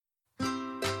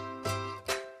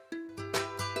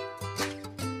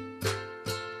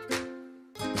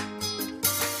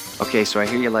Okay, so I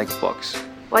hear you like books.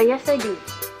 Why, yes, I do.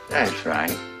 That's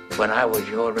right. When I was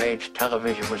your age,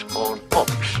 television was called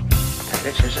books. And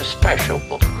this is a special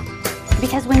book.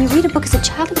 Because when you read a book as a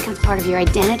child, it becomes part of your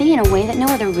identity in a way that no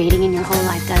other reading in your whole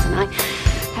life does. And I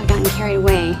have gotten carried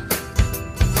away.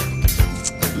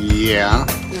 Yeah.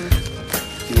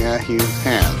 Yeah, you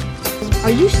have.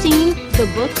 Are you seeing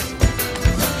the books?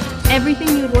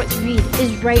 Everything you would want to read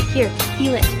is right here.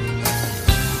 Feel it.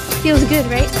 Feels good,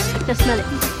 right? Now smell it.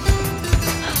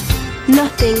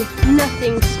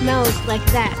 Nothing smells like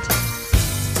that.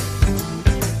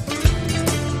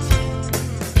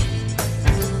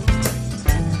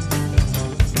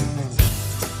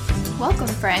 Welcome,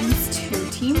 friends, to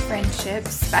Team Friendship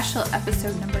special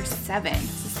episode number 7.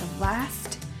 This is the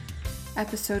last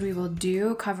episode we will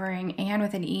do covering Anne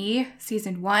with an E,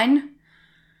 season 1.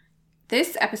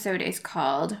 This episode is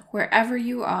called Wherever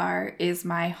You Are Is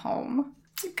My Home.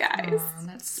 You guys,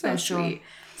 that's so special. sweet.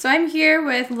 So I'm here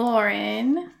with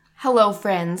Lauren, Hello,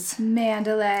 friends.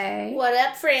 Mandalay, What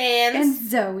up, friends? and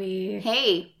Zoe.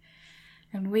 Hey.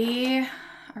 And we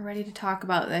are ready to talk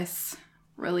about this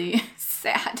really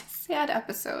sad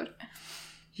episode.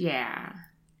 Yeah.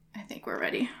 I think we're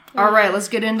ready. All right, let's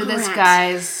get into this, Alright.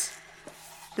 guys.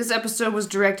 This episode was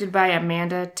directed by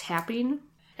Amanda Tapping.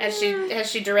 Has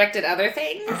she directed other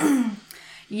things?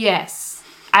 Yes.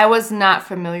 I was not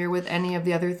familiar with any of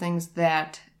the other things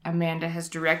that Amanda has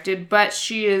directed, but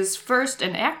she is first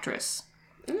an actress.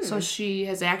 So she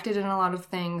has acted in a lot of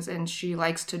things, and she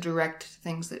likes to direct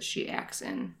things that she acts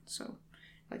in. So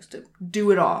likes to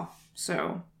do it all.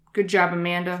 So good job,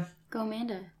 Amanda. Go,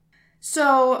 Amanda.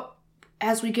 So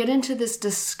as we get into this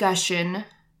discussion,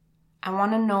 I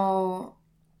want to know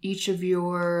each of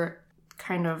your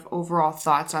kind of overall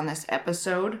thoughts on this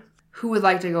episode. Who would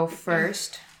like to go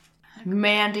first?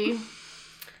 Mandy,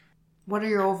 what are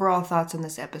your overall thoughts on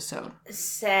this episode?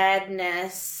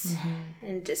 Sadness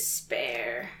and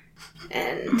despair.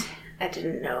 And I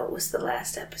didn't know it was the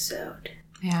last episode.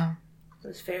 Yeah. I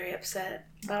was very upset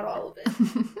about all of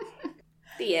it.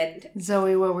 The end.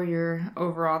 Zoe, what were your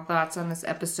overall thoughts on this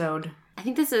episode? I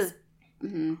think this is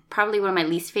probably one of my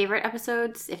least favorite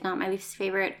episodes, if not my least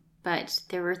favorite. But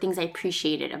there were things I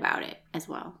appreciated about it as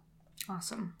well.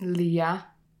 Awesome. Leah?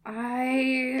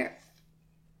 I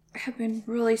have been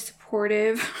really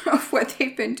supportive of what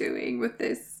they've been doing with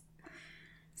this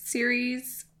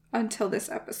series until this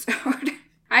episode.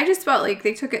 I just felt like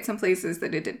they took it some places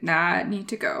that it did not need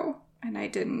to go, and I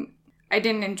didn't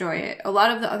enjoy it. A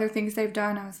lot of the other things they've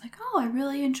done, I was like, oh, I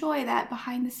really enjoy that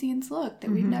behind the scenes look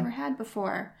that we've never had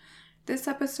before. This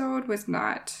episode was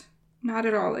not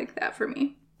at all like that for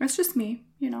me. It's just me,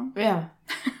 you know. Yeah.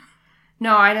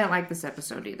 No, I didn't like this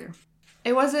episode either.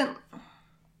 It wasn't...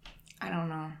 I don't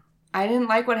know. I didn't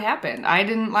like what happened. I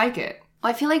didn't like it.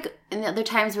 Well, I feel like in the other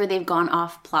times where they've gone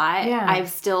off plot, Yeah.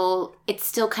 it's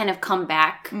still kind of come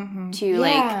back to Yeah.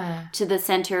 like to the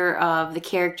center of the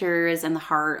characters and the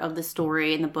heart of the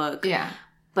story in the book. Yeah.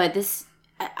 But this,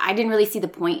 I didn't really see the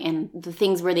point in the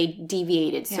things where they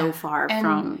deviated so far And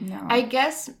from. No. I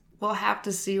guess we'll have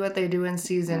to see what they do in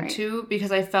season 2,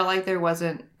 because I felt like there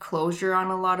wasn't closure on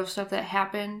a lot of stuff that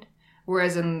happened.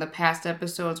 Whereas in the past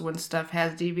episodes, when stuff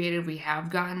has deviated, we have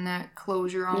gotten that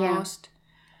closure almost.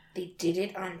 They did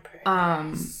it on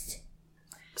purpose.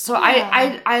 So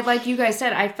I like you guys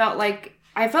said, I felt like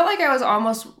I was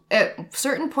almost at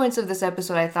certain points of this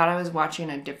episode, I thought I was watching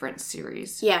a different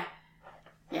series. Yeah.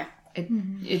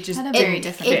 It just Had a very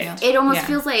different feel. It almost Yeah.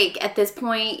 feels like at this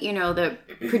point, you know, the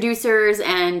producers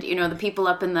and, you know, the people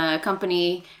up in the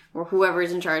company or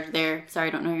whoever's in charge there, sorry,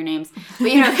 I don't know your names,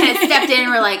 but, you know, kind of stepped in and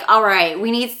were like, all right,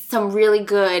 we need some really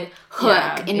good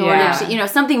hook in order to, you know,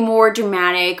 something more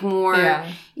dramatic, more,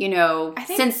 you know,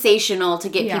 sensational to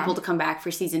get people to come back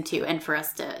for season 2 and for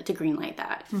us to greenlight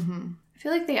that. I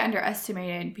feel like they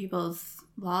underestimated people's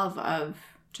love of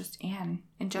just Anne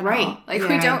in general. Right. Like,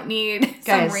 we don't need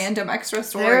Guys, some random extra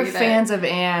story. There are fans of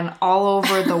Anne all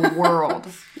over the world.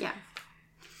 Yeah.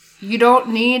 You don't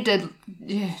need to...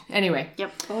 Anyway.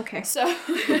 Yep. Okay. So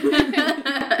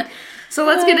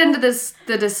let's get into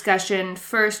the discussion.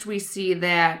 First, we see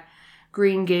that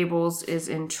Green Gables is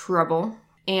in trouble.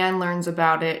 Anne learns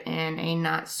about it in a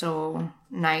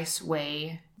not-so-nice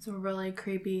way. It's a really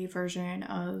creepy version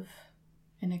of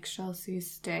an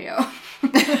Excelsis Deo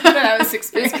that I was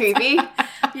experiencing. It's creepy.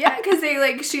 Yeah, because they,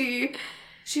 like,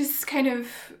 she's kind of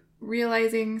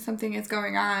realizing something is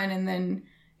going on, and then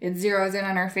it zeroes in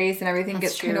on her face, and everything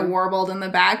That's gets true. kind of warbled in the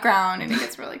background, and it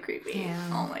gets really creepy. I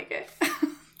don't like it.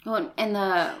 Well, and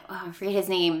I forget his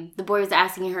name. The boy was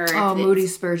asking her. Oh, if Moody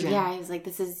it's- Spurgeon. Yeah, he was like,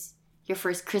 this is your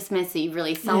first Christmas that you've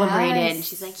really celebrated. Yes. And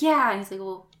she's like, yeah. And he's like,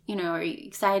 well, you know, are you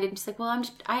excited? She's like, well,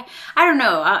 I don't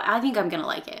know. I think I'm going to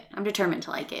like it. I'm determined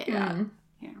to like it. Yeah.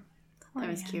 Yeah. That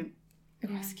was cute.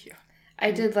 It was cute.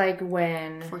 I did like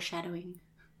when Foreshadowing.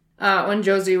 when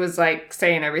Josie was like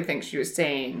saying everything she was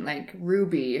saying, like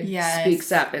Ruby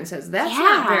speaks up and says, "That's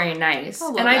not very nice."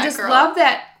 love And I that just girl. love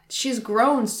that she's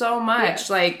grown so much. Yes.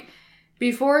 Like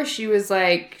before, she was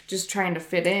like just trying to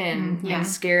fit in Yeah. and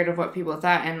scared of what people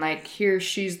thought, and like here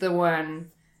she's the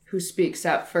one who speaks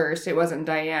up first. It wasn't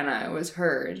Diana, it was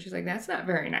her, and she's like, "That's not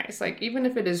very nice." Like even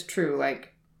if it is true,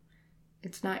 like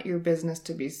it's not your business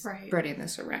to be spreading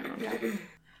this around.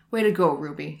 Way to go,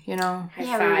 Ruby. You know. High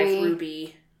Yeah, five, Ruby.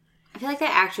 Ruby. I feel like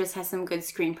that actress has some good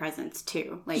screen presence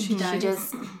too. Like she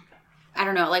just, I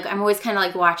don't know. Like I'm always kind of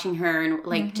like watching her, and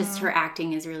like just her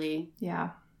acting is really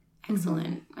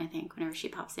excellent. I think whenever she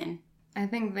pops in. I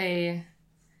think they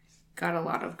got a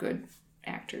lot of good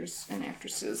actors and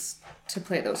actresses to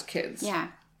play those kids. Yeah,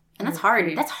 and that's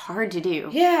hard. That's hard to do.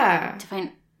 Yeah. To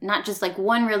find not just like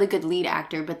one really good lead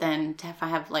actor, but then to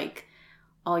have like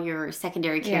all your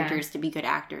secondary characters to be good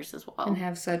actors as well. And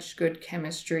have such good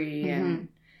chemistry. And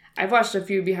I've watched a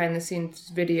few behind the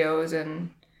scenes videos,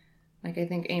 and like I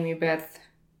think Amy Beth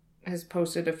has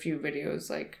posted a few videos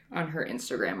like on her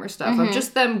Instagram or stuff of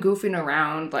just them goofing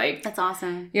around, like, That's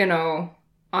awesome. you know,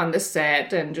 on the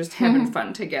set and just having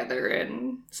fun together.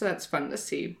 And so that's fun to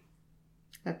see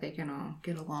that they can all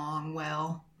get along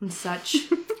well and such.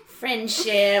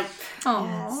 Friendship.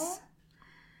 Oh.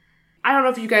 I don't know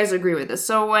if you guys agree with this.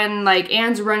 So when like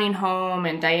Anne's running home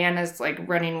and Diana's like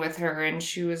running with her, and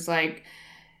she was like,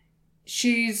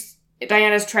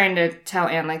 Diana's trying to tell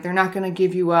Anne like they're not going to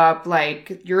give you up,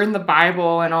 like you're in the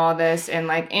Bible and all this, and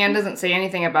like Anne doesn't say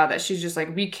anything about that. She's just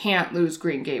like, we can't lose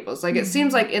Green Gables. Like it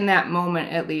seems like in that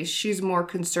moment at least she's more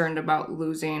concerned about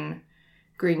losing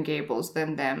Green Gables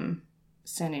than them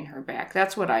sending her back.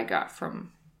 That's what I got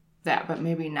from that, but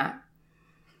maybe not.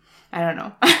 I don't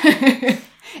know.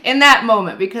 In that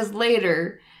moment, because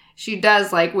later she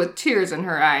does, like, with tears in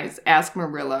her eyes, ask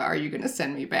Marilla, are you going to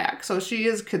send me back? So she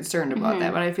is concerned about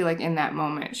that, but I feel like in that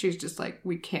moment, she's just like,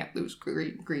 we can't lose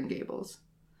Green Gables.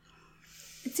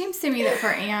 It seems to me that for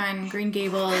Anne, Green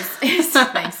Gables is...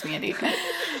 Thanks, Mandy.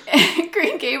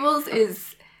 Green Gables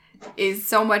is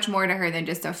so much more to her than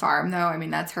just a farm, though. I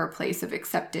mean, that's her place of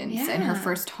acceptance and her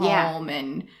first home,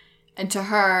 and to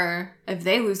her, if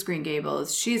they lose Green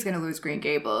Gables, she's going to lose Green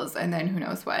Gables, and then who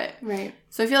knows what. Right.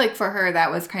 So I feel like for her,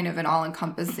 that was kind of an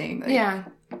all-encompassing, like,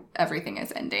 everything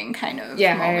is ending kind of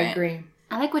moment. I agree.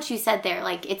 I like what you said there.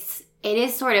 Like it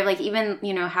is sort of like even,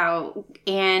 you know, how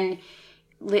Anne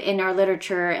in our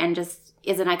literature and just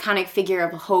is an iconic figure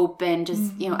of hope and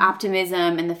just, you know,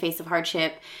 optimism in the face of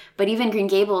hardship. But even Green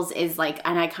Gables is like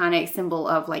an iconic symbol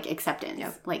of like acceptance.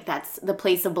 Yep. Like that's the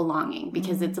place of belonging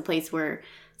because it's a place where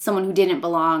someone who didn't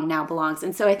belong now belongs.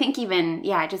 And so I think even,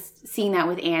 just seeing that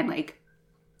with Anne, like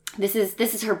this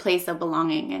is her place of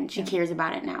belonging and she cares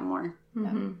about it now more.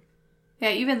 Mm-hmm. Yeah,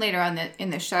 even later on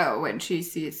in the show when she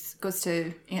goes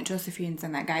to Aunt Josephine's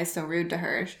and that guy's so rude to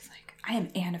her, she's like, I am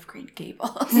Anne of Green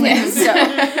Gables. Yes. So,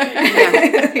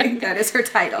 that is her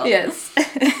title. Yes.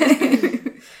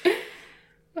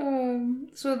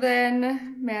 So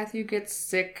then Matthew gets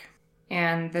sick,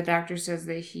 and the doctor says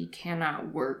that he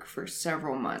cannot work for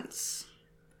several months,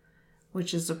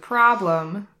 which is a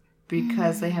problem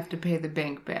because they have to pay the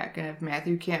bank back, and if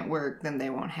Matthew can't work, then they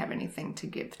won't have anything to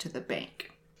give to the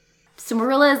bank. So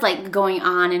Marilla is like going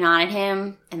on and on at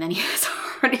him, and then he has a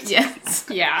heart attack. Yes.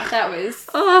 Yeah, that was...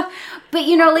 But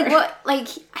you know, like what, like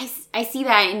I see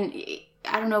that, and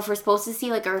I don't know if we're supposed to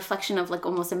see like a reflection of like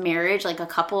almost a marriage, like a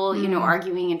couple, you know,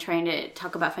 arguing and trying to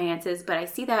talk about finances. But I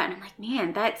see that, and I'm like,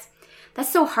 man, that's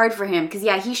so hard for him because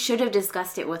he should have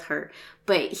discussed it with her,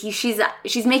 but she's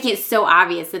making it so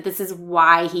obvious that this is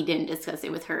why he didn't discuss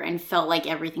it with her and felt like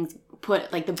everything's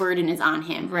put like the burden is on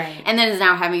him, right? And then is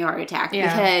now having a heart attack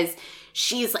because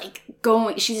she's like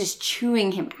she's just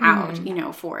chewing him out, you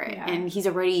know, for it, and he's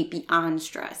already beyond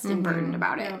stressed and burdened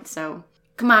about it. So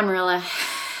come on, Marilla.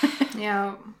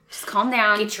 Yeah. Just calm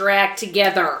down. Get your act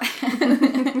together.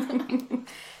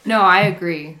 No, I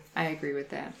agree. I agree with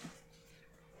that.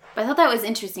 But I thought that was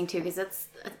interesting too, because that's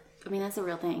a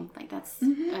real thing. Like that's.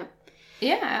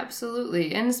 Yeah,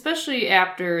 absolutely. And especially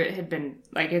after it had been,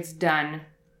 like, it's done.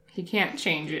 He can't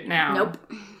change it now.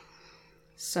 Nope.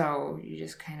 So you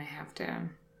just kind of have to.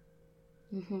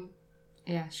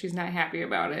 Yeah, she's not happy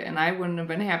about it. And I wouldn't have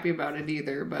been happy about it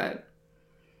either, but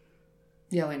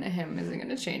yelling at him isn't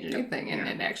going to change anything. And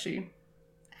it actually,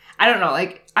 I don't know,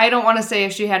 like, I don't want to say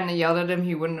if she hadn't yelled at him,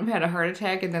 he wouldn't have had a heart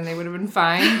attack and then they would have been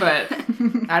fine, but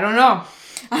I don't know.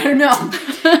 I don't know.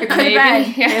 It could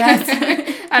have been.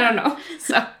 Yeah. I don't know.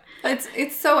 So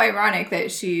It's so ironic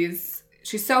that she's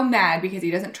so mad because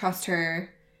he doesn't trust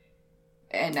her.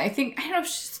 And I don't know,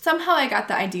 somehow I got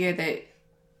the idea that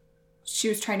she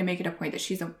was trying to make it a point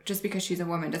that just because she's a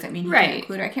woman doesn't mean he can't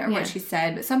include her. I can't remember what she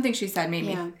said, but something she said made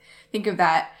me think of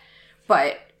that.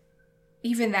 But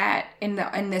even that, in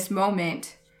this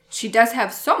moment, she does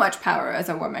have so much power as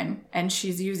a woman, and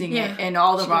she's using it in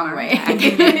all the wrong ways.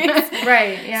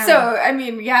 Right, yeah. So, I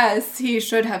mean, yes, he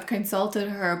should have consulted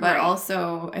her, but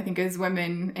also, I think as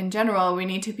women in general, we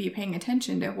need to be paying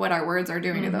attention to what our words are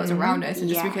doing to those around us. And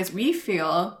just because we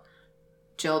feel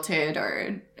jilted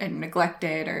or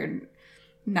neglected or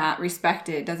not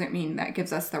respected doesn't mean that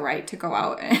gives us the right to go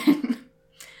out and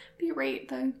berate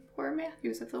the poor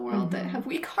Matthews of the world that have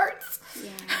weak hearts.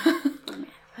 Yeah.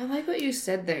 I like what you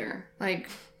said there. Like,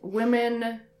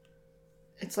 women,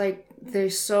 it's like they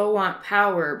so want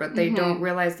power, but they don't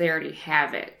realize they already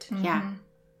have it. Yeah.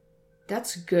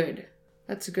 That's good.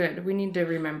 That's good. We need to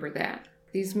remember that.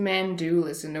 These men do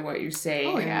listen to what you say,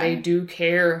 and they do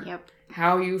care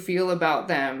how you feel about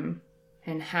them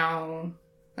and how,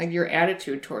 like, your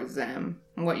attitude towards them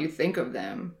and what you think of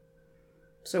them.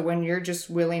 So when you're just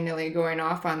willy-nilly going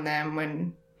off on them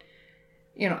when...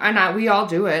 You know, we all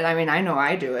do it. I mean, I know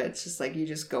I do it. It's just like you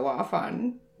just go off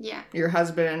on your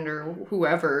husband or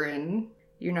whoever, and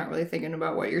you're not really thinking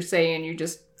about what you're saying. You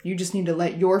just need to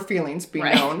let your feelings be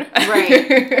known.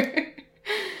 Right.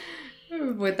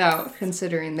 Without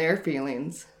considering their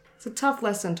feelings. It's a tough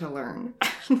lesson to learn.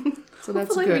 So that's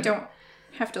Hopefully good. we don't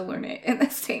have to learn it in the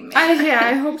same manner.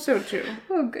 I hope so too.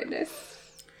 Oh,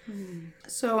 goodness.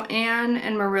 So Anne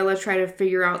and Marilla try to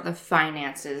figure out the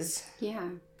finances. Yeah.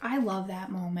 I love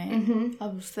that moment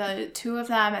of the two of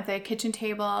them at the kitchen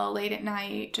table late at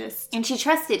night. And she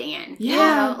trusted Anne. Yeah.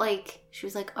 You know, like, she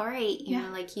was like, all right, you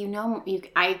know,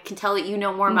 like, I can tell that you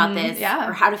know more about this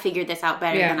or how to figure this out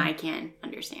better than I can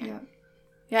understand.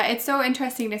 Yeah, it's so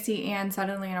interesting to see Anne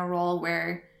suddenly in a role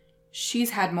where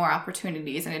she's had more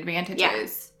opportunities and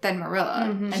advantages than Marilla.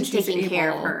 And She's taking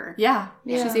care of her. Yeah,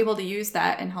 she's able to use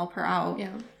that and help her out.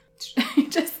 Yeah.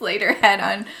 Just laid her head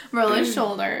on Marilla's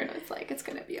shoulder, and it's like, it's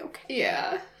gonna be okay.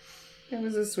 Yeah. It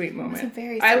was a sweet moment. It was a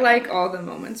very I sweet like moment. all the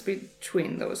moments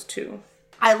between those two.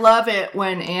 I love it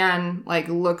when Anne, like,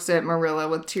 looks at Marilla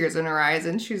with tears in her eyes,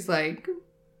 and she's like,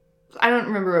 I don't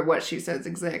remember what she says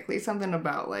exactly. Something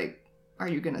about, like, are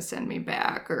you gonna send me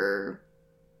back? Or,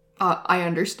 I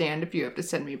understand if you have to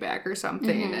send me back or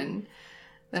something. And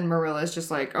then Marilla's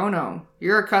just like, oh no,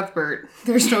 you're a Cuthbert.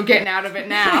 There's no getting out of it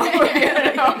now. You're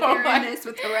in this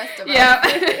with the rest of us. Yeah.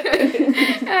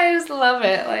 I just love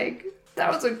it. Like, that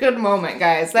was a good moment,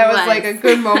 guys. That was like a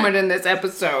good moment in this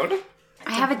episode.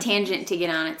 I have a tangent to get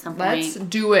on at some point. Let's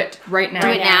do it right now. Do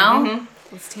it now?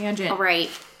 Let's tangent. All right.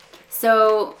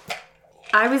 So,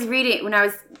 I was reading,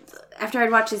 after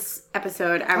I'd watched this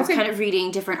episode, I was kind of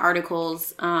reading different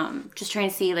articles, just trying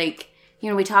to see, like, you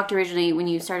know, we talked originally when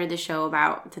you started the show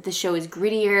about that the show is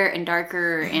grittier and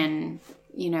darker and,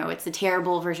 you know, it's a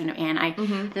terrible version of Anne.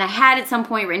 And I had at some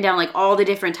point written down, like, all the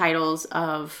different titles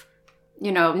of,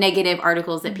 you know, negative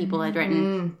articles that people had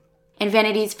written. And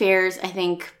Vanity's Fair's, I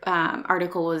think,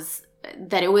 article was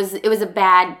that it was a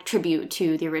bad tribute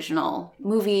to the original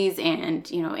movies and,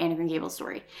 you know, Anne of Green Gables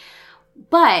story.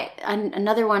 But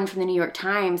another one from the New York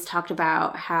Times talked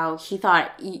about how he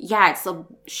thought, it's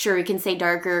sure we can say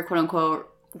darker, quote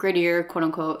unquote, grittier, quote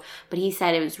unquote, but he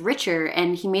said it was richer,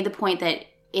 and he made the point that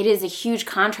it is a huge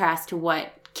contrast to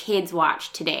what kids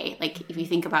watch today. Like, if you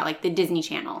think about, like, the Disney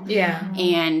Channel,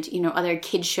 and, you know, other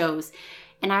kids shows.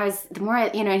 And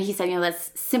and he said, you know,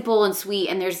 that's simple and sweet,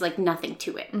 and there's, like, nothing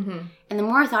to it. And the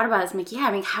more I thought about it,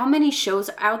 I'm like, how many shows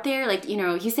are out there? Like, you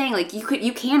know, he's saying, like,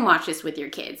 you can watch this with your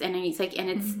kids. And he's like,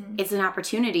 and it's an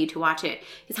opportunity to watch it.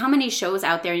 Because how many shows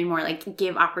out there anymore, like,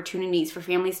 give opportunities for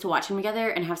families to watch them together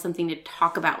and have something to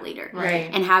talk about later. Right.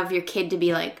 And have your kid to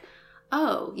be like,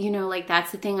 oh, you know, like,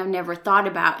 that's the thing I've never thought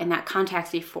about in that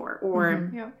context before. Or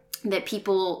that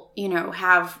people, you know,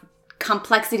 have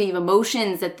complexity of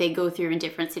emotions that they go through in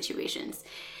different situations.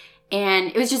 And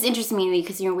it was just interesting to me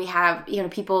because, you know, we have, you know,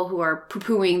 people who are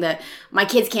poo-pooing that my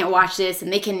kids can't watch this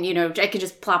and they can, you know, I could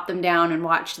just plop them down and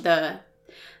watch the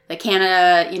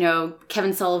Canada, you know,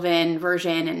 Kevin Sullivan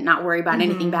version and not worry about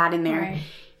anything bad in there. Right.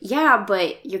 Yeah,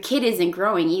 but your kid isn't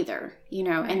growing either, you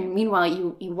know, and meanwhile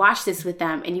you watch this with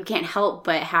them and you can't help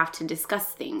but have to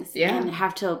discuss things and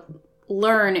have to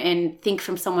learn and think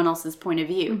from someone else's point of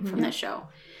view from the show.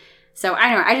 So, I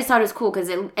don't know, I just thought it was cool because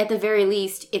at the very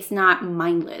least, it's not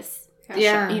mindless.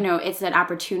 Yeah. You know, it's an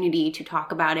opportunity to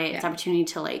talk about it. It's an opportunity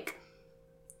to, like,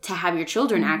 to have your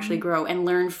children actually grow and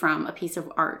learn from a piece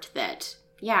of art that,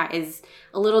 is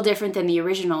a little different than the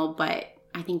original, but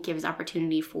I think gives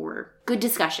opportunity for good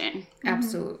discussion.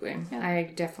 Absolutely.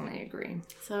 I definitely agree.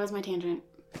 So that was my tangent.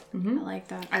 I like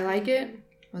that. I like it.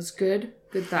 It was good.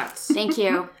 Good thoughts. Thank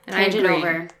you. And I Tangent agree.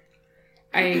 over.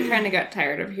 I kind of got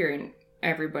tired of hearing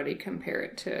everybody compare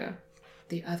it to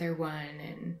the other one,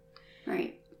 and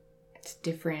Right. it's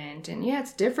different. And yeah,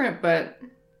 it's different, but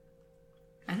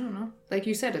I don't know. Like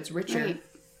you said, it's richer. Right.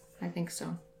 I think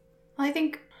so. Well,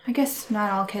 I guess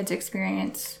not all kids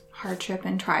experience hardship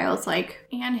and trials like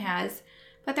Anne has,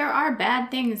 but there are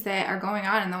bad things that are going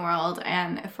on in the world,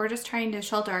 and if we're just trying to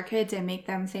shelter our kids and make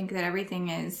them think that everything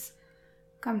is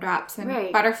gumdrops and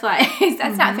Right. butterflies,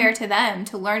 that's not fair to them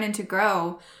to learn and to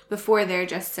grow before they're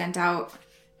just sent out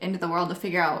into the world to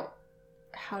figure out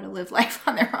how to live life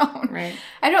on their own. Right.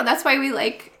 I know, that's why we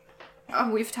like,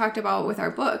 we've talked about with our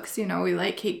books, you know, we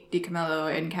like Kate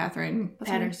DiCamillo and Catherine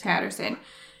Patterson,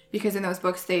 because in those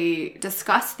books they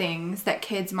discuss things that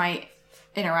kids might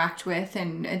interact with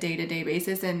in a day-to-day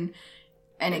basis, and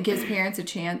it gives parents a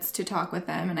chance to talk with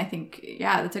them. And I think,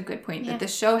 yeah, that's a good point, that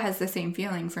this show has the same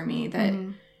feeling for me, that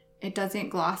it doesn't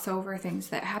gloss over things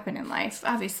that happen in life.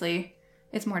 Obviously,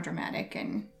 it's more dramatic,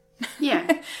 and Yeah.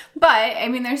 but, I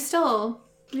mean, there's still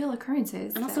real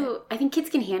occurrences. And that- also, I think kids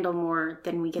can handle more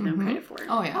than we give them credit for.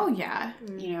 Oh, yeah. oh, yeah.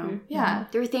 You know? Yeah.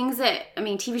 There were things that, I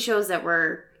mean, TV shows that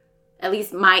were at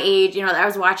least my age, you know, that I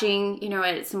was watching, you know,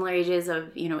 at similar ages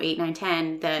of, you know, 8, 9,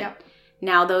 10, that Yep.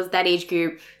 now that age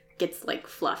group gets like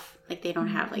fluff. Like they don't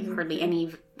have like hardly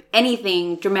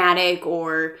anything dramatic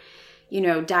or, you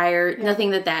know, dire, nothing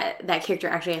that character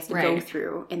actually has to go Right.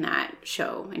 through in that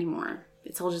show anymore.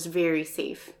 It's all just very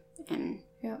safe and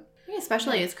Yeah,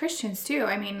 especially as Christians too.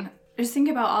 I mean, just think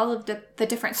about all of the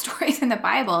different stories in the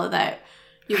Bible that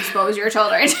you expose your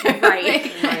children to.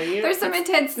 Right. There's some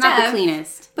intense not stuff, the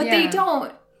cleanest. but Yeah. they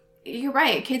don't. You're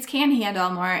right. Kids can handle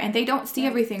more, and they don't see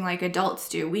everything like adults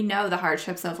do. We know the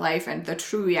hardships of life and the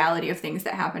true reality of things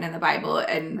that happen in the Bible,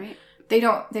 and Right. they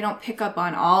don't pick up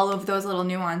on all of those little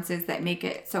nuances that make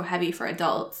it so heavy for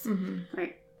adults.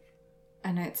 Right.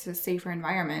 And it's a safer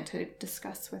environment to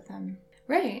discuss with them.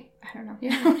 Right. I don't know.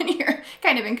 Yeah. When you're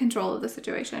kind of in control of the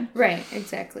situation. Right.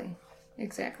 Exactly.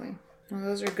 Well,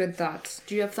 those are good thoughts.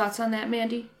 Do you have thoughts on that,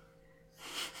 Mandy?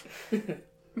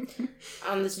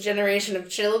 On this generation of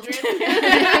children.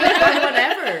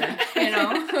 Whatever. You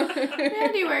know?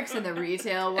 Andy works in the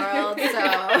retail world, so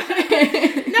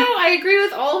No, I agree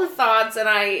with all the thoughts, and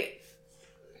I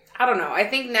don't know. I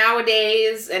think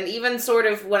nowadays, and even sort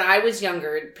of when I was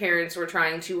younger, parents were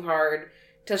trying too hard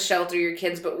to shelter your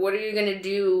kids, but what are you going to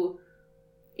do,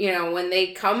 you know, when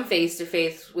they come face to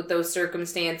face with those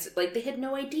circumstances? Like, they had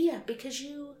no idea because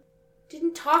you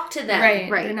didn't talk to them.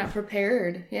 Right. Right. They're not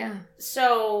prepared. Yeah.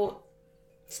 So,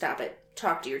 stop it.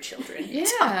 Talk to your children.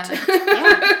 Yeah.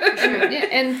 Sure. Yeah,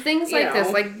 and things You like this,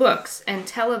 know. like books and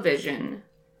television,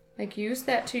 like use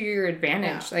that to your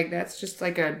advantage. Like that's just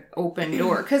like an open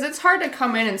door, because it's hard to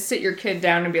come in and sit your kid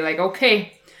down and be like,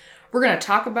 okay, we're gonna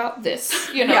talk about this,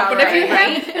 you know. Yeah, but if you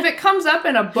right. have, if it comes up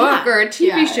in a book or a TV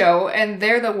Yeah. show and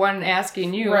they're the one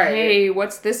asking you, Right. hey,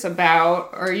 what's this about?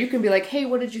 Or you can be like, hey,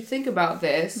 what did you think about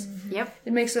this? Yep.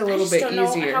 It makes it a I little just bit don't know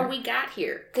easier. how we got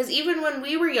here. Because even when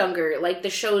we were younger, like the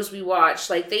shows we watched,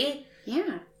 like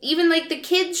Yeah. even like the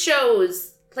kids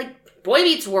shows, like Boy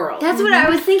Meets World. That's what I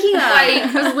was thinking of.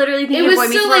 Like, I was literally it thinking was of Boy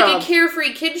Meets still like World. a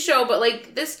carefree kid show, but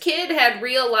like this kid had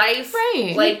real life,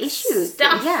 Right. like Issues.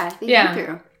 stuff, Yeah. They Yeah. go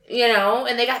through. you know,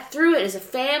 and they got through it as a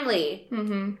family.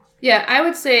 Mm-hmm. Yeah, I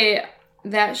would say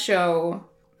that show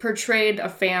portrayed a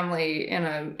family in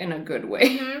a good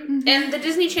way. And the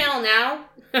Disney Channel now.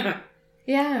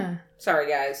 Yeah. Sorry,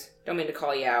 guys, don't mean to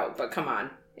call you out, but come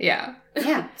on, Yeah.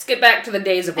 Yeah. let's get back to the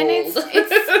days of and old.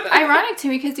 it's ironic to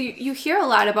me because you hear a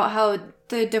lot about how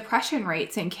the depression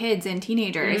rates in kids and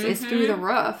teenagers is through the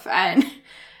roof, and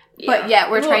but yet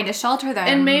we're trying to shelter them.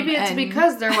 And maybe it's and-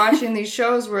 because they're watching these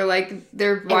shows where, like,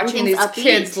 they're watching these Everything's upbeat.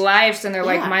 kids' lives and they're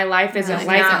like, Yeah. my life isn't it's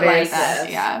like not this. like that.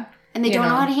 Yeah. And they You don't know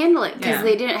know. how to handle it because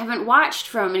Yeah. they haven't watched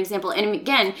from an example. And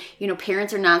again, you know,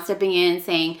 parents are not stepping in and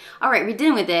saying, "All right, we're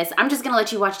dealing with this. I'm just going to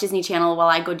let you watch Disney Channel while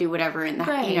I go do whatever in the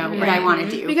you know what I want to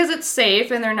do." Because it's safe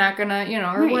and they're not gonna, you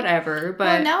know, or Right. whatever. But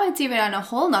Well, now it's even on a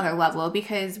whole nother level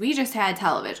because we just had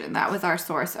television. That was our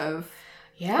source of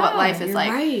yeah, what life is you're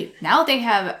like. Right. Now they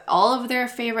have all of their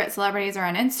favorite celebrities are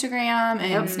on Instagram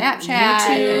and Snapchat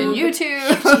and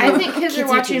YouTube. I think kids are Kids'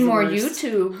 watching YouTube's more the worst.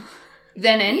 YouTube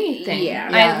than anything. Yeah.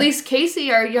 Yeah. At least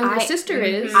Casey, our younger I- sister,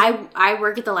 is. I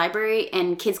work at the library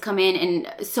and kids come in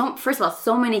and first of all,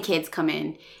 so many kids come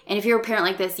in. And if you're a parent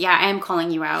like this, yeah, I am calling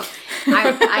you out.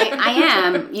 I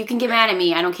am. You can get mad at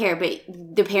me. I don't care. But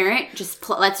the parent just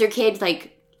lets their kid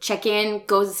like check in,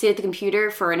 go sit at the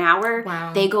computer for an hour.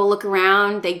 Wow. They go look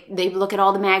around. They look at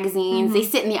all the magazines. They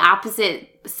sit in the opposite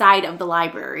side of the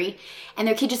library, and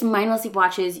their kid just mindlessly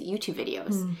watches YouTube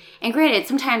videos. And granted,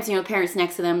 sometimes, you know, parents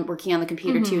next to them working on the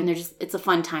computer too, and it's a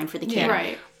fun time for the kid. Yeah.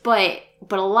 Right. But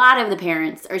a lot of the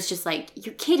parents are just like,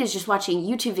 your kid is just watching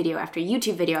YouTube video after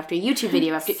YouTube video after YouTube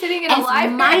video after Sitting in a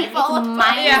library full of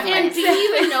mindless. And do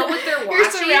you even know what they're watching? You're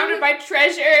surrounded by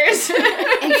treasures.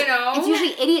 You know? It's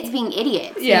usually idiots being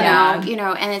idiots. Yeah. You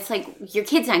know, and it's like your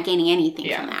kid's not gaining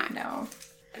anything from that. No.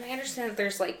 And I understand that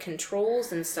there's like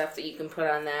controls and stuff that you can put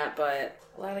on that, but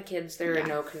a lot of kids, there are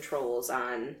no controls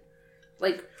on.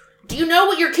 Like, do you know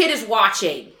what your kid is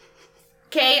watching?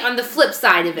 Okay, on the flip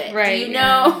side of it. Right, Do you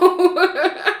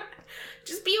know?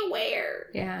 Just be aware.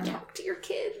 Yeah. Talk to your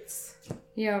kids.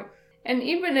 Yeah. And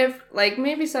even if, like,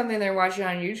 maybe something they're watching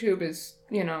on YouTube is,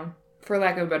 you know, for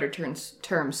lack of a better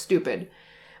term, stupid.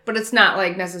 But it's not,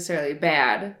 like, necessarily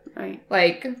bad. Right.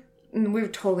 Like, we're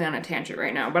totally on a tangent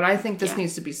right now, but I think this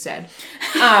needs to be said.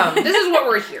 This is what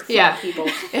we're here for, Yeah. people.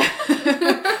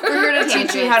 We're here to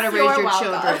teach you how to raise your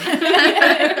children.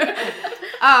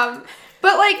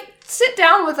 But, like, sit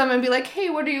down with them and be like, hey,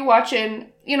 what are you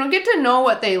watching? You know, get to know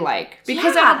what they like.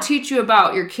 Because that'll teach you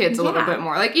about your kids a little bit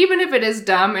more. Like, even if it is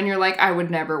dumb and you're like, I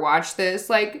would never watch this,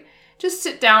 like, just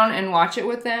sit down and watch it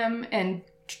with them and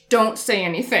don't say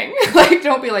anything. Like,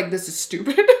 don't be like, this is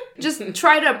stupid. Just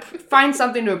try to find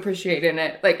something to appreciate in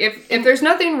it. Like, if there's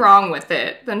nothing wrong with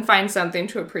it, then find something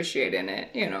to appreciate in it,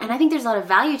 you know. And I think there's a lot of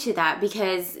value to that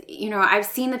because, you know, I've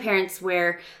seen the parents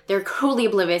where they're totally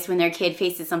oblivious when their kid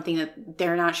faces something that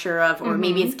they're not sure of, or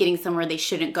maybe it's getting somewhere they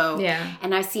shouldn't go. Yeah.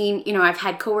 And I've seen, you know, I've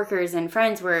had coworkers and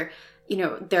friends where, you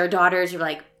know, their daughters are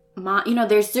like, Mom, you know,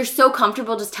 they're so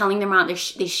comfortable just telling their mom they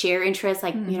share interests.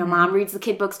 Like, you know, mom reads the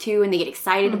kid books too, and they get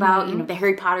excited about, you know, the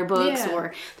Harry Potter books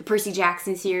or the Percy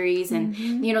Jackson series, and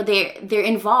you know, they're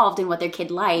involved in what their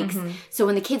kid likes. So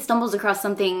when the kid stumbles across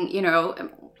something, you know,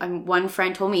 one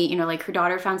friend told me, you know, like her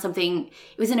daughter found something,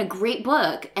 it was in a great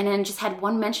book, and then just had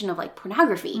one mention of like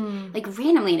pornography, like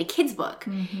randomly in a kid's book.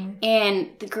 And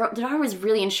the daughter was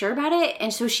really unsure about it,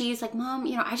 and so she's like, Mom,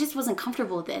 you know, I just wasn't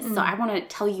comfortable with this, so I want to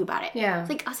tell you about it. Yeah. I was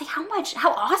like,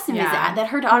 how awesome is that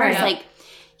her daughter's like,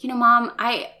 you know, Mom,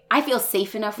 I feel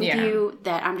safe enough with you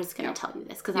that I'm just going to tell you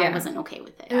this because I wasn't okay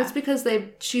with it. And it's because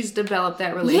she's developed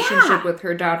that relationship with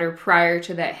her daughter prior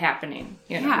to that happening,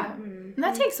 you know. Yeah. And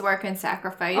that takes work and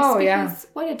sacrifice. Oh, because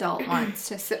what adult wants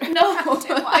to sit around No.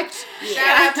 and watch?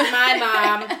 Shout out to my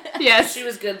mom. Yes. She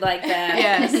was good like that.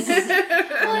 Yes.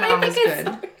 Well, and Mom I was think it's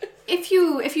good.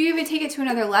 if you even take it to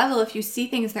another level, if you see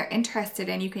things they're interested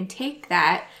in, you can take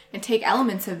that and take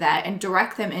elements of that and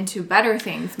direct them into better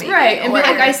things, maybe. Right, and be Or-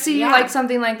 like, I see you like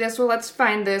something like this, well, let's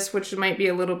find this, which might be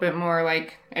a little bit more,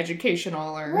 like,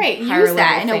 educational or Right, higher use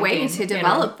that in level a way thinking, to you know?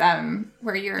 develop them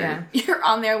where you're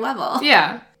on their level.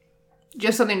 Yeah.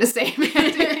 Just something to say,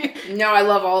 Mandy. No, I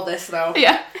love all this though.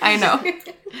 Yeah, I know.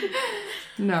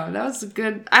 No, that was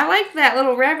good. I like that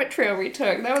little rabbit trail we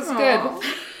took. That was good.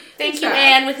 Thank you,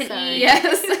 Anne, with an E.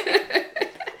 Yes.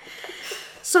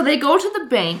 So they go to the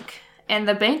bank, and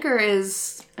the banker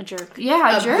is A jerk. a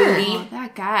jerk. Oh,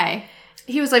 that guy.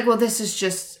 He was like, well, this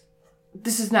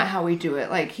is not how we do it.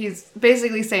 Like, he's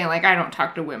basically saying, like, I don't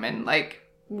talk to women. Like,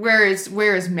 where is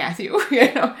Matthew?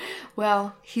 You know?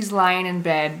 Well, he's lying in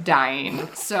bed dying,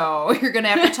 so you're gonna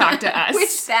have to talk to us.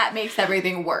 Which that makes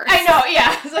everything worse. I know,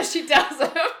 yeah. So she tells him.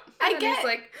 I And get he's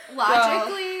like,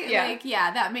 logically, well,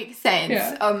 yeah. that makes sense.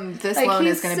 Yeah. This like, loan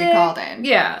he's is going to be sick. called in.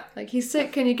 Yeah. Like, he's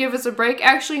sick. Can you give us a break?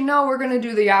 Actually, no, we're going to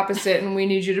do the opposite, and we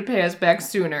need you to pay us back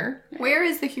sooner. Where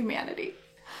is the humanity?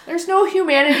 There's no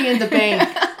humanity in the bank.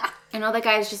 I know that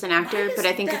guy's just an actor, but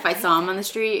I think if I saw him on the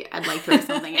street, I'd like throw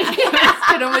something at him.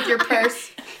 Hit him with your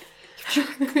purse.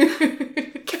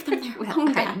 Give them their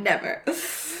own back. Never.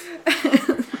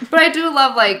 But I do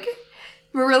love, like,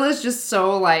 Marilla's just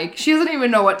so, like, she doesn't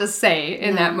even know what to say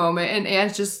in that moment. And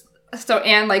Anne's just, so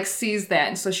Anne, like, sees that.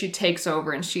 And so she takes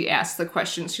over and she asks the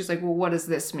questions. She's like, well, what does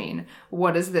this mean?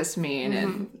 What does this mean?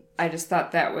 And I just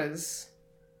thought that was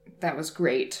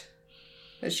great.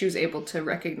 That she was able to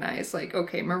recognize, like,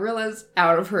 okay, Marilla's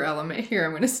out of her element here.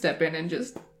 I'm going to step in and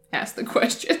just ask the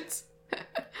questions.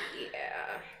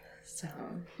 Yeah. So,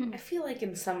 I feel like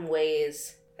in some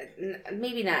ways,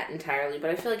 maybe not entirely, but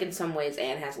I feel like in some ways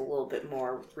Anne has a little bit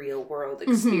more real world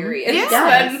experience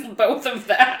Yeah. than both of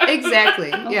them. exactly.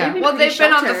 Yeah. been Well, they've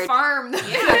pretty been on the sheltered. farm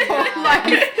their whole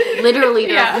life. Literally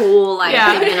their whole life.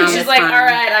 Yeah. They've been on She's this like, farm. all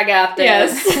right, I got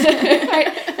this.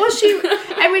 Yes. Well,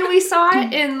 we saw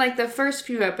it in, like, the first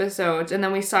few episodes, and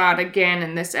then we saw it again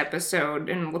in this episode,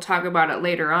 and we'll talk about it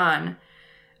later on.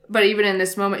 but even in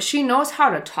this moment, she knows how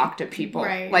to talk to people.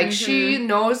 Right. Like, she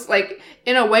knows, like,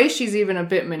 in a way, she's even a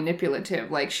bit manipulative.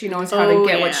 Like, she knows how to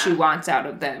get what she wants out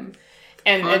of them.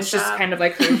 And it's just kind of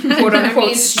like her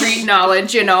quote-unquote street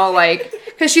knowledge, you know, like,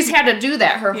 because she's had to do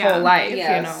that her whole life, you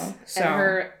know. So. And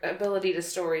her ability to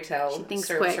storytell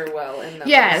serves quick. her well in those.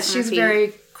 Yeah, she's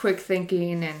very quick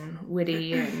thinking and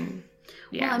witty and...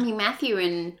 Yeah. Well, I mean, Matthew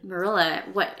and Marilla,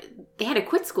 they had to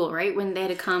quit school, right? When they had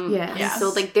to come. Yes. So,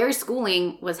 like, their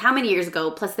schooling was how many years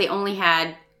ago? Plus, they only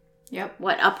had,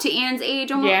 up to Anne's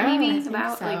age almost, maybe? So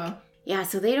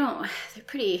they're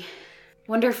pretty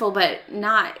wonderful, but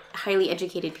not highly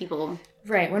educated people.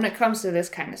 Right, when it comes to this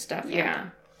kind of stuff,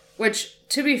 yeah. Which,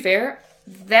 to be fair,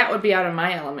 that would be out of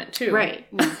my element, too. Right.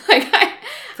 Like,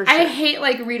 I hate,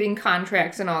 like, reading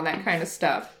contracts and all that kind of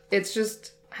stuff. It's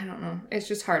just... I don't know. It's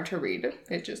just hard to read.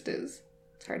 It just is.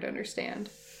 It's hard to understand.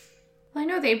 Well, I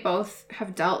know they both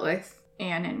have dealt with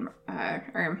Anne and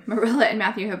or Marilla and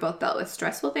Matthew have both dealt with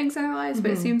stressful things in their lives,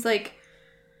 but it seems like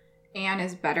Anne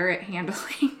is better at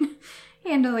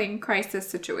handling crisis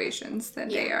situations than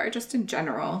they are, just in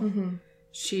general.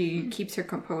 She keeps her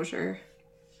composure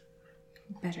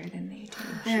better than they do.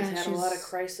 She's had a lot of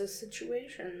crisis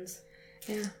situations.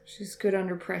 Yeah, she's good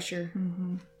under pressure.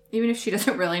 Even if she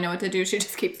doesn't really know what to do, she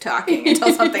just keeps talking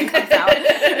until something comes out.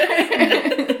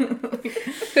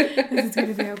 This is going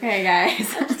to be okay, guys.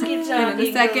 Just keep talking. In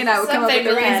a second, I will come up with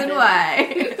the reason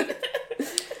why.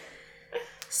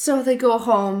 So they go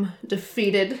home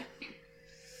defeated,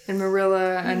 and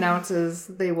Marilla announces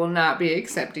they will not be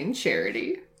accepting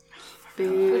charity.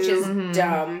 Which is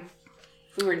dumb.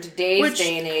 If we were in today's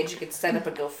day and age, you could set up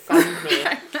a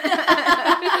GoFundMe.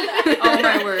 Oh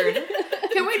my word.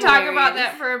 Can we talk about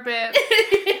that for a bit?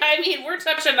 I mean, we're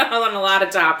touching on a lot of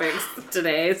topics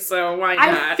today, so why not?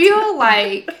 I feel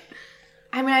like,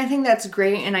 I think that's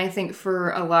great, and I think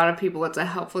for a lot of people it's a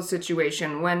helpful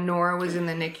situation. When Nora was in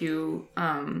the NICU,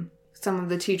 some of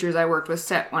the teachers I worked with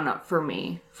set one up for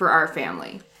me, for our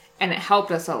family, and it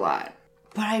helped us a lot.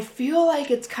 But I feel like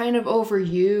it's kind of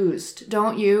overused,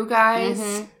 don't you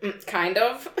guys? Kind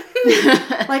of.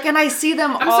 Like, and I see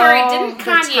them I'm all sorry, didn't the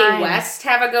Kanye time. West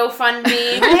have a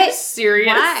GoFundMe? Are you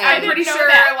serious? I'm pretty sure,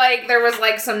 like, there was,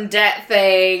 like, some debt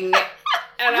thing.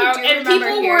 And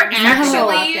people were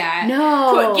actually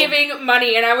giving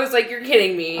money, and I was like, "You're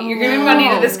kidding me! You're giving money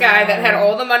to this guy that had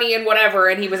all the money and whatever,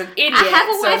 and he was an idiot." I have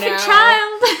a wife and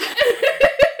child.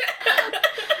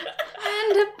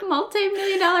 A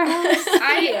multi-million-dollar house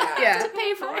to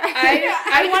pay for.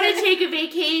 I want to take a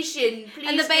vacation. Please,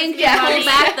 and the bank hold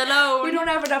back the loan. We don't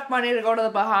have enough money to go to the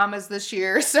Bahamas this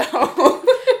year, so. But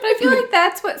I feel like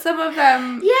that's what some of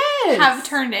them have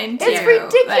turned into. It's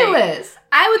ridiculous. Like,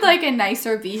 I would like a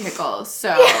nicer vehicle,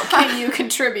 so can you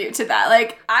contribute to that?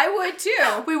 Like, I would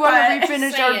too. We want to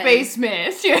refinish our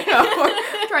basement, you know.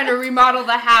 Trying to remodel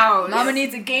the house. Mama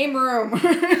needs a game room.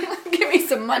 Give me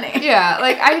some money. Yeah,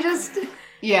 like I feel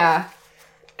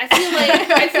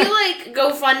like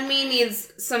GoFundMe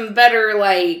needs some better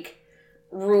like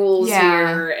rules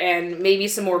here, and maybe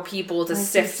some more people to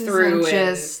sift through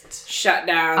and shut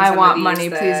down. I want money.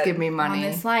 Please give me money.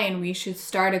 On this line, we should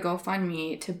start a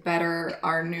GoFundMe to better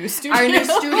our new studio. Our new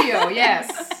studio,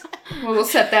 yes. We'll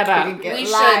set that up. We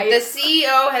should. The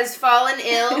CEO has fallen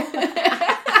ill,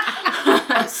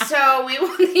 so we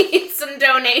will need some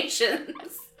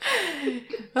donations.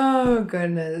 Oh,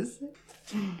 goodness.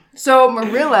 So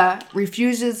Marilla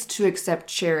refuses to accept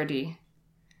charity.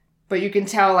 But you can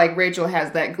tell, like, Rachel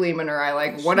has that gleam in her eye,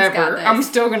 like, whatever, I'm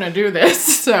still gonna do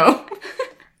this, so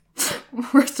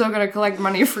we're still gonna collect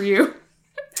money for you.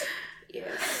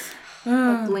 Yes.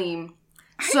 A gleam.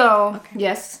 So,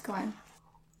 yes. Go on.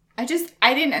 I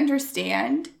didn't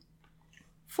understand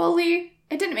fully.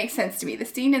 It didn't make sense to me. The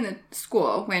scene in the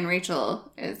school when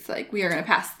Rachel is like, we are going to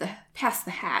pass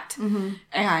the hat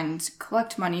and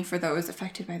collect money for those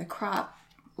affected by the crop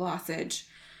lossage.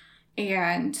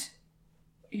 And,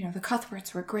 you know, the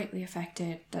Cuthberts were greatly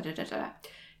affected, da-da-da-da.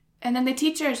 And then the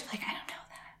teacher's like, I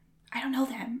don't know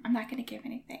them. I'm not going to give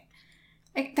anything.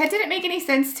 Like, that didn't make any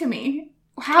sense to me.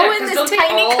 How in this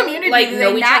tiny community do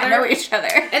they not know each other?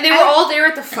 And they were all there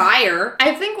at the fire.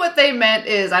 I think what they meant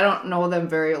is, I don't know them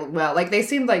very well. Like, they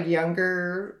seemed like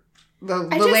younger. The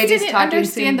ladies talking seemed younger. I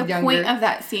just didn't understand the point of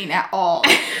that scene at all.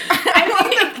 I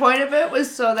think the point of it was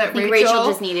so that Rachel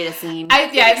just needed a scene. I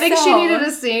think she needed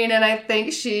a scene, and I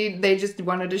think they just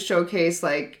wanted to showcase,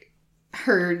 like,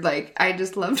 her, like, I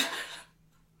just loved...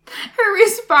 Her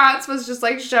response was just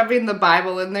like shoving the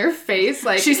Bible in their face,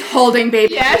 like she's holding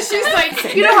baby. Yeah, she's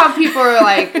like, you know how people are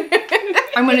like,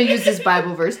 I'm going to use this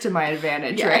Bible verse to my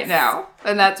advantage right now,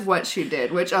 and that's what she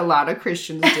did, which a lot of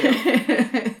Christians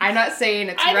do. I'm not saying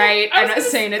it's right. I'm not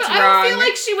saying it's wrong. I don't feel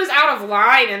like she was out of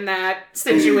line in that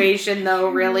situation, though,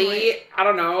 really. I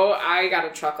don't know. I got a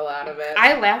chuckle out of it.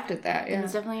 I laughed at that, yeah.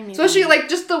 It's definitely amazing. Especially, like,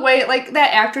 just the way, like,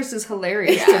 that actress is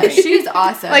hilarious to Yeah, me. she's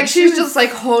awesome. Like, she's just,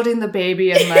 like, holding the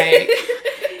baby and, like,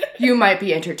 you might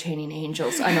be entertaining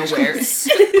angels unawares.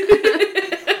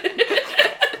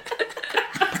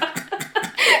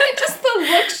 Just the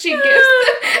look she gives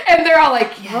them. And they're all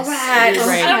like, yes, you're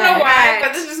right. I don't know why,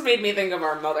 but this just made me think of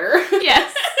our mother.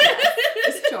 Yes.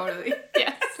 It's totally.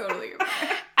 Yes. Totally.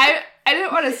 I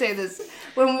didn't want to say this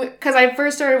because I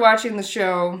first started watching the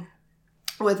show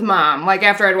with Mom. Like,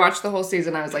 after I'd watched the whole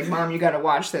season, I was like, Mom, you gotta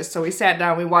watch this. So we sat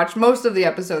down, we watched most of the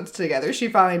episodes together. She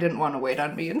finally didn't want to wait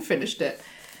on me and finished it.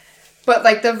 But,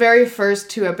 like, the very first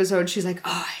 2 episodes, she's like,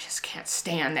 oh, I just can't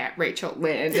stand that Rachel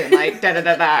Lynn, and, like,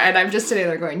 da-da-da-da. And I'm just sitting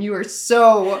there going, you are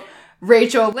so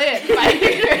Rachel Lynn.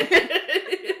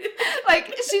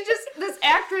 Like, she just, this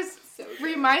actress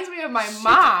reminds me of my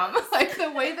mom. Like, the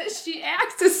way that she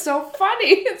acts is so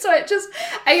funny. And so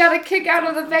I got a kick out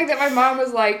of the fact that my mom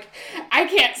was like, I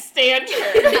can't stand her.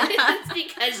 It's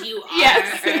because you are.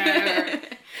 Yes.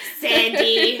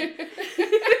 Sandy.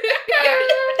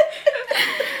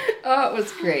 Oh, it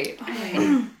was great.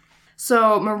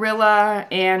 So Marilla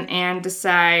and Anne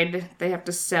decide they have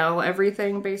to sell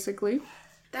everything, basically.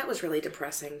 That was really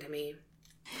depressing to me.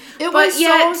 It But was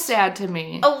yet- so sad to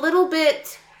me. A little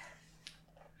bit.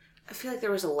 I feel like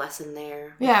there was a lesson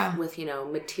there. Yeah. With,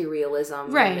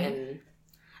 materialism. Right. And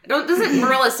doesn't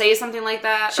Marilla say something like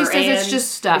that? She Or says it's Anne?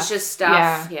 just stuff. It's just stuff.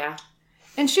 Yeah. Yeah.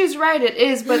 And she's right, it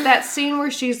is, but that scene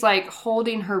where she's, like,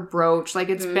 holding her brooch, like,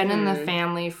 it's been in the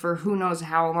family for who knows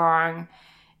how long,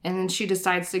 and then she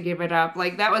decides to give it up,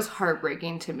 like, that was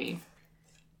heartbreaking to me.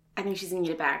 I think she's gonna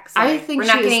get it back. I think we're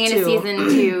not she getting is into too. season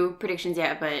 2 predictions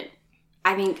yet, but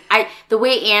I think the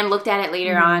way Anne looked at it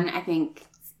later on, I think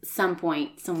some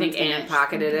point I someone's think gonna Anne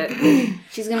pocketed it.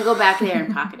 she's gonna go back there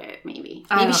and pocket it. Maybe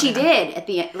don't she know. did at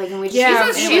the end. Like when we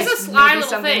Yeah, She's a sly maybe little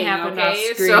something thing, happened okay?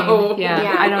 off screen. So- Yeah,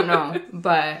 Yeah. I don't know,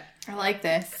 but I like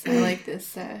this. I like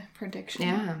this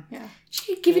prediction. yeah.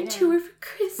 She could give it to her for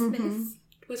Christmas.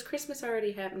 Was Christmas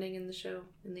already happening in the show?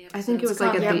 In the episode? I think it was,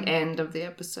 like, at the end of the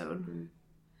episode.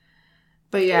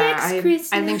 But yeah, Next I Christmas.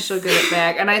 think she'll get it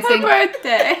back, and I My think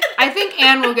birthday. I think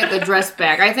Anne will get the dress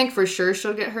back. I think for sure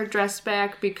she'll get her dress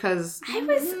back because I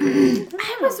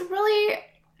was really,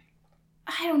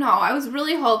 I don't know. I was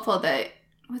really hopeful that,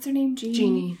 what's her name?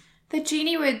 Jeannie. That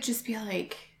Jeannie would just be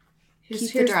like, keep the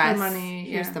Here's dress. the money.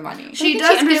 Here's Yeah. the money. She I think does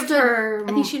she give understood- her,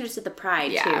 I think she understood the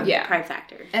pride Yeah. too. Yeah. The pride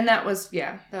factor. and that was good.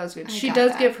 I She got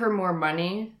does that. give her more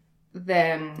money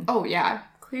than Oh, yeah.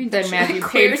 Matthew paid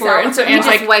clears for out it. And so Let me Anne's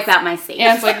just like, wipe out my safe.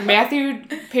 Anne's like, Matthew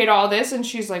paid all this, and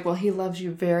she's like, well, he loves you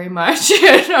very much,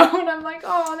 And I'm like,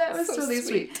 oh, that was really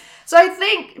sweet. So I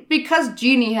think because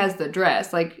Jeannie has the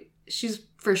dress, like, she's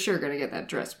for sure gonna get that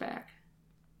dress back.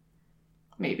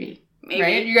 Maybe.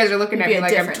 Right? You guys are looking Maybe at me a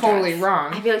like I'm different totally dress.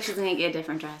 wrong. I feel like she's gonna get a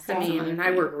different dress. I mean,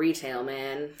 I work retail,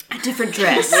 man. A different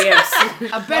dress. Yes.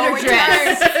 A better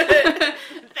dress.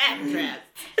 That dress.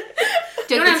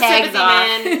 Took Don't the have tags sympathy, off.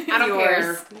 man. I don't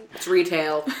Yours. care. It's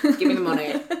retail. Give me the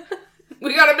money.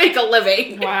 We gotta make a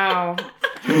living. Wow.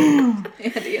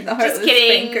 Andy and the Heartless Just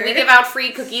kidding. Banker. We give out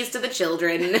free cookies to the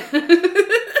children.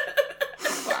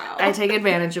 Wow. I take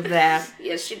advantage of that,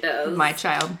 Yes, she does. my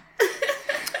child.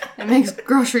 It makes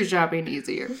grocery shopping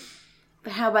easier.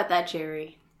 But how about that,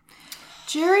 Jerry?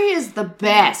 Jerry is the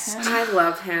best. I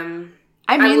love him.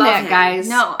 I mean love that, him. guys.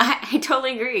 No, I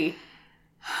totally agree.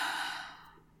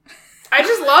 I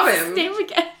just love him. Same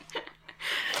again.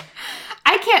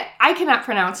 I cannot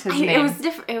pronounce his name. It was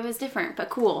different. It was different, but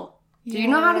cool. Do you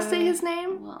know how to say his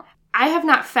name? Well, I have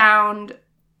not found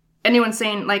anyone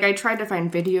saying, like, I tried to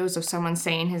find videos of someone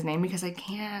saying his name because I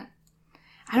can't.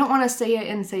 I don't want to say it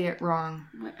and say it wrong.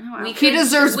 He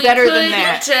deserves better than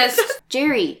that. Just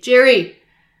Jerry,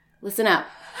 listen up,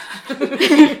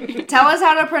 tell us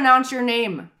how to pronounce your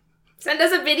name. send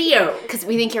us a video. because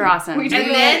we think you're awesome. We do.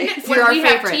 And then You're when our we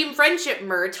have favorite. Team Friendship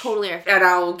merch, Totally our and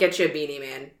I'll get you a beanie,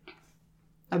 man.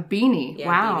 A beanie. Yeah,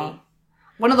 wow. beanie.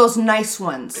 One of those nice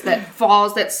ones that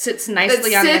falls, that sits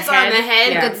nicely on the head. Sits on the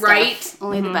head, Yeah. that's right.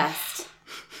 Only the best.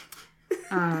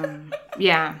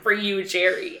 Yeah. For you,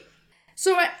 Jerry.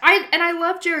 So I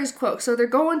love Jerry's quote. So they're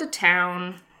going to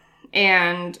town,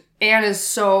 and Anne is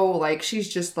so, like,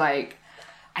 she's just like,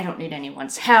 I don't need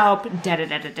anyone's help,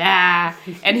 da-da-da-da-da.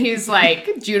 And he's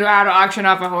like, do you know how to auction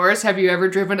off a horse? Have you ever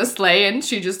driven a sleigh? And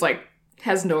she just, like,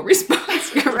 has no response.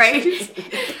 Right?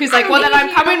 He's like, well, then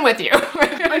I'm coming with you.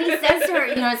 When he says to her,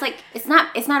 it's like it's not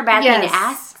a bad thing Yes. to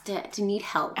ask to need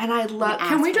help. And I love. And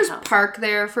Can we ask for just help. park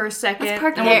there for a second? Let's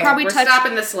park and there. we'll probably We're touch.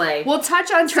 stopping the sleigh. We'll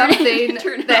touch on something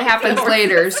turn it that off. happens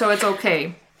later, so it's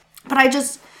okay.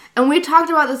 But and we talked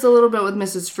about this a little bit with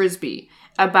Mrs. Frisbee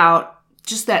about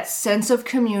just that sense of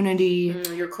community.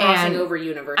 You're crossing and over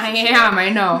universes. I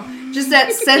know. Just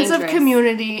that sense of Dangerous.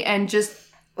 community and just,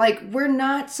 like, we're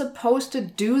not supposed to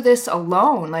do this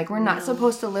alone. Like, we're not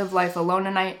supposed to live life alone.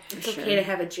 And It's okay to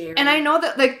have a Jerry. and I know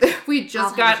that, like, we just I'll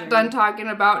have got a done talking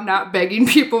about not begging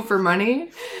people for money.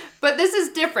 But this is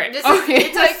different.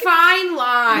 it's a fine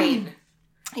line.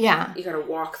 Yeah. You gotta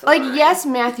walk the Like, line. yes,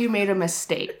 Matthew made a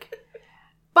mistake.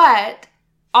 But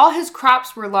all his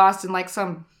crops were lost in, like,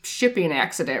 some shipping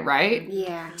accident, right?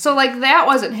 Yeah. So, like, that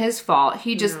wasn't his fault.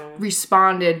 He just No.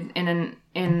 responded in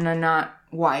a not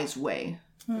wise way.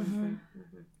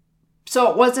 So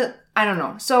it wasn't, I don't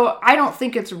know. So I don't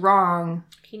think it's wrong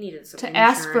He needed some to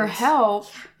ask for insurance. help.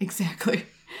 Exactly.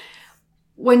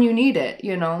 When you need it,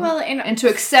 you know? Well, and to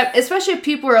accept, especially if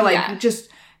people are, like, Yeah. just,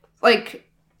 like,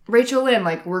 Rachel Lynn,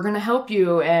 like, we're going to help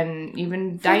you, and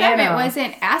even For them, Diana. it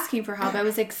wasn't asking for help. It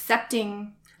was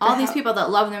accepting all these people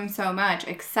that love them so much,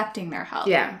 accepting their help.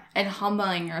 Yeah. And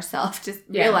humbling yourself to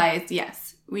Yeah. realize,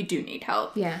 yes, we do need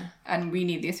help. Yeah. And we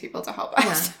need these people to help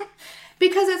us.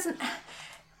 Because it's,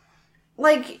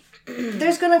 like,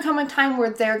 there's going to come a time where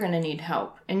they're going to need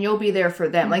help, and you'll be there for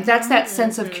them. Like, that's that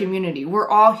sense of community. We're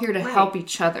all here to help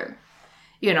each other.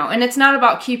 You know, and it's not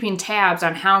about keeping tabs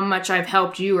on how much I've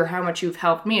helped you or how much you've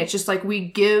helped me. It's just like we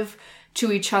give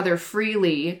to each other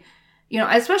freely, you know,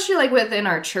 especially like within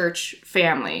our church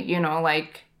family, you know,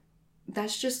 like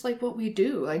that's just like what we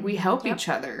do. Like we help each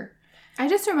other. I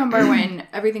just remember when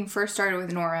everything first started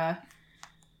with Nora,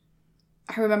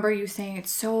 I remember you saying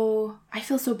I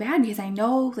feel so bad because I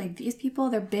know, like, these people,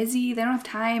 they're busy, they don't have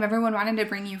time, everyone wanted to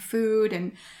bring you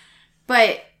food,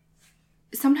 but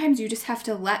sometimes you just have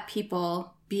to let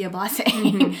people be a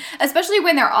blessing, especially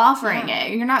when they're offering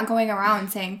it. You're not going around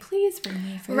saying, please bring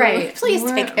me food. Right. Please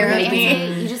We're- take care we're of not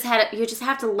me. You just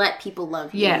have to let people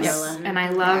love you. Yes. Nola. And I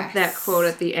love Yes. that quote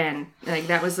at the end. Like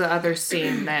that was the other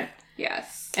scene that,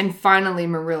 Yes. and finally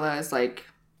Marilla is like,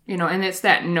 you know, and it's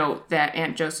that note that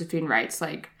Aunt Josephine writes,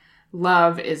 like,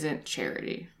 love isn't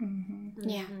charity.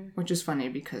 Yeah. Which is funny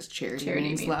because charity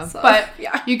means means love. love. But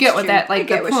Yeah, you get it's what true. that, I like,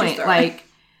 get the what she's point. throwing. Like,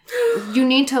 you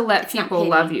need to let It's not people pity.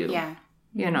 love you. Yeah.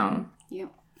 You know? Yep.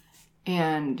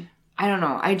 And I don't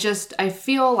know. I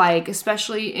feel like,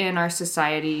 especially in our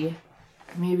society,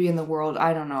 maybe in the world,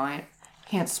 I don't know. I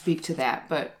can't speak to that.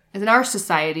 But in our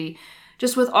society,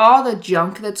 just with all the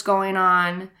junk that's going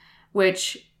on,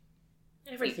 which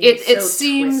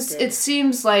it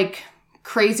seems like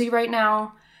crazy right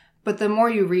now. But the more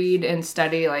you read and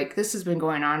study, like, this has been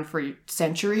going on for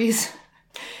centuries.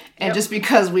 And just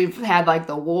because we've had, like,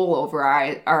 the wool over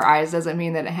our eyes doesn't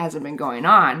mean that it hasn't been going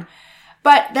on.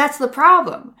 But that's the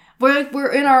problem.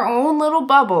 We're in our own little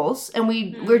bubbles, and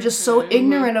we're just so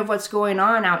ignorant of what's going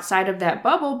on outside of that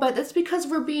bubble. But that's because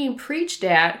we're being preached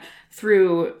at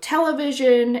through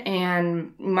television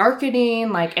and marketing,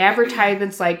 like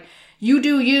advertisements, like, you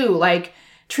do you, like,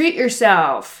 treat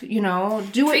yourself, you know,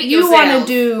 do what you want to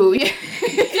do.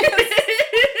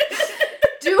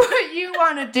 Do what you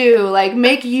want to do, like,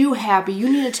 make you happy.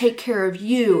 You need to take care of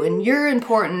you, and you're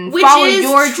important. Which Follow is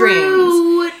your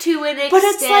true dreams. to an extent. But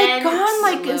it's like gone,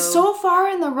 like, it's so far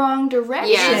in the wrong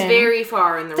direction. Yeah, it's very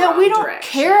far in the that wrong we don't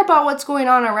direction. care about what's going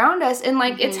on around us, and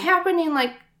like it's happening.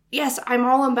 Like, yes, I'm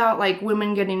all about like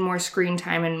women getting more screen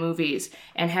time in movies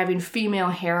and having female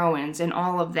heroines and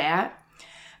all of that.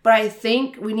 But I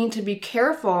think we need to be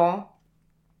careful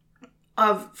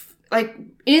of, like,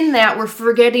 in that we're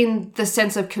forgetting the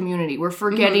sense of community. We're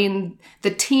forgetting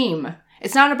the team.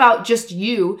 It's not about just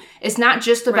you. It's not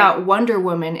just about Wonder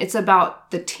Woman. It's about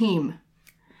the team.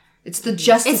 It's the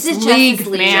Justice League,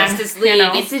 man. Justice League. You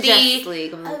know? It's the Justice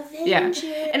League. Yeah.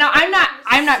 And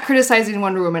I'm not criticizing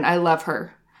Wonder Woman. I love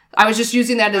her. I was just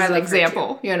using that as an love her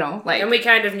example, you know, like. And we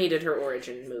kind of needed her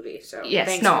origin movie, so Yes,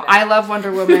 thanks no, for that. I love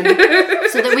Wonder Woman.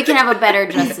 So that we can have a better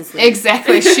Justice League.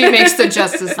 Exactly. She makes the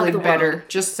Justice the League world. better.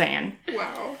 Just saying.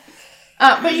 Wow.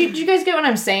 But you guys get what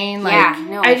I'm saying? Like, Yeah,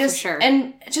 no, I for just, sure.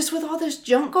 And just with all this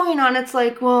junk going on, it's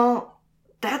like, well,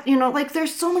 that, you know, like,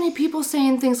 there's so many people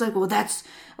saying things like, well, that's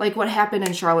like what happened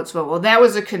in Charlottesville. Well, that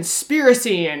was a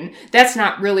conspiracy, and that's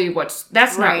not really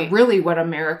not really what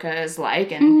America is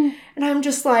like. And and I'm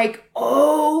just like,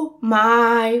 oh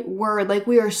my word, like,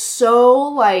 we are so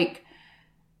like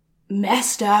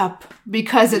messed up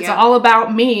because it's all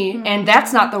about me, and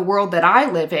that's not the world that I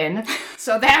live in.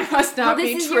 So that must not Well,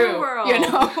 be this is true. your world. You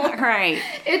know, Right.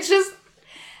 it's just,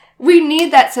 We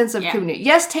need that sense of community.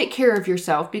 Yes, take care of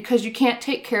yourself, because you can't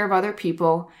take care of other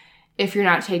people if you're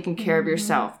not taking care of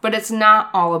yourself. But it's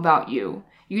not all about you.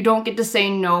 You don't get to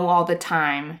say no all the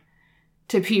time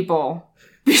to people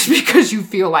just because you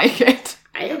feel like it.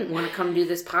 I didn't want to come do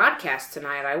this podcast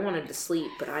tonight. I wanted to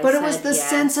sleep, but But it was the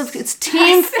sense of, it's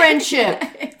team friendship.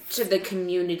 to the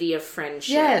community of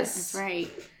friendship. Yes. That's right.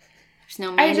 There's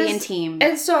no Mandy and team.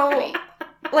 And so,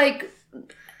 like,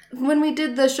 when we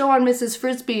did the show on Mrs.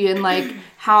 Frisbee and, like,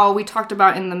 how we talked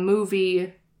about in the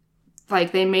movie,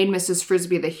 like, they made Mrs.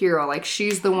 Frisbee the hero. Like,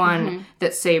 she's the one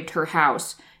that saved her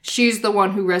house. She's the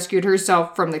one who rescued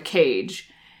herself from the cage.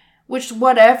 Which,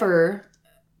 whatever.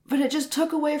 But it just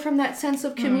took away from that sense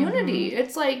of community.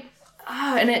 It's like,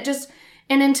 and it just...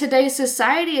 And in today's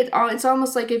society, it's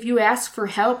almost like if you ask for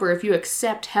help or if you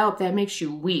accept help, that makes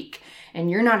you weak.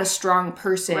 And you're not a strong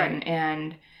person. Right.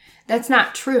 And that's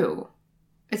not true.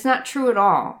 It's not true at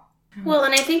all. Well,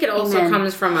 and I think it also Amen.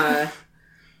 comes from a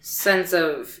sense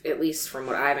of, at least from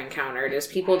what I've encountered, is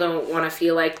people don't want to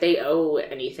feel like they owe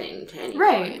anything to anyone.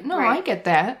 Right. No, Right. I get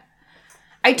that.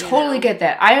 I totally get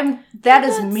that. That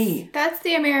is me. That's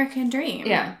the American dream.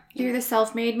 Yeah. You're the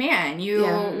self-made man. You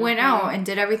Yeah. went out and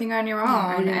did everything on your own.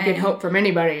 I didn't and, get help from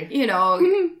anybody. You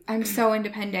know, I'm so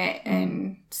independent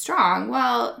and strong.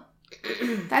 Well,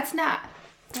 that's not.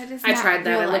 That is I not tried that.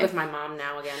 real I live life. with my mom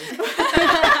now again.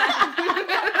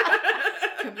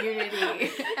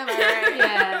 Community. Am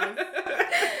I right?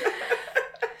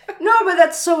 No, but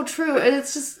that's so true. And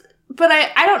it's just... But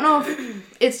I don't know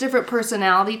if it's different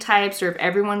personality types or if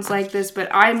everyone's like this, but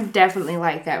I'm definitely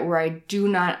like that, where I do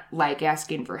not like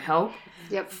asking for help.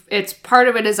 Yep. It's part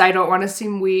of it is I don't want to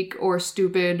seem weak or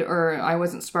stupid or I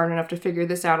wasn't smart enough to figure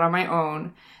this out on my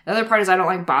own. The other part is I don't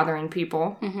like bothering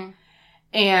people. Mm-hmm.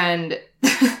 And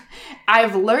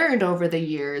I've learned over the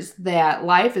years that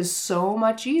life is so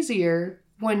much easier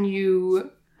when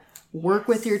you work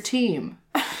with your team.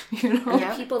 You know?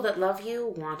 Yep. People that love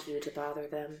you want you to bother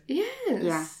them. Yes.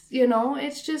 Yeah. You know,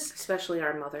 it's just, Especially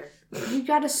our mother. you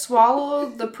gotta swallow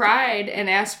the pride and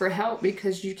ask for help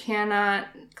because you cannot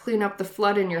clean up the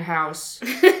flood in your house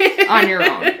on your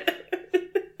own.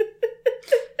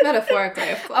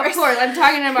 Metaphorically, of course. Of course, I'm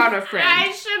talking about a I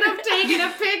friend. should have taken a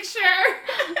picture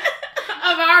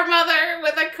of our mother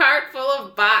with a cart full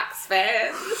of box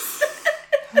fans.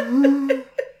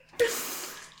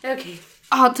 Okay.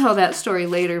 I'll tell that story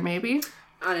later, maybe.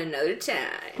 On another time.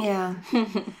 Yeah.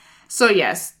 So,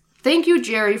 yes. Thank you,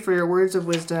 Jerry, for your words of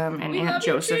wisdom, and Aunt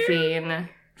Josephine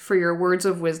for your words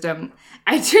of wisdom.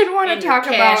 I did want to And your talk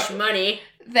cash about money.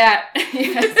 that.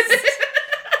 Yes.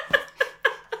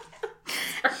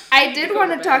 I did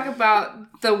want to talk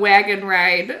about the wagon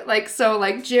ride. Like, so,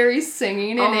 like, Jerry's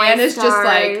singing, and my Anne is just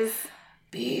like, stars.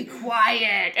 be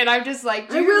quiet. And I'm just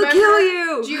like, I will kill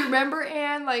you. Do you remember,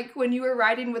 Anne, like, when you were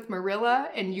riding with Marilla,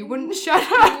 and you wouldn't shut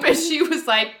up, and she was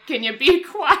like, can you be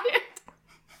quiet?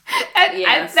 And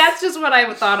Yes. that's just what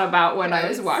I thought about when I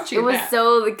was watching It was that.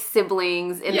 so like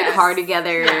siblings in Yes. the car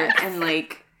together, and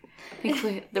like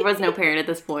there was no parent at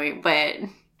this point, but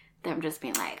them just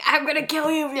being like, "I'm gonna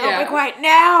kill you if you don't Yeah. be quiet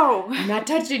now." I'm not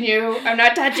touching you. I'm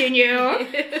not touching you. I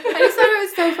just thought it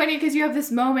was so funny because you have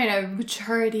this moment of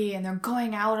maturity and they're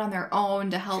going out on their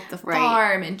own to help the Right.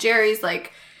 farm, and Jerry's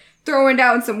like throwing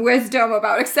down some wisdom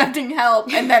about accepting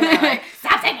help, and then they're like,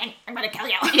 "Stop singing! I'm gonna kill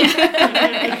you!"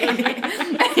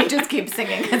 And he just keeps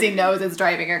singing because he knows it's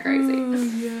driving her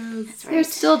crazy. That's They're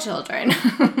still children.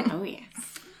 Oh yes.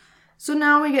 So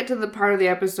now we get to the part of the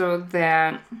episode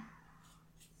that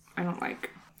I don't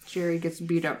like. Jerry gets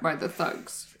beat up by the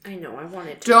thugs. I know, I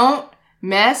wanted to. Don't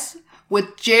mess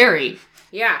with Jerry.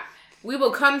 Yeah. We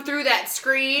will come through that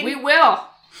screen. We will.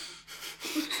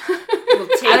 will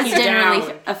take I was you genuinely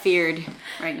down. afeared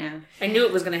right now. I knew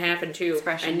it was going to happen too.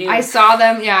 Expression. I knew. I saw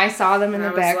them. Yeah, I saw them in I the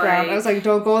was background. like- I was like,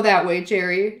 don't go that way,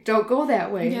 Jerry. Don't go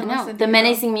that way. Yeah. No, Listen, the you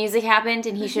menacing music happened,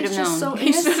 and he should have He's just known. so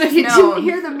He should innocent. have He known. didn't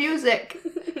hear the music.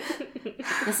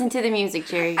 Listen to the music,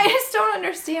 Jerry. I just don't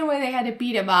understand why they had to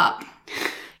beat him up.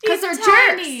 Because they're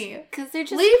tiny. jerks. Because they're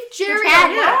just Leave Jerry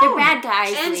bad. alone. They're bad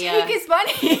guys. And Leah. take his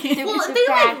money. well, He's a they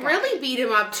bad like guy. really beat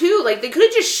him up too. Like they could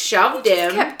have just shoved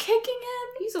him. Kept kicking him.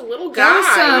 He's a little There was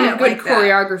guy. some didn't good like that.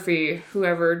 choreography,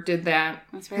 whoever did that.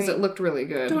 That's Because right. it looked really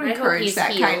good. Don't I hope encourage he's that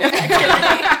healed. kind of activity.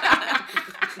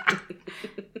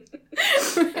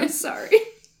 I'm sorry.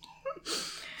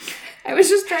 I was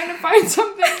just trying to find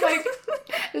something, like,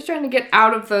 I was trying to get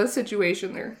out of the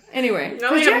situation there. Anyway. Now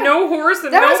they have no horse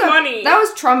and that no was money. That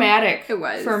was traumatic. It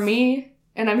was. For me,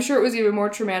 and I'm sure it was even more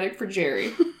traumatic for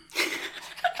Jerry.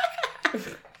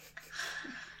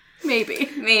 Maybe.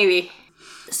 Maybe.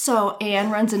 So Anne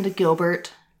runs into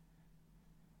Gilbert.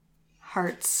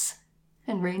 hearts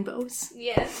and rainbows.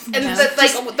 Yes. And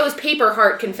like those paper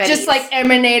heart confetti. Just like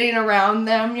emanating around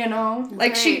them, you know?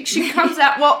 Like she comes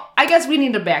out. Well, I guess we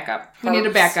need to back up. We need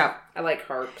to back up. I like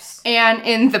harps. And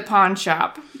in the pawn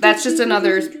shop. That's just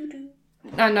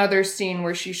another scene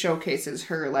where she showcases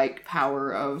her like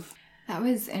power of. That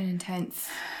was an intense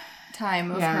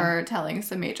time of her telling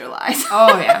some major lies.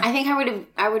 Oh yeah. I think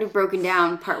I would have broken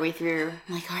down partway through.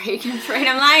 I'm like, all right, I'm afraid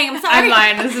I'm lying. I'm sorry. I'm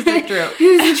lying. This isn't true.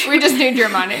 We just need your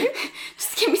money.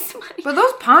 Just give me some money. But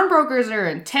those pawnbrokers are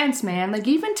intense, man. Like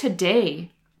even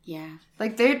today. Yeah.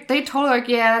 Like they totally like,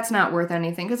 yeah, that's not worth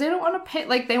anything because they don't want to pay.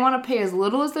 Like they want to pay as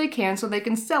little as they can so they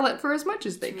can sell it for as much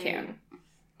as they can.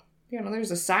 You know,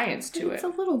 there's a science to It's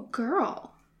it. a little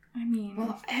girl. I mean,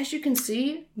 Well, as you can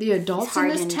see, the adults in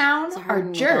this hardened- town it's a are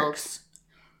hardened jerks.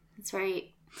 That's right.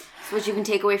 That's what you can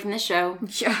take away from this show.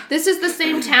 yeah. This is the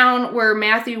same town where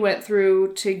Matthew went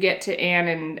through to get to Anne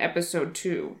in episode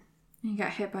 2. You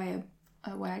got hit by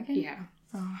a wagon? Yeah.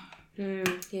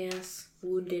 Yes.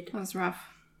 Wounded. That was rough.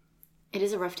 It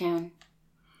is a rough town.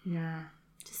 Yeah.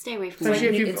 Just stay away from Especially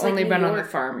it. if you've it's like only New been on the York.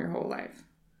 farm your whole life.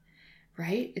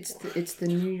 Right? It's the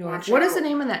New York. Watch What is out. the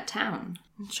name of that town?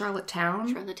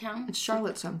 Charlottetown? Charlottetown? It's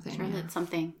Charlotte something. Charlotte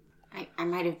something. I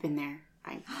might have been there.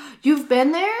 You've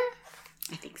been there?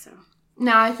 I think so.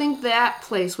 No, I think that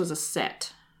place was a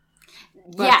set.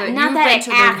 But Yeah, not you've that been an to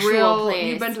the actual real, place.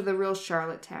 You've been to the real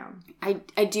Charlottetown.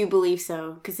 I do believe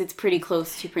so, because it's pretty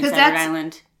close to Prince 'Cause Edward that's-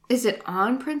 Island. Is it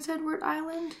on Prince Edward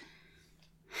Island?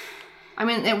 I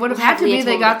mean, it would have We'll had have to be. Leah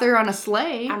They told got it. there on a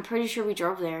sleigh. I'm pretty sure we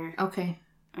drove there. Okay.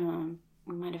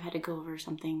 We might have had to go over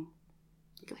something.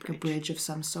 Like a bridge of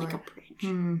some sort. Like a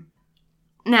bridge.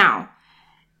 Now,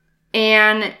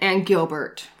 Anne and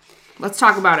Gilbert. Let's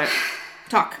talk about it.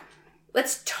 Talk.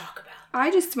 Let's talk about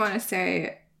I just want to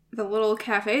say the little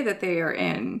cafe that they are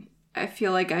in, I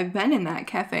feel like I've been in that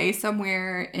cafe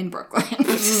somewhere in Brooklyn.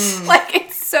 Like,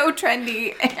 it's so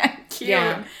trendy and cute.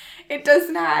 Yeah. It does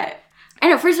not. I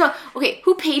know. First of all, okay,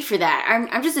 who paid for that?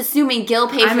 I'm just assuming Gil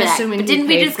paid I'm for that. assuming But he didn't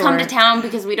we paid just for come it. to town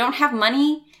because we don't have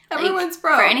money? Everyone's for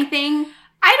broke. anything?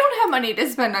 I don't have money to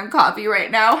spend on coffee right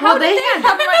now. How Well, did they have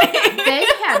money? They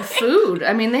had food.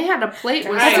 I mean, they had a plate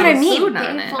with That's some what I mean. food Pay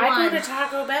on it. for- I go to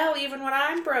Taco Bell even when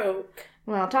I'm broke.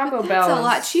 Well, Taco Bell It's a is-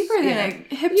 lot cheaper than a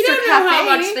hipster You don't cafe. know how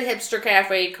much the hipster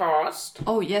cafe cost.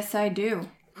 Oh, yes, I do.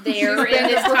 There in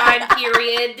this time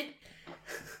period.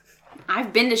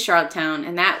 I've been to Charlottetown,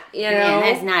 and that know.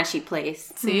 that is not a cheap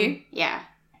place. See? Yeah,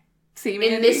 See, In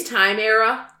Mandy? this time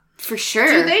era. for sure.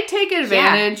 Do they take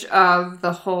advantage of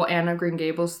the whole Anne of Green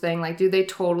Gables thing? Like, do they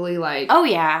totally like? Oh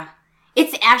yeah,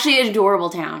 it's actually an adorable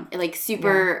town. Like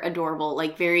super adorable.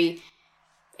 Like very,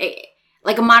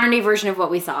 like a modern day version of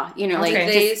what we saw. You know, like Okay.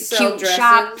 They just sell cute dresses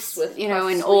shops. with You know,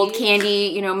 puff and old sleeves.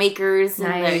 candy. You know, makers and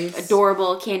Nice. like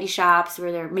adorable candy shops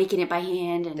where they're making it by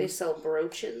hand and They sell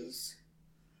brooches.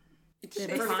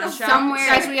 somewhere.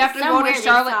 Guys, we have to go somewhere to they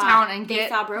Charlottetown saw- and they get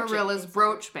saw brooches. Gorilla's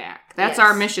brooch back. That's Yes.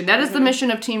 our mission. That is the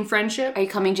mission of Team Friendship. Are you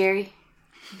coming, Jerry?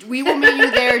 We will meet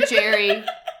you there, Jerry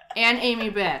and Amy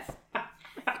Beth.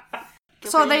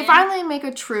 So they finally make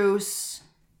a truce,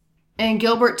 and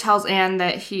Gilbert tells Anne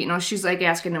that she's like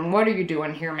asking him, "What are you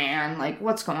doing here, man? Like,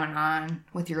 what's going on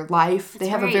with your life?" They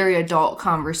have a right. very adult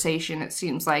conversation, it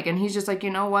seems like, and he's just like, "You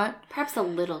know what? Perhaps a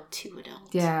little too adult.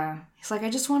 Yeah." He's like,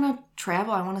 "I just want to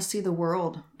travel. I want to see the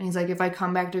world." And he's like, "If I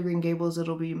come back to Green Gables,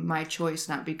 it'll be my choice,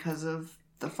 not because of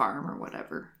the farm or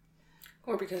whatever."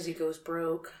 Or because he goes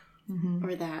broke.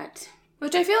 Or that.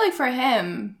 Which I feel like for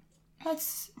him,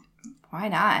 that's... Why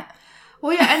not?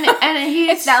 Well, yeah, and he's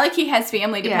It's not like he has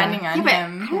family depending on Yeah, but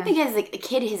him. I don't think as like a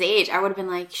kid his age, I would have been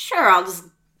like, sure, I'll just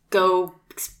go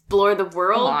explore the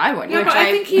world. Well, I wouldn't. Yeah, Which but I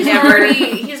I've think he's never-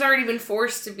 he's already been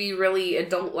forced to be really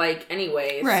adult-like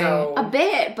anyway. Right. So A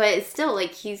bit, but it's still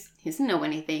like he doesn't know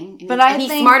anything. And But he's, I and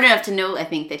he's think- smart enough to know. I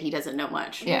think that he doesn't know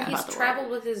much. Yeah. about he's the world. traveled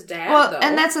with his dad. well, though.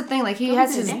 and that's the thing. Like, he Go has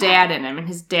with his his dad dad. in him, and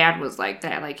his dad was like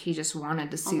that. Like, he just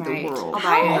wanted to see Alright. the world. I'll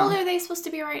buy How it. old are they supposed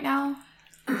to be right now?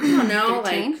 I don't know,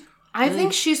 13? like I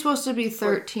think she's supposed to be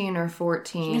 13 or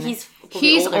 14. He's probably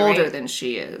He's older right? than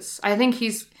she is. I think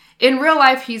he's in real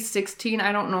life. He's 16.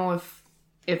 I don't know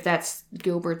if that's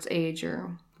Gilbert's age or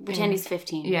Pretend he's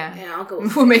 15. yeah. yeah, I'll go.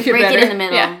 With We'll make it Break better. it in the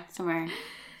middle Yeah. somewhere.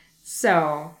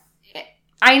 So,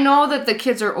 I know that the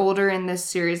kids are older in this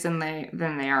series than they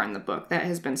are in the book. That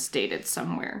has been stated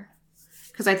somewhere.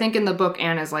 Because I think in the book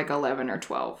Anne is like 11 or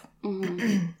 12.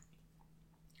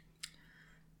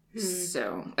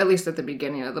 So, at least at the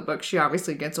beginning of the book, she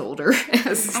obviously gets older. I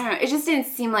don't know. It just didn't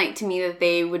seem like to me that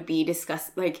they would be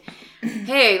discussed like,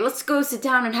 hey, let's go sit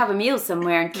down and have a meal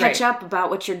somewhere and catch Right. up about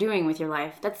what you're doing with your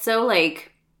life. That's so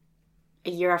like a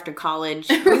year after college.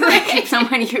 Like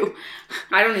someone you...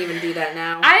 I don't even do that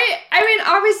now. I mean,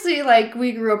 obviously, like,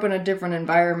 we grew up in a different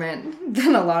environment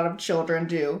than a lot of children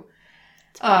do.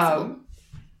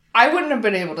 I wouldn't have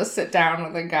been able to sit down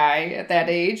with a guy at that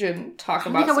age and talk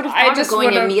about... I would have thought of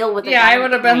going to a meal with a guy. Yeah, I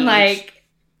would have been my age. like,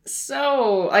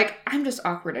 so... Like, I'm just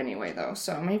awkward anyway, though,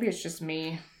 so maybe it's just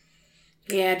me.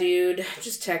 Yeah, dude.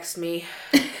 Just text me.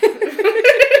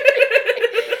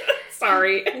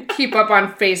 Sorry. Keep up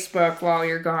on Facebook while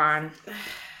you're gone.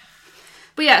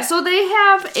 But yeah, so they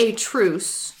have a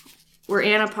truce where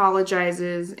Anne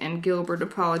apologizes and Gilbert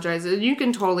apologizes. You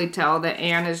can totally tell that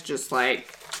Anne is just,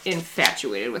 like,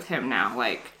 infatuated with him now.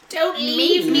 Like, don't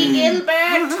leave me, Gilbert.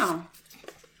 I don't know.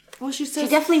 well, she says...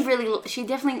 She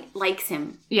definitely likes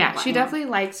him. Yeah, she definitely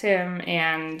likes him,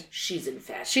 and She's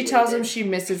infatuated. she tells him she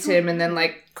misses him, and then,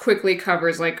 like, quickly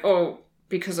covers, like, oh,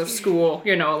 because of school,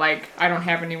 you know, like, I don't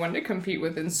have anyone to compete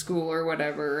with in school or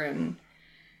whatever, and...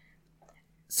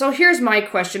 So here's my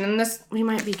question, and this, we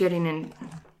might be getting in...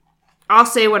 I'll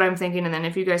say what I'm thinking, and then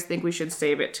if you guys think we should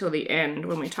save it till the end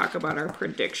when we talk about our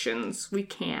predictions, we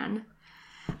can.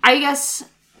 I guess,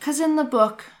 because in the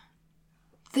book,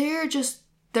 they're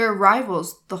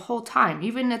rivals the whole time.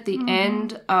 Even at the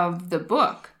end of the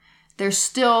book, they're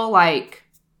still, like,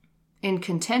 in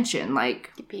contention,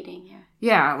 like... Competing, yeah.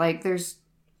 Yeah, like, there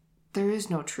is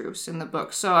no truce in the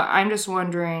book. So I'm just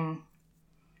wondering,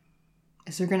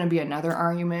 is there going to be another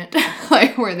argument?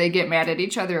 Like, where they get mad at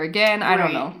each other again? I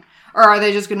don't know. Or are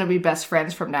they just going to be best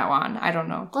friends from now on? I don't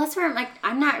know. Well, that's where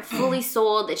I'm not fully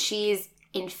sold that she's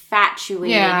infatuated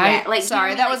Yeah, yet.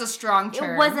 sorry, that was a strong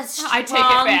term. It was a strong I take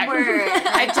it back. word.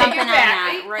 I take it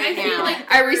back. Right I feel now.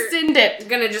 like I rescind it.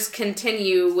 gonna just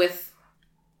continue with,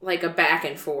 like, a back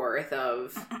and forth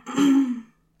of... I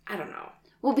don't know.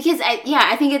 Well, because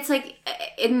I think it's like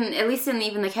at least in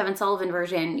even the Kevin Sullivan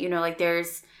version, you know, like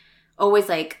there's always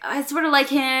like I sort of like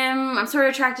him, I'm sort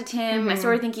of attracted to him, I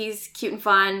sort of think he's cute and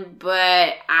fun,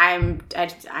 but I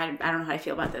don't know how I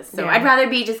feel about this. So I'd rather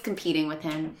be just competing with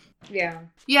him. Yeah,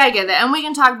 I get that, and we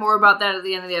can talk more about that at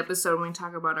the end of the episode when we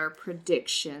talk about our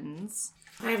predictions.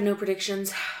 I have no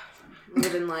predictions.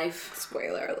 Live in life.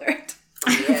 Spoiler alert.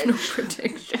 I have no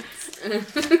predictions.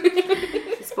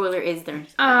 The spoiler is there.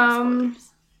 Spoilers.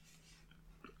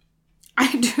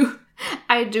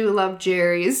 I do love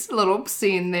Jerry's little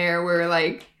scene there where,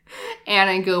 like, Anne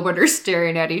and Gilbert are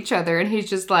staring at each other and he's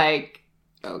just like,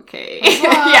 okay.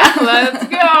 Yeah, let's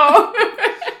go.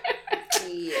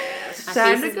 Yes. My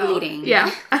Time face to is go. bleeding.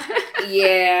 Yeah.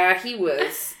 Yeah, he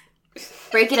was.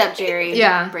 Break it up, Jerry.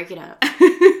 Yeah. Break it up.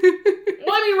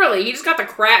 Well, I mean, really, he just got the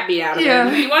crap beat out of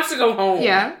him. He wants to go home.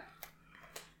 Yeah.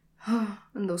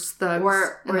 And those thugs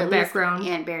in the at background.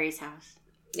 least Aunt Barry's house.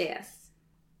 Yes.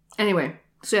 Anyway,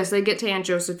 so yes, they get to Aunt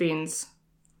Josephine's.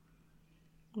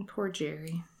 And poor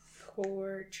Jerry.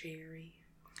 Poor Jerry.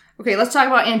 Okay, let's talk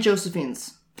about Aunt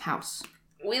Josephine's house.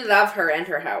 We love her and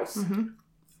her house. Mm-hmm.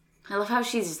 I love how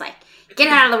she's just like, get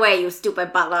out of the way, you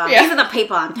stupid butler. Yeah. These are the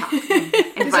people I'm talking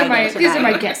to. These are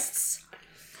my guests.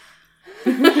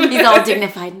 He's all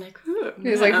dignified and like,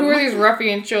 He's like, who are these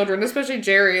ruffian children? Especially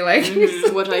Jerry. Like,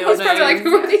 what are I your was probably like, names?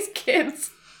 who are these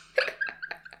kids?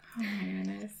 Oh my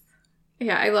goodness.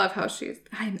 Yeah, I love how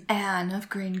I'm Anne of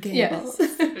Green Gables.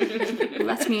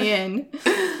 Let me in.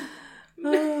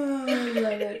 Oh, I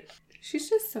love it. She's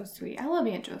just so sweet. I love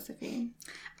Aunt Josephine.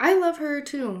 I love her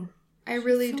too. I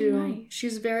really so do. nice.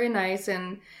 She's very nice,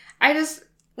 and I just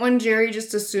when Jerry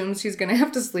just assumes he's gonna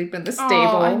have to sleep in the stable.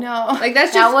 Oh, I know. Like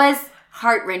that's that just was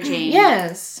heart-wrenching.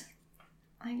 yes.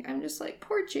 I'm just like,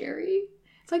 poor Jerry.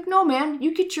 It's like, no, man,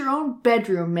 you get your own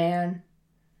bedroom, man.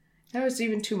 That was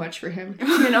even too much for him,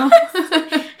 you know.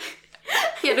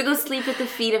 He had to go sleep at the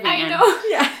feet of Anne. I know.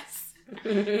 Yes.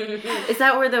 Is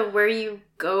that where you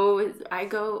go? I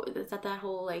go. Is that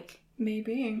whole like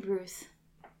Maybe. Ruth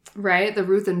Right, the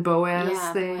Ruth and Boaz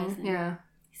Yeah, thing. Boaz and- Yeah.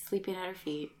 sleeping at her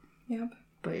feet? Yep.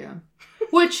 But yeah.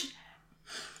 Which,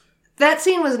 that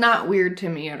scene was not weird to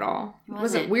me at all.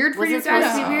 Was it weird for Was you it supposed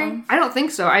guys? to be weird? I don't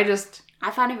think so. I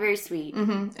found it very sweet.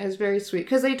 It was very sweet.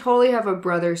 Because they totally have a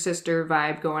brother-sister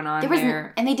vibe going on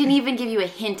there. And they didn't even give you a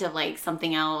hint of like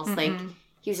something else. Like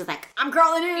he was just like, I'm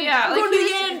crawling in. Yeah, I'm like going to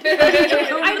the end.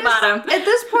 Going to the bottom. At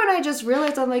this point, I just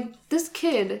realized, I'm like, this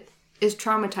kid is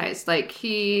traumatized. Like,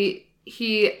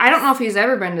 I don't know if he's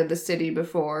ever been to the city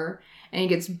before, and he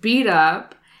gets beat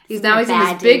up. He's in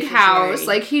bad this day big for house.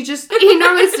 Jerry. Like, he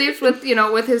normally sleeps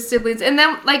with his siblings. And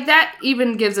then, like, that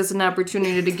even gives us an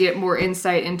opportunity to get more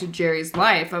insight into Jerry's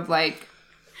life of, like,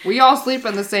 we all sleep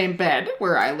in the same bed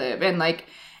where I live. And, like,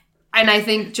 and I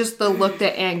think just the look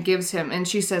that Aunt gives him, and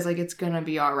she says, like, it's gonna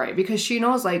be all right. Because she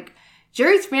knows, like,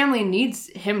 Jerry's family needs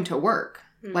him to work.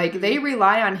 Like, they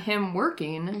rely on him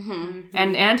working.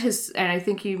 And I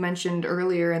think he mentioned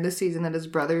earlier in this season that his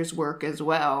brothers work as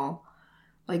well.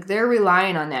 Like, they're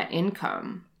relying on that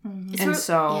income. And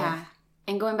so... Yeah.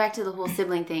 And going back to the whole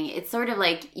sibling thing, it's sort of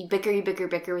like you bicker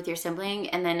with your sibling,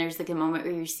 and then there's like a moment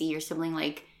where you see your sibling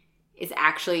like is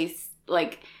actually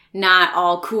like not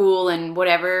all cool and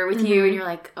whatever with you, and you're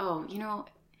like, oh, you know,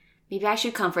 maybe I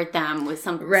should comfort them with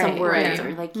some words,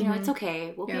 or like, you know, it's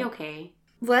okay, we'll be okay.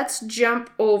 Let's jump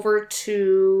over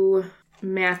to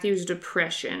Matthew's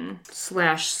depression /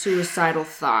 suicidal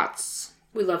thoughts.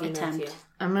 We love you, Matthew.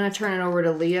 I'm going to turn it over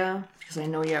to Leah because I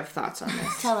know you have thoughts on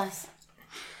this. Tell us.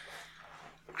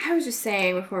 I was just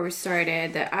saying before we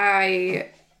started that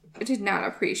I did not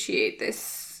appreciate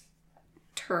this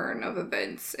turn of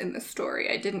events in the story.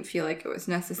 I didn't feel like it was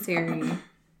necessary.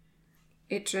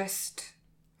 It just,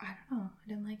 I don't know. I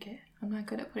didn't like it. I'm not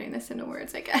good at putting this into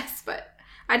words, I guess, but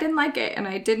I didn't like it, and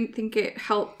I didn't think it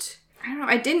helped. I don't know.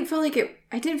 I didn't feel like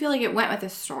it went with the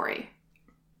story,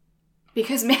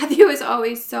 because Matthew is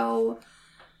always so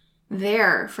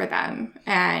there for them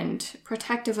and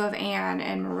protective of Anne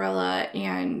and Marilla,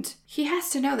 and he has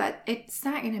to know that it's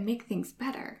not going to make things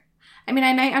better. I mean,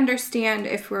 I understand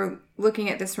if we're looking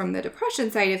at this from the depression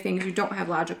side of things, you don't have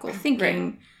logical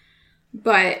thinking,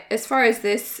 but as far as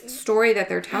this story that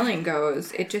they're telling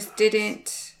goes, it just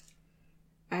didn't,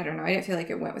 I don't know, I didn't feel like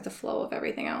it went with the flow of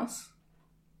everything else.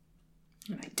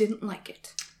 And I didn't like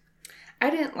it. I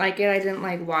didn't like it. I didn't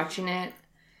like watching it,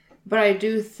 but I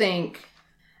do think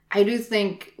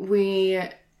we,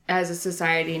 as a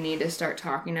society, need to start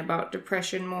talking about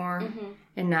depression more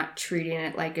and not treating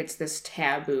it like it's this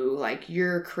taboo, like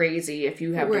you're crazy if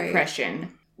you have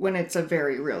depression, when it's a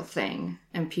very real thing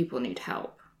and people need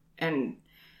help. And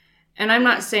I'm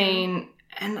not saying,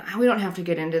 and we don't have to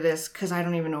get into this because I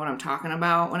don't even know what I'm talking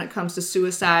about when it comes to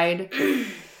suicide.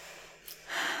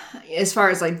 As far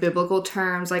as like biblical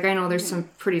terms, like I know there's some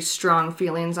pretty strong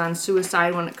feelings on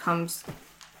suicide when it comes,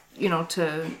 you know,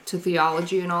 to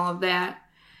theology and all of that.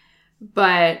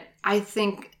 But I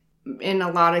think in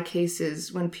a lot of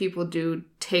cases, when people do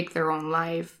take their own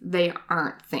life, they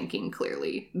aren't thinking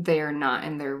clearly. They are not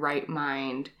in their right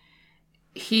mind.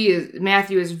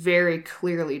 Matthew is very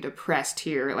clearly depressed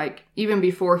here. Like, even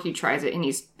before he tries it and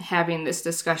he's having this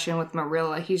discussion with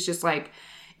Marilla, he's just like,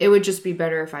 it would just be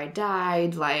better if I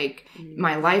died, like,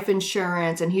 my life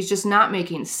insurance, and he's just not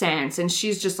making sense. And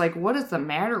she's just like, what is the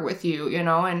matter with you, you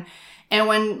know? And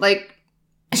when, like,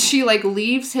 she, like,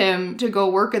 leaves him to go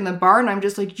work in the barn, I'm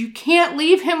just like, you can't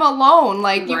leave him alone.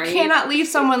 Like, you cannot leave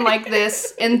someone like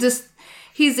this, and just,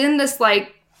 he's in this,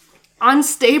 like,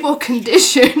 unstable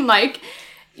condition. Like,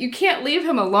 you can't leave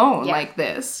him alone like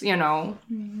this, you know?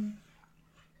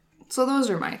 So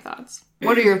those are my thoughts.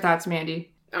 What are your thoughts, Mandy?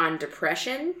 On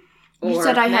depression? You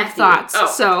said I have thoughts,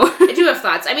 so. I do have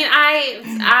thoughts. I mean,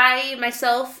 I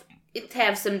myself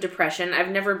have some depression. I've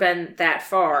never been that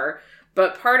far,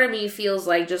 but part of me feels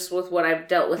like, just with what I've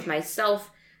dealt with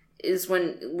myself, is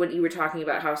when you were talking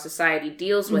about how society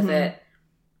deals with it,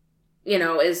 you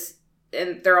know,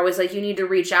 and they're always like, you need to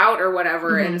reach out or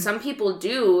whatever, and some people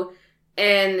do,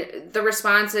 and the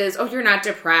response is, oh, you're not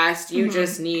depressed, you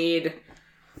just need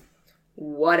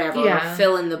whatever,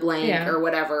 fill in the blank or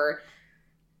whatever.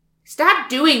 Stop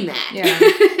doing that.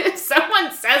 If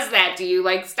someone says that to you,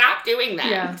 like, stop doing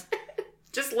that.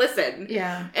 Just listen.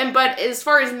 But as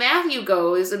far as Matthew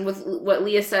goes, and with what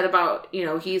Leah said about, you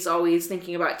know, he's always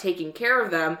thinking about taking care of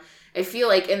them, I feel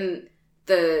like in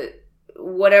the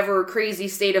whatever crazy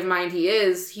state of mind he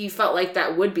is, he felt like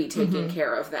that would be taking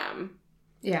care of them.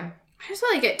 I just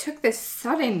felt like it took this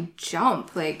sudden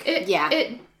jump. Like,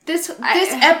 This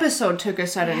episode took a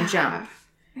sudden jump.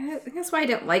 I think that's why I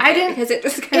didn't like it, because it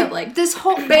just kind of like, this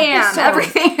whole bam,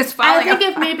 everything is falling I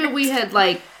think if maybe we had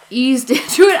like eased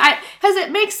into it, because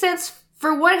it makes sense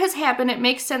for what has happened. It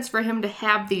makes sense for him to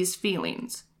have these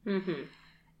feelings,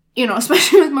 you know,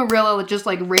 especially with Marilla just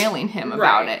like railing him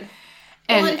about it.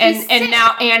 And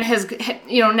now Anne has,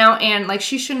 you know, like,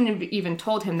 she shouldn't have even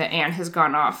told him that Anne has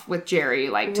gone off with Jerry,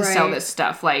 like, to sell this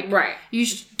stuff. Like, you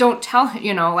don't tell him,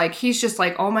 you know, like, he's just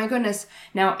like, oh my goodness.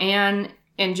 Now Anne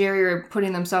and Jerry are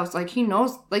putting themselves, like, he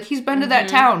knows, like, he's been to that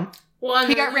town. Well,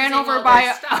 he got ran over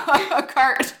by a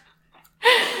cart.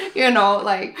 You know,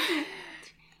 like,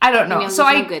 I don't know. So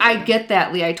I get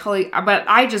that, Lee. But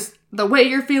I just, the way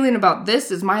you're feeling about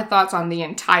this is my thoughts on the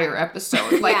entire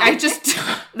episode. Like,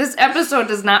 this episode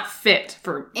does not fit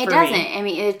for It doesn't. Me. I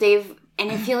mean,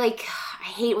 and I feel like I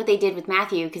hate what they did with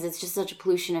Matthew, because it's just such a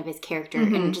pollution of his character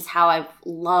and just how I've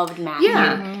loved Matthew.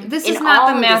 Yeah, this is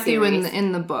not the Matthew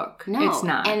in the book. No, it's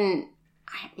not. And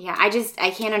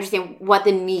I can't understand what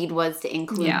the need was to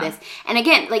include this. And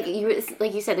again, like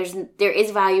you said, there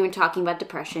is value in talking about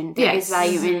depression. There is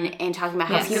value in talking about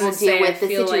how people deal with the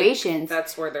situations. Like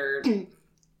that's where they're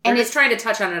just trying to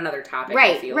touch on another topic.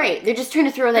 Right. They're just trying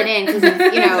to throw that in because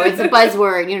it's a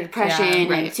buzzword,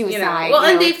 depression and suicide. Well,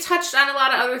 and they've touched on a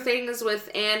lot of other things with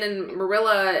Anne and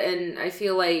Marilla, and I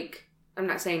feel like, I'm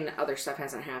not saying that other stuff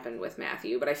hasn't happened with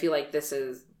Matthew, but I feel like this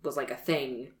was like a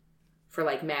thing for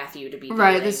like Matthew to be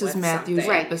dealing this is with Matthew's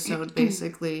something. episode,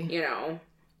 basically.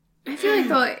 I feel like,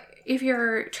 though, if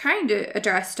you're trying to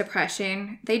address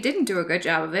depression, they didn't do a good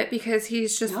job of it because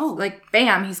he's just like,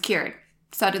 bam, he's cured.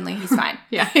 Suddenly he's fine.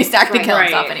 He's not going to kill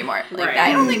himself anymore. Like,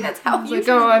 I don't think that's how it usually works.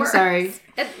 I'm sorry.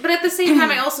 But at the same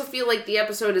time, I also feel like the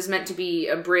episode is meant to be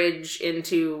a bridge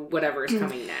into whatever is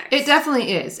coming next. It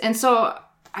definitely is. And so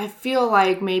I feel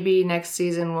like maybe next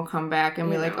season we'll come back and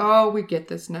be like, oh, we get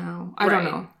this now. I don't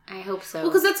know. I hope so. Well,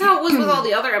 because that's how it was with all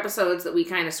the other episodes that we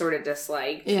kind of sort of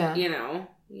disliked. Yeah.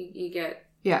 You get...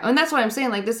 Yeah, and that's what I'm saying.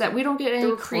 Like that we don't get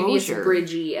any previous closure.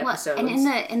 bridgy episodes. And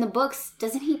in the books,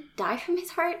 doesn't he die from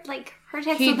his heart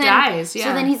attack? He dies. Yeah.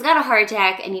 So then he's got a heart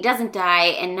attack, and he doesn't die,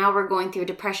 and now we're going through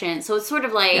depression. So it's sort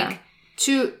of like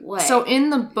what? So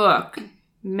in the book,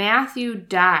 Matthew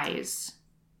dies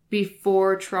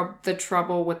before the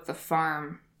trouble with the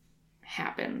farm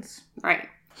happens. Right.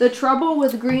 The trouble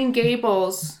with Green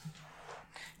Gables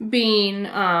being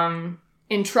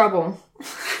in trouble.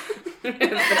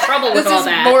 The trouble with all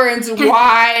that. Lauren's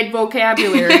wide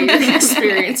vocabulary you're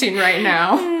experiencing right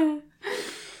now.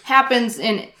 Happens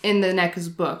in the next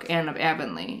book, Anne of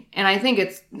Avonlea. And I think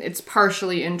it's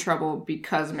partially in trouble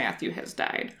because Matthew has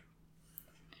died.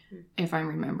 If I'm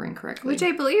remembering correctly. Which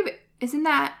I believe, isn't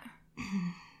that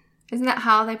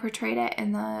how they portrayed it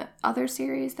in the other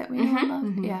series that we know of?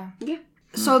 Mm-hmm. Yeah.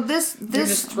 So the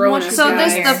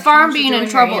the farm being in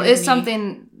trouble is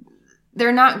something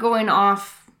they're not going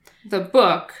off the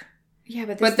book. Yeah,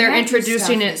 but they're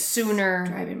introducing it sooner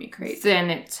driving me crazy than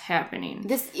it's happening.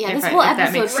 This whole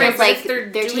episode feels like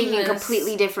they're taking a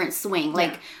completely different swing.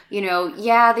 Like,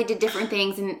 they did different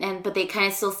things, but they kind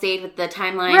of still stayed with the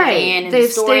timeline and the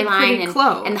storyline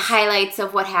and the highlights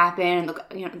of what happened,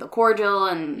 and the cordial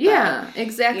and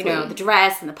exactly, the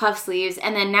dress and the puff sleeves,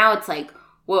 and then now it's like,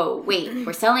 whoa, wait,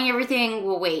 we're selling everything?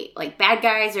 Well, wait, like, bad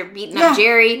guys are beating up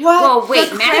Jerry? What? Whoa,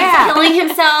 wait, Matt's killing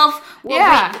himself? Whoa,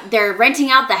 wait, they're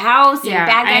renting out the house and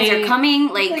bad guys are coming?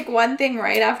 Like one thing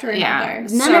right after another.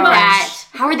 None of that.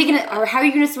 How are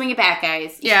you gonna swing it back,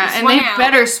 guys? And they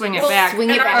better swing it back. Swing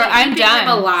it back. Or I'm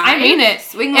done. I mean it.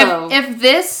 Swing low. If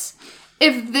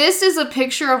this is a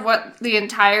picture of what the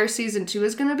entire season 2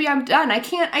 is gonna be, I'm done. I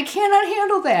cannot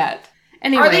handle that.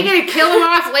 Anyway. Are they going to kill him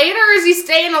off later, or is he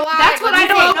staying alive? That's what I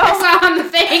don't know. On the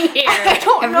thing here. I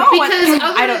don't know.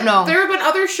 Because I don't know. There have been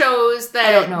other shows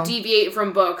that deviate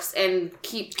from books and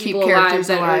keep people alive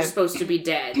that are supposed to be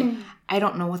dead. I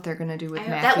don't know what they're going to do with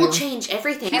Matthew. That will change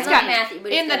everything. He's got Matthew,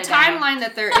 but in the timeline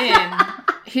that they're in,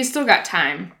 he's still got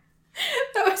time.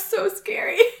 That was so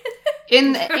scary.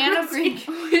 In the Anne of Green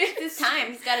this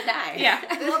time, he's got to die. Yeah,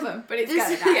 I love him, but he's got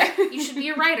to die. Yeah. You should be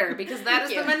a writer, because that is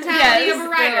the mentality of a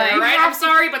writer, right? I'm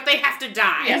sorry, but they have to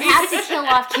die. You have to kill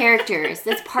off characters.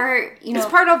 That's part, It's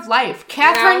part of life.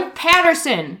 Catherine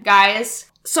Patterson, guys.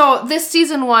 So this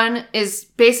season 1 is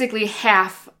basically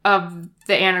half of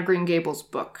the Anne of Green Gables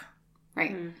book.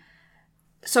 Right.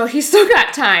 So he's still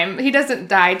got time. He doesn't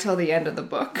die till the end of the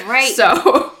book. Right.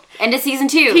 So... End of season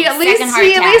 2. He at least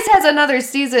has another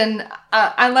season,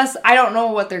 unless I don't know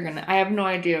what they're gonna. I have no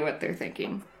idea what they're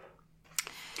thinking.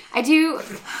 I do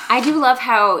love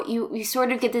how you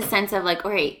sort of get this sense of like,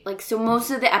 all right, like, so most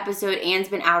of the episode, Anne's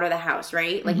been out of the house,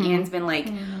 right? Like, Anne's been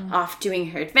like off doing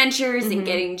her adventures and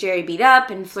getting Jerry beat up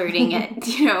and flirting at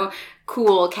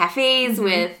cool cafes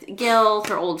with Gil,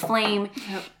 her old flame,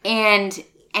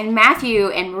 And Matthew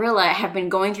and Marilla have been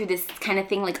going through this kind of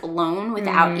thing, like, alone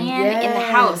without Anne in the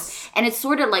house. And it's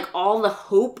sort of like all the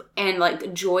hope and,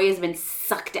 like, joy has been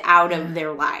sucked out of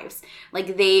their lives.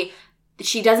 Like,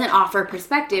 she doesn't offer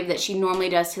perspective that she normally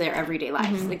does to their everyday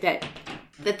lives. Like, that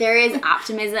there is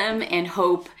optimism and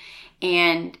hope.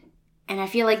 And I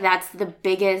feel like that's the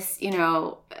biggest,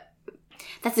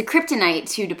 that's the kryptonite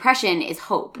to depression is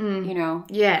hope,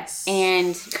 Yes.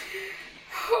 And...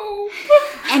 hope.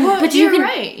 But you're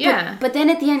right. Yeah. But then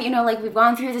at the end, like, we've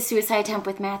gone through the suicide attempt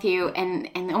with Matthew, and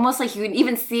almost like you can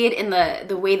even see it in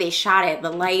the way they shot it.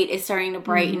 The light is starting to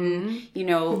brighten.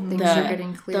 Things are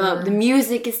getting clearer. The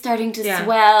music is starting to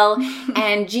swell,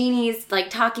 and Jeannie's like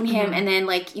talking to him, and then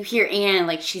like you hear Anne,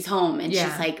 like, she's home, and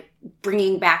she's like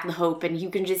bringing back the hope, and you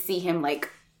can just see him like,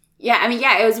 Yeah, I mean,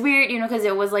 yeah, it was weird, because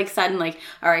it was, like, sudden, like,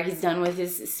 all right, he's done with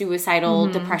his suicidal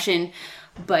depression,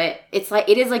 but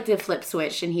it is like the flip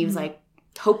switch, and he was like,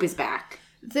 hope is back.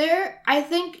 I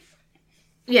think,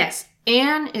 yes,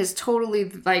 Anne is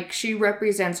totally, like, she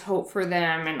represents hope for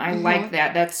them, and I like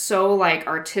that. That's so, like,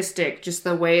 artistic, just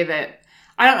the way that,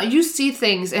 I don't know, you see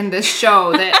things in this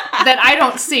show that I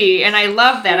don't see, and I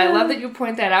love that. I love that you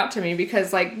point that out to me,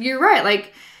 because, like, you're right.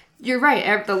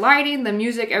 The lighting, the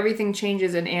music, everything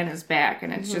changes, and Anne is back,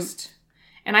 and it's just,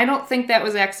 and I don't think that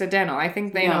was accidental. I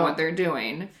think they know what they're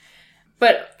doing.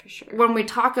 But for sure, when we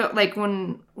talk, like,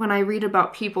 when I read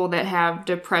about people that have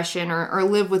depression or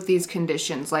live with these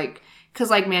conditions, like,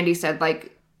 because like Mandy said,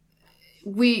 like,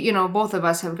 we, both of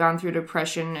us have gone through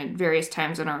depression at various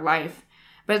times in our life,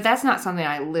 but that's not something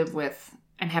I live with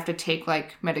and have to take,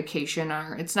 like, medication,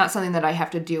 or it's not something that I have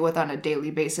to deal with on a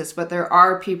daily basis, but there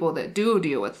are people that do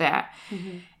deal with that.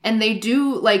 And they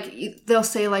do, like, they'll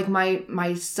say, like,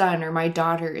 my son or my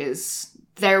daughter is,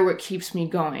 they're what keeps me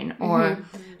going. Or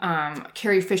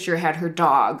Carrie Fisher had her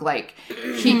dog, like,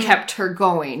 he kept her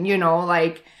going,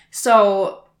 like,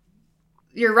 so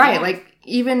you're right. Like,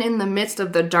 even in the midst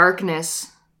of the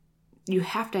darkness, you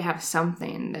have to have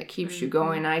something that keeps you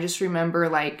going. And I just remember,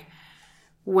 like,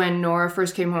 when Nora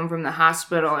first came home from the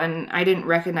hospital, and I didn't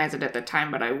recognize it at the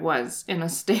time, but I was in a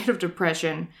state of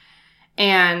depression.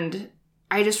 And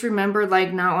I just remember,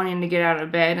 like, not wanting to get out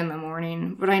of bed in the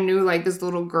morning, but I knew, like, this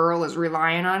little girl is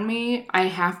relying on me. I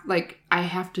have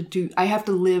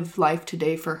to live life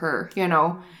today for her,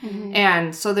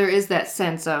 And so there is that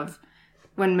sense of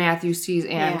when Matthew sees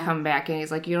Anne come back, and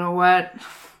he's like, you know what?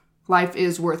 Life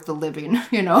is worth the living,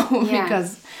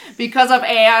 because of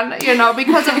Anne,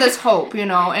 because of this hope,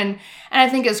 and I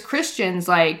think as Christians,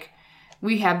 like,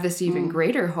 we have this even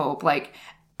greater hope. Like,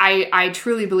 I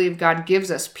truly believe God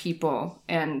gives us people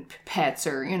and pets,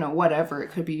 or, whatever.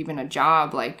 It could be even a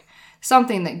job, like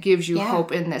something that gives you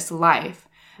hope in this life.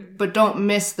 But don't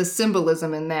miss the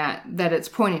symbolism in that it's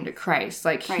pointing to Christ.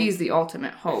 Like, he's the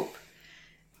ultimate hope.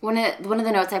 One of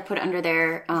the notes I put under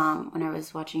there when I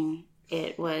was watching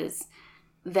it was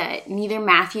that neither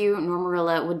Matthew nor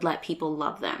Marilla would let people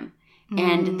love them.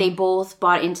 And they both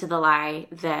bought into the lie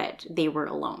that they were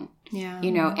alone. Yeah.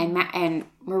 And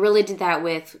Marilla did that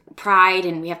with pride,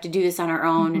 and we have to do this on our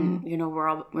own, and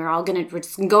we're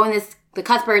just gonna go in this, the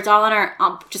Cuthberts all on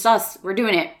our, just us, we're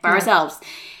doing it by ourselves.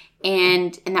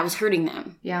 And that was hurting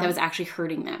them. Yeah. That was actually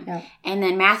hurting them. Yeah. And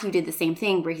then Matthew did the same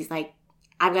thing, where he's like,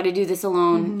 I've got to do this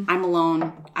alone. I'm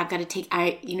alone. I've got to take,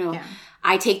 I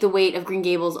take the weight of Green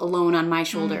Gables alone on my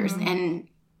shoulders. And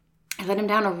I led him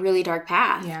down a really dark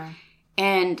path. Yeah.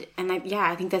 And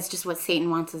I think that's just what Satan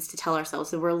wants us to tell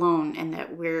ourselves, that we're alone, and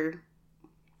that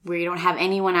we don't have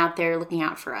anyone out there looking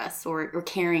out for us or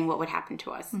caring what would happen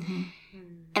to us.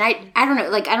 And I don't know,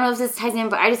 like, I don't know if this ties in,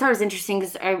 but I just thought it was interesting,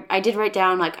 because I did write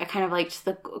down, like, I kind of liked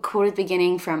the quote at the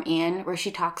beginning from Anne, where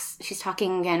she's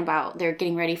talking again about they're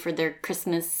getting ready for their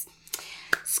Christmas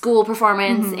school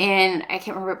performance, and I can't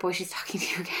remember what boy she's talking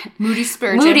to again. Moody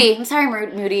Spurgeon. Moody. I'm sorry,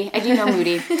 Moody. I do know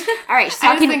Moody. All right, she's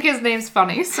talking. I just think his name's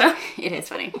funny, so. It is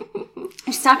funny.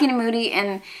 She's talking to Moody,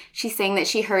 and she's saying that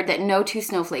she heard that no two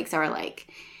snowflakes are alike.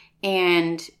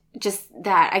 And just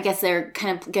that, I guess they're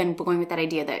kind of, again, going with that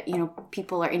idea that,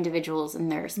 people are individuals and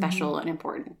they're special and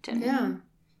important. And, yeah.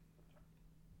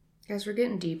 Guys, we're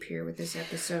getting deep here with this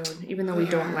episode, even though we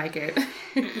don't like it.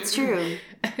 It's true.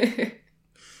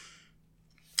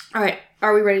 All right.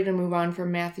 Are we ready to move on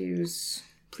from Matthew's?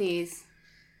 Please.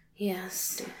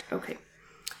 Yes. Okay.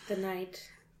 The night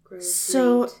grows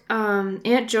So, late.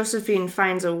 Aunt Josephine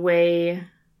finds a way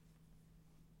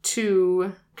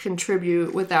to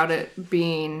contribute without it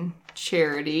being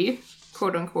charity,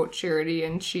 quote unquote charity,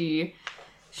 and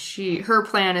her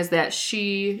plan is that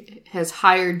she has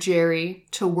hired Jerry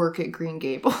to work at Green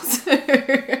Gables,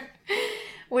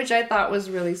 which I thought was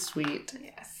really sweet.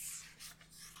 Yes.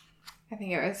 I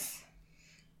think it was,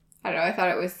 I don't know, I thought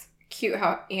it was cute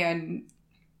how Anne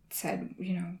said,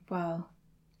 well,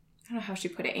 I don't know how she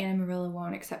put it, Anne and Marilla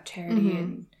won't accept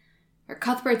charity, or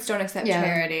Cuthberts don't accept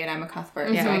charity, and I'm a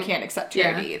Cuthbert, so I can't accept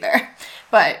charity either.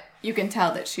 But you can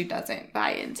tell that she doesn't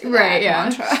buy into that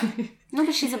mantra. No,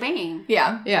 but she's obeying.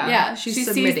 Yeah. She sees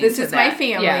this is my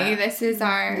family. Yeah. This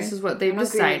is what they've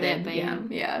decided.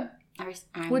 Yeah.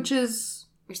 I'm which is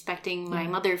respecting my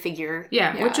mother figure.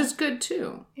 Yeah, which is good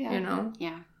too. Yeah.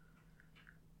 Yeah.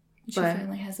 She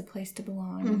finally has a place to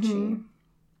belong.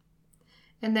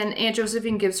 And then Aunt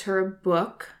Josephine gives her a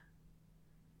book.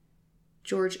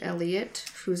 George Eliot,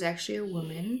 who's actually a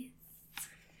woman.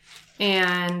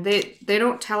 And they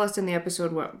don't tell us in the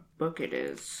episode what book it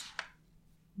is.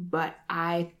 But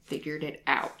I figured it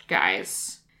out,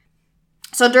 guys.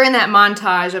 So during that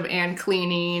montage of Anne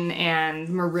cleaning and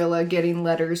Marilla getting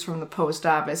letters from the post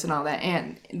office and all that,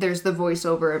 and there's the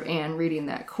voiceover of Anne reading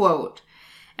that quote.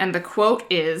 And the quote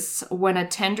is, "When a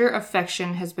tender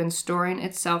affection has been storing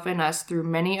itself in us through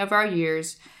many of our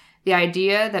years, the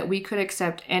idea that we could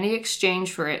accept any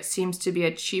exchange for it seems to be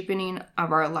a cheapening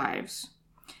of our lives.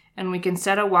 And we can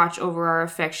set a watch over our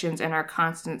affections and our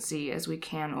constancy as we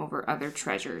can over other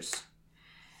treasures."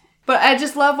 But I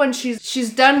just love when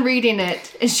she's done reading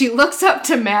it and she looks up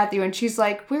to Matthew and she's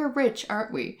like, "We're rich,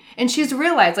 aren't we?" And she's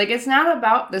realized, like, it's not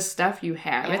about the stuff you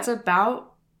have. Yeah. It's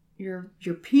about your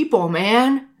people,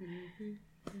 man.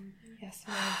 Yes.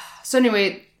 So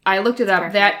anyway, I looked it up.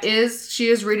 Perfect. She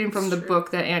is reading from the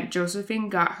book that Aunt Josephine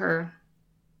got her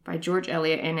by George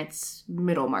Eliot, and it's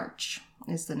Middlemarch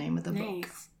is the name of the book.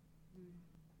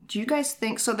 Do you guys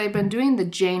think, so they've been doing the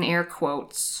Jane Eyre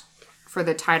quotes for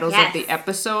the titles of the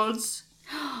episodes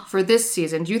for this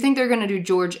season. Do you think they're going to do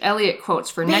George Eliot quotes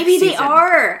for next season? Maybe they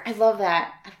are. I love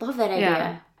that. I love that idea.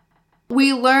 Yeah.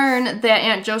 We learn that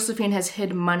Aunt Josephine has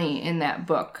hid money in that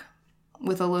book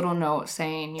with a little note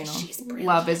saying, you know,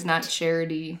 love is not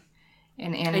charity.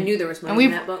 And Anne, I knew there was money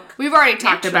in that book. We've already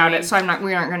talked about it, so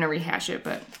we aren't going to rehash it,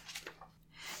 but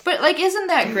like, isn't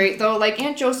that great though? Like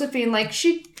Aunt Josephine, like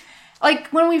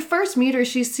when we first meet her,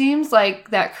 she seems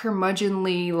like that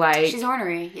curmudgeonly, like she's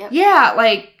ornery. Yep. Yeah,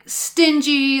 like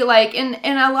stingy, like and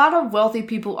a lot of wealthy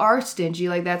people are stingy.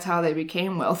 Like that's how they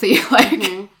became wealthy.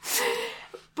 Like,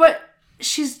 but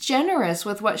she's generous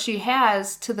with what she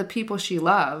has to the people she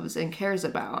loves and cares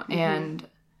about, and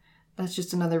that's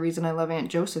just another reason I love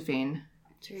Aunt Josephine.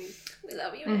 That's right. We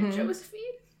love you, Aunt Josephine.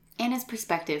 And it's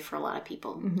perspective for a lot of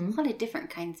people. A lot of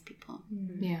different kinds of people.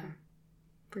 Yeah,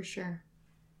 for sure.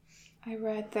 I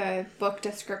read the book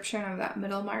description of that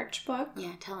Middlemarch book.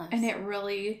 Yeah, tell us. And it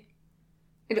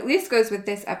at least goes with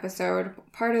this episode.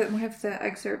 One of the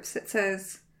excerpts, it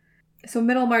says, so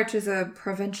Middlemarch is a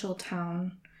provincial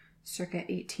town circa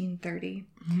 1830.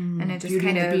 And it just Beauty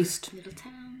kind and the of Beast. Little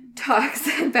town. talks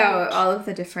about all of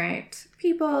the different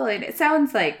people. And it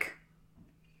sounds like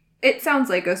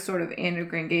a sort of Anne of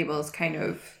Green Gables kind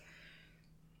of.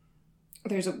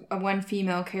 There's a one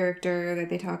female character that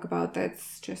they talk about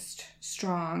that's just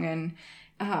strong, and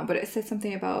but it says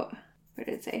something about, what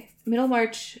did it say?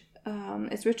 Middlemarch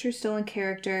is richer still in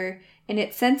character in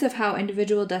its sense of how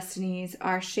individual destinies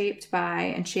are shaped by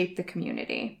and shape the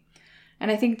community. And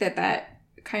I think that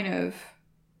kind of,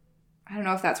 I don't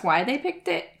know if that's why they picked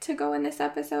it to go in this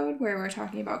episode, where we're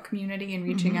talking about community and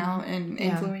reaching out and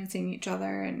influencing each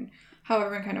other and how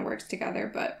everyone kind of works together.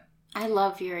 But I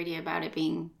love your idea about it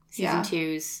being Season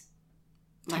 2's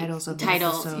titles of the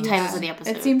titles of the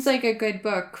episodes. It seems like a good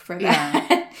book for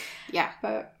that. Yeah.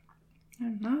 But I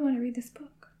don't know, I want to read this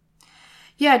book.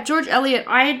 Yeah, George Eliot,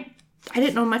 I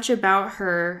didn't know much about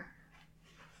her.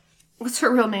 What's her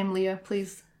real name, Leah,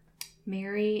 please?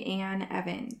 Mary Ann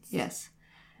Evans. Yes.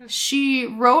 She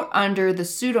wrote under the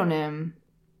pseudonym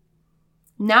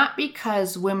not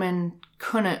because women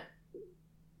couldn't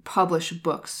publish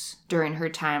books during her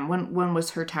time. When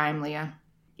was her time, Leah?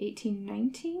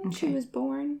 1819 she was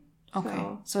born. Okay,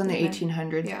 so in the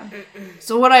 1800s. Yeah.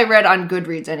 So what I read on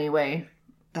Goodreads anyway,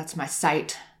 that's my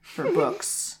site for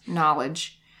books,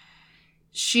 knowledge.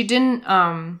 She didn't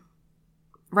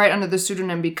write under the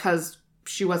pseudonym because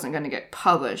she wasn't going to get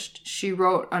published. She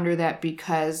wrote under that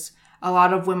because a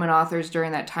lot of women authors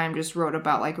during that time just wrote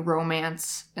about like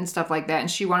romance and stuff like that,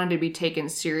 and she wanted to be taken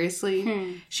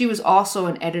seriously. She was also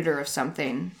an editor of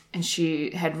something, and she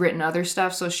had written other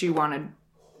stuff, so she wanted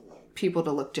people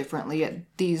to look differently at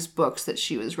these books that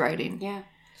she was writing. Yeah.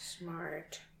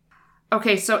 Smart.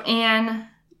 Okay, so Anne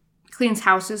cleans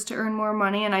houses to earn more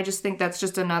money, and I just think that's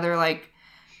just another, like,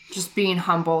 just being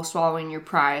humble, swallowing your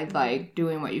pride, like,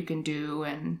 doing what you can do,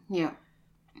 and... Yeah.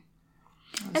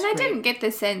 And I didn't get the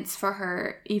sense for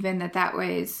her even that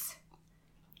was...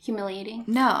 Humiliating?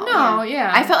 No,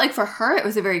 yeah. I felt like for her it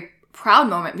was a very proud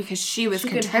moment because she was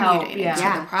contributing to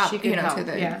the problem, she could help,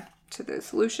 to the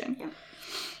solution. Yeah.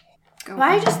 Well,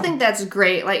 I just think that's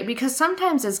great, like, because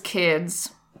sometimes as kids,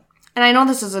 and I know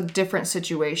this is a different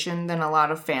situation than a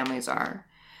lot of families are,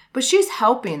 but she's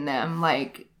helping them,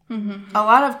 like, a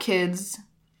lot of kids,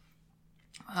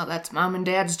 well, that's mom and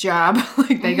dad's job,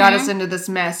 like, they got us into this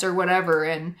mess or whatever,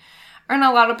 and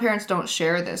a lot of parents don't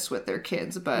share this with their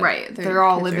kids, but they're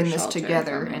all living this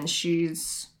together, and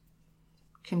she's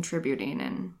contributing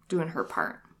and doing her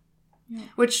part. Yeah.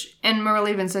 Which, and Marilla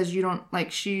even says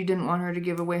she didn't want her to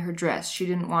give away her dress. She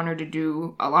didn't want her to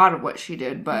do a lot of what she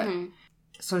did, but,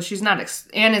 so she's not,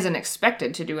 Anne isn't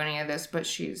expected to do any of this, but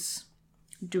she's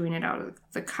doing it out of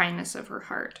the kindness of her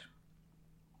heart.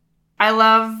 I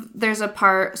love, there's a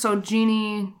part, so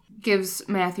Jeannie gives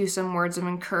Matthew some words of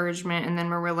encouragement, and then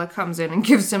Marilla comes in and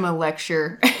gives him a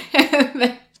lecture. And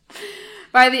then,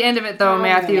 by the end of it, though,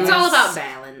 Matthew It's all about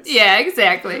balance. Yeah,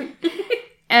 exactly.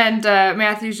 And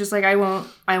Matthew's just like, I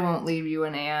won't leave you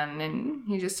and Anne. And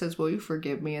he just says, will you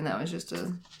forgive me? And that was just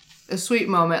a sweet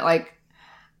moment. Like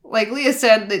Leah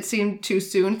said, it seemed too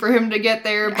soon for him to get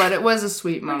there, but it was a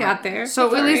sweet moment. We got there. So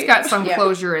That's we at least all right. got some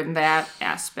closure in that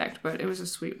aspect, but it was a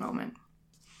sweet moment.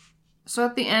 So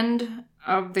at the end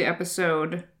of the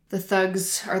episode, the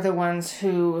thugs are the ones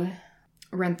who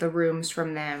rent the rooms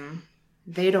from them.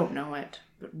 They don't know it,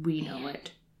 but we know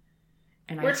it.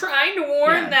 And We're trying to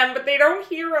warn them, but they don't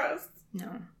hear us. No.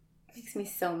 Makes me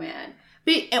so mad.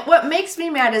 And what makes me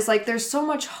mad is, like, there's so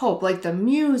much hope. Like, the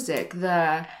music,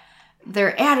 their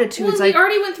attitudes. Well, like, we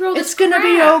already went through all this it's gonna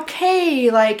be crap. okay.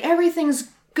 Like, everything's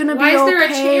gonna Why be okay. is there a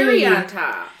cherry on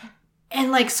top?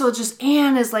 And, like, so just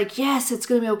Anne is like, yes, it's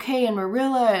gonna be okay. And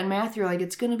Marilla and Matthew are like,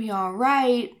 it's gonna be all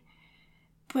right.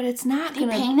 But it's not They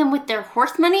gonna... paying them with their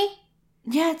horse money?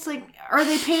 Yeah, it's like, are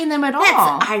they paying them at That's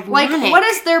all? ironic. Like, what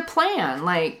is their plan?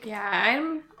 Like, Yeah,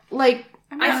 I'm like...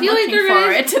 I feel like they're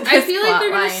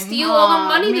gonna steal all the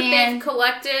money that man. they've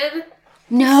collected.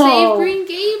 No. Save Green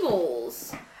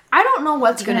Gables. I don't know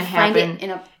what's You're gonna find happen. it in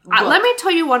a book. Let me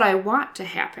tell you what I want to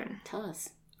happen. Tell us.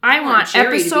 I want Jerry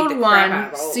to beat episode the crap out 1,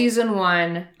 of all of season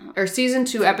 1, or season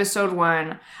 2, episode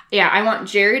 1. Yeah, I want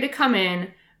Jerry to come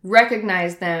in,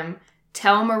 recognize them,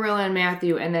 tell Marilla and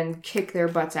Matthew, and then kick their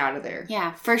butts out of there.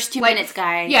 Yeah, first 2 Like, minutes,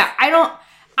 guys. Yeah,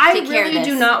 I Take care of really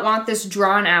do this. not want this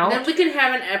drawn out. Then we can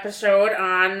have an episode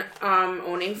on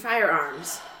owning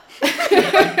firearms.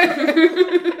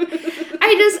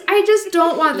 I just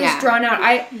don't want this Yeah. drawn out.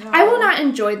 I will not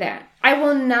enjoy that. I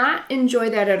will not enjoy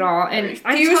that at all. And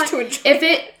I'm refuse telling- to enjoy if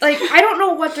it like I don't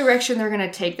know what direction they're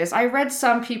gonna take this. I read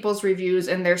some people's reviews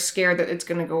and they're scared that it's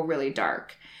gonna go really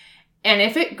dark. And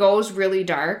if it goes really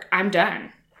dark, I'm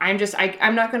done. I'm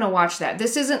not gonna watch that.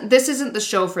 This isn't the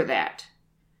show for that.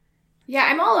 Yeah,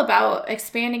 I'm all about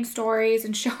expanding stories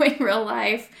and showing real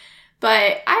life,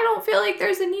 but I don't feel like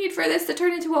there's a need for this to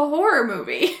turn into a horror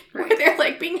movie where they're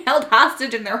like being held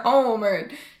hostage in their home or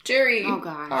Jerry. Oh,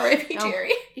 gosh. R.I.P. No.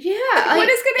 Jerry. Yeah, What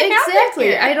is gonna happen exactly?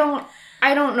 here?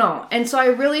 I don't know. And so I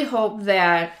really hope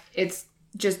that it's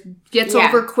just gets Yeah.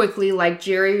 over quickly, like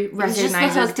Jerry It's just the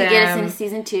recognizes hook to get us into them.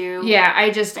 season 2. Yeah, I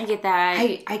get that. I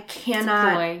It's a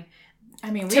cannot. ploy. I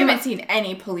mean, we To haven't ma- seen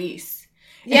any police.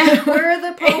 Yeah, where are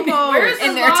the popos? Where's the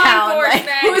in their law town. Like,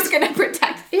 enforcement? who's gonna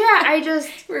protect Yeah, I just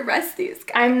arrest these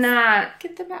guys? I'm not.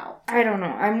 Get them out. I don't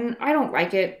know. I don't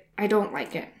like it. I don't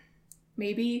like it.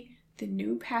 Maybe the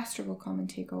new pastor will come and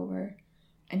take over,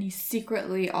 and he's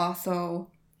secretly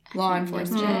also law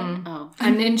enforcement. Oh. A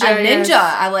ninja. A ninja.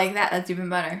 yes. I like that. That's even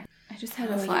better. I just had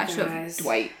a you flash of guys.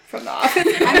 Dwight from The Office.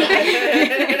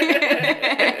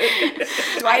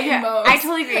 Dwight Moe. I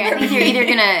totally agree. I think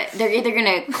they're either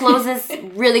gonna close this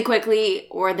really quickly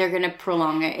or they're gonna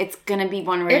prolong it. It's gonna be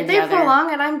one way or If the they other.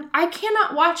 prolong it, I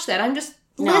cannot watch that. I'm just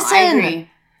No, listen I agree.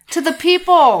 to the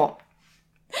people.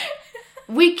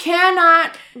 We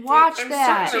cannot watch I'm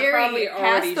that. certain they're probably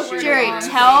already pass the word shooting Jerry, on.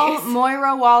 tell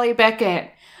Moira Wally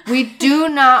Beckett. We do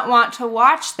not want to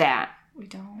watch that. We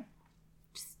don't.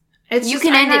 It's You just-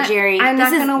 can I'm end not- it, Jerry. I'm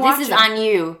not gonna watch This is it. on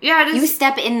you. Yeah, You just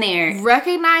step in there.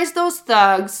 recognize those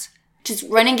thugs. Just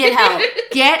run and get help.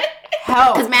 Get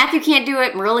help. Because Matthew can't do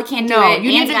it. Marilla can't do No, it. you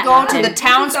need Anne's to got go to nothing. the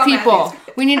townspeople.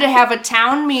 We need to have a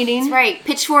town meeting. That's right.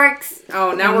 Pitchforks.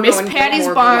 Oh, now we're Miss going Patty's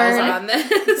Gilmore barn. Girls on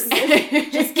this.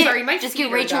 Just get, Sorry, my just feet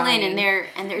get are Rachel Lynn dying.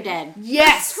 and they're dead.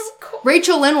 Yes,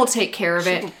 Rachel Lynn will take care of She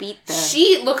it. will beat the.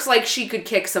 She looks like she could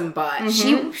kick some butt.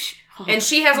 And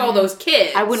she has all those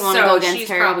kids. I wouldn't wanna so go against she's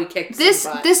her. probably kicked This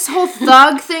some butt. this whole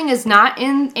thug thing is not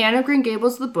in Anne of Green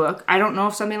Gables, the book. I don't know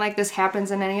if something like this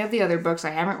happens in any of the other books. I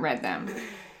haven't read them.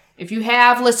 If you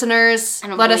have, listeners, I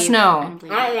don't let us believe- I know. don't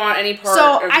believe I don't want any part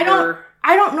So of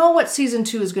I don't know what season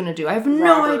 2 is going to do. I have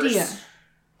no robbers. idea.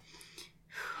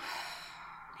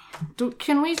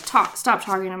 Can we stop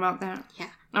talking about that? Yeah.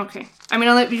 Okay. I mean,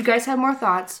 I'll let you guys have more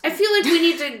thoughts. I feel like we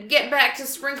need to get back to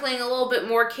sprinkling a little bit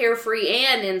more carefree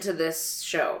Anne into this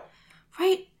show.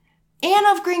 Right? Anne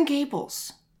of Green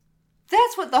Gables.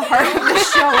 That's what the heart of the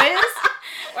show is.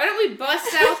 Why don't we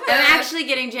bust out the I'm actually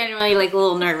getting genuinely like a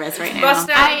little nervous right now. bust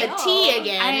out I- the tea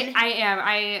again? I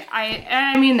am.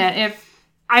 I mean that. If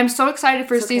I'm so excited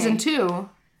for It's okay. season 2,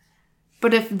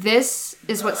 but if this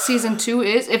is what season 2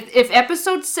 is, if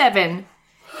episode 7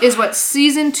 is what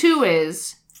season 2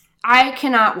 is, I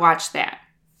cannot watch that.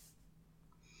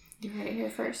 You heard it here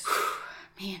first.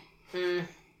 Man.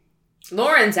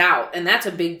 Lauren's out, and that's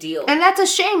a big deal. And that's a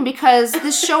shame because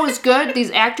this show is good.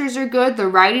 These actors are good. The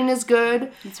writing is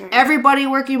good. That's right. Everybody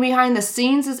working behind the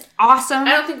scenes is awesome.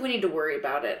 I don't think we need to worry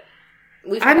about it.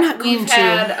 We've I'm not going to.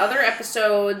 had other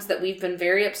episodes that we've been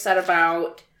very upset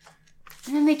about.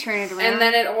 And then they turn it around. And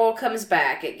then it all comes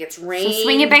back. It gets reined so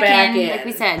swing it back in, in. like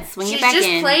we said. Swing She's it back in.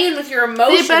 She's just playing with your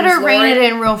emotions, They better rein Lauren.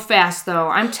 it in real fast, though.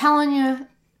 I'm telling you,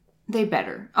 they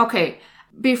better. Okay,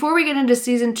 before we get into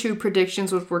season 2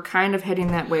 predictions, which we're kind of heading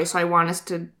that way, so I want us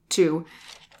to do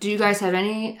you guys have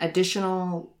any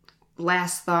additional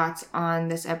last thoughts on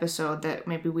this episode that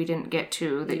maybe we didn't get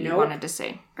to that you wanted to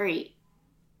say? All right.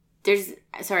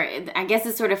 I guess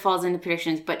it sort of falls into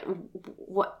predictions, but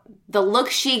what the look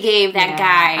she gave that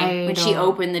guy when she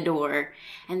opened the door,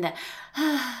 and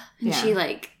she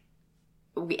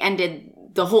we ended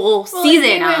the whole season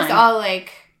he was on. all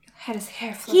like, had his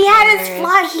hair flipped. He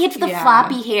had the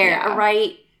floppy hair,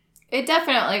 right? It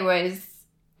definitely was.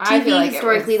 TV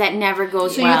historically that never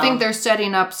goes So well. you think they're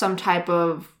setting up some type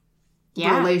of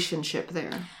relationship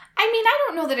there? I mean, I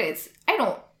don't know that it's.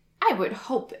 I would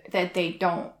hope that they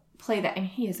don't play that. I mean,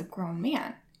 he is a grown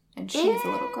man, and she is a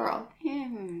little girl. Yeah,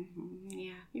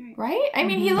 you're right. Right? I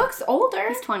mean, he looks older.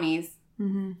 He's 20s.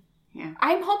 Mm-hmm. Yeah.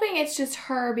 I'm hoping it's just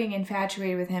her being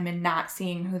infatuated with him and not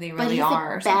seeing who they But really he's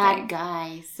are. a or bad something.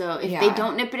 guy, so if they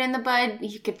don't nip it in the bud,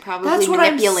 you could probably That's what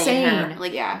I'm manipulate saying. her.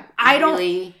 Like, I don't.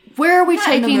 really, Where are we I'm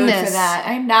not in the taking mood this? for that.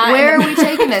 I'm not. Where in are the we mood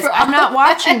taking this? for I'm not all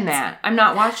watching that. that. I'm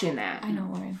not watching that. I know,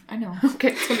 Lauren. I know.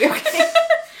 Okay. It's gonna be okay.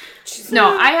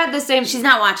 No, I had the same. she's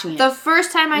not watching it. The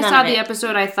first time I None saw of the it.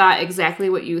 episode, I thought exactly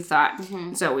what you thought,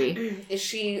 Zoe. Is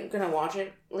she gonna watch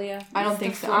it, Leah? I don't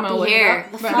think so. floppy I'm gonna look it hair.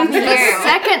 up. The floppy The hair.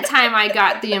 second time I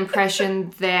got the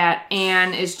impression that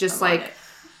Anne is just like,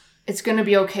 it's going to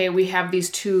be okay. We have these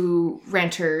 2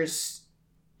 renters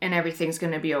and everything's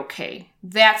going to be okay.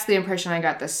 That's the impression I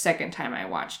got the second time I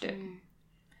watched it.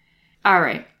 All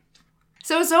right.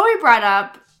 So Zoe brought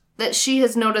up that she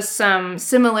has noticed some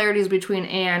similarities between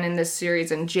Anne in this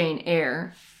series and Jane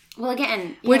Eyre. Well,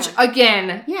 again, Which,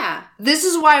 again, yeah, this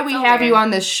is why we It's have okay. you on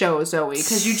this show, Zoe,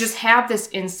 because you just have this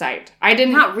insight. I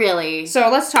didn't. not really. So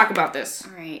let's talk about this.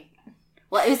 All right.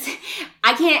 Well, it was.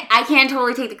 I can't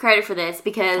totally take the credit for this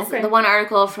because Okay. the one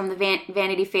article from the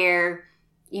Vanity Fair,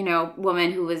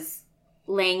 woman who was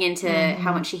laying into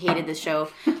how much she hated this show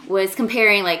was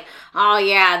comparing like, oh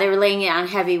yeah, they were laying it on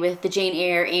heavy with the Jane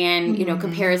Eyre and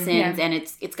comparisons, and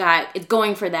it's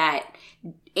going for that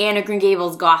Anne of Green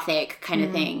Gables gothic kind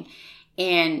of thing,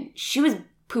 and she was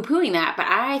poo-pooing that, but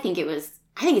I think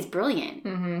it's brilliant.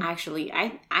 Actually,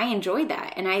 I enjoyed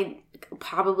that, and I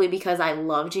probably because I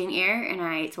love Jane Eyre and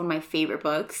it's one of my favorite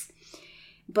books.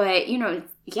 But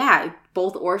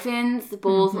both orphans,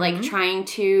 both like trying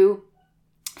to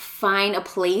find a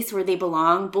place where they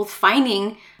belong, both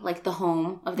finding like the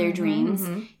home of their dreams,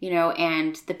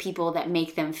 and the people that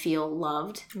make them feel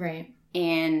loved. Right.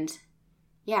 And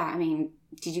yeah, I mean,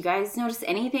 did you guys notice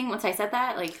anything once I said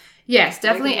that? Like, Yes,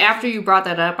 definitely. After you brought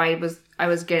that up, I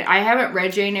haven't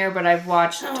read Jane Eyre, but I've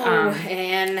watched.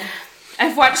 And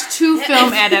I've watched 2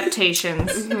 film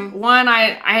adaptations. One,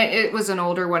 it was an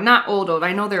older one, not old.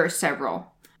 I know there are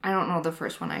several. I don't know the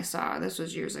first one I saw. This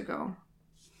was years ago,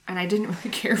 and I didn't really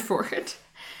care for it.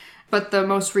 But the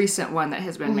most recent one that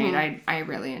has been made, I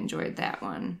really enjoyed that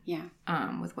one. yeah.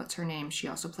 With what's her name? She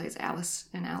also plays Alice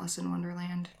in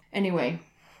Wonderland. Anyway,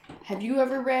 have you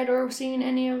ever read or seen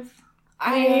any of?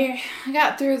 I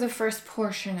got through the first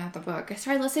portion of the book. I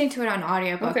started listening to it on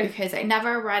audiobook because I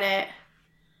never read it.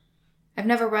 I've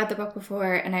never read the book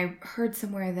before, and I heard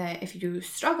somewhere that if you do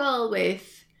struggle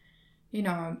with,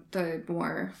 the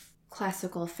more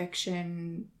classical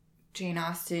fiction, Jane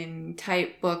Austen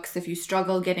type books, if you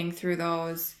struggle getting through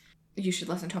those, you should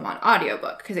listen to them on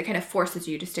audiobook because it kind of forces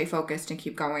you to stay focused and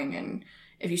keep going, and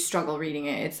if you struggle reading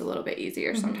it, it's a little bit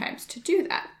easier sometimes to do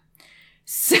that.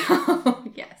 So,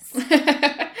 yes.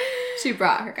 She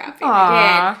brought her copy.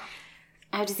 Aww.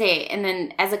 I have to say, and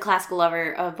then as a classical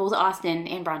lover of both Austen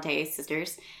and Bronte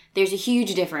sisters, there's a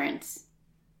huge difference.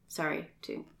 Sorry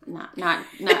to not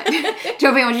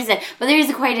jumping on what you said, but there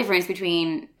is quite a difference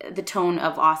between the tone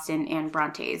of Austen and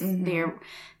Bronte's. And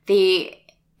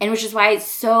which is why it's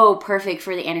so perfect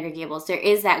for the Anne of Green Gables. There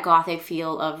is that gothic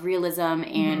feel of realism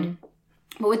and.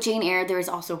 But with Jane Eyre, there is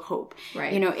also hope.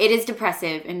 Right. It is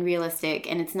depressive and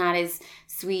realistic, and it's not as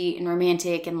sweet and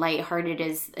romantic and lighthearted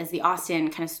as the Austen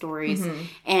kind of stories,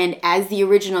 and as the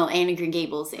original Anne of Green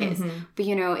Gables is. But,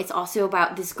 it's also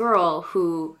about this girl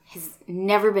who has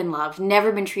never been loved,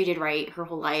 never been treated right her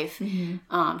whole life,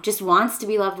 just wants to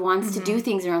be loved, wants to do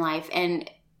things in her life. And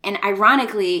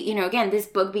ironically, again, this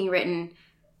book being written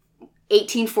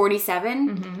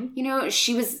 1847, you know,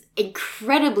 she was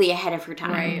incredibly ahead of her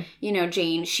time. Right. You know,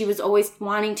 Jane, she was always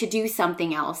wanting to do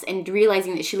something else and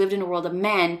realizing that she lived in a world of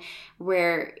men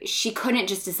where she couldn't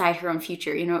just decide her own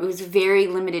future. You know, it was very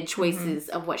limited choices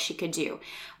of what she could do.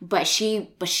 But she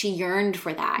yearned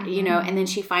for that, you know, and then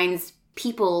she finds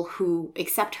people who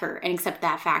accept her and accept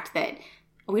that fact that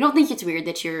we don't think it's weird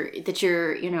that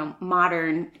you're, you know,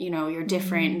 modern, you know, you're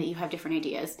different, that you have different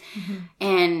ideas.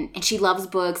 And she loves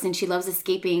books and she loves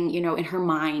escaping, you know, in her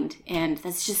mind. And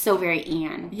that's just so very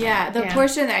Anne. Yeah, the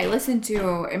portion that I listened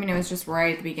to, I mean, it was just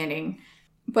right at the beginning,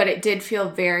 but it did feel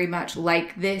very much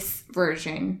like this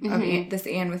version of this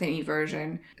Anne with an E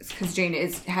version, because Jane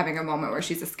is having a moment where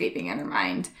she's escaping in her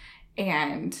mind,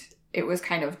 and it was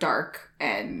kind of dark,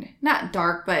 and not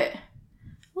dark, but a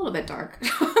little bit dark.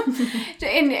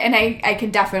 and I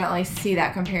can definitely see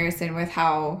that comparison with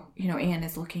how, you know, Anne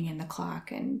is looking in the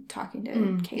clock and talking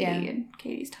to Katie, and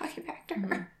Katie's talking back to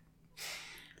her.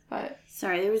 But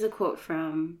Sorry, there was a quote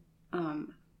from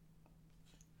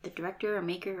the director or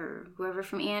maker or whoever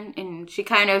from Anne, and she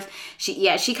kind of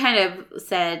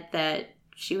said that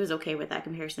she was okay with that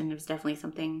comparison. It was definitely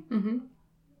something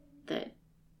that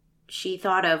she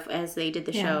thought of as they did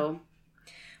the show.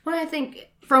 Well, I think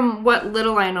from what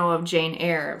little I know of Jane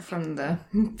Eyre from the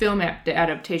film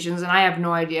adaptations, and I have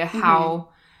no idea how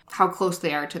close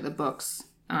they are to the books.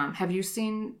 Have you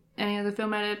seen any of the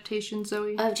film adaptations,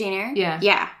 Zoe? Of Jane Eyre? Yeah.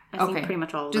 Yeah. I've seen pretty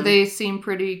much all of them. Do they seem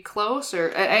pretty close?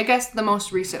 Or I guess the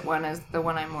most recent one is the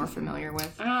one I'm more familiar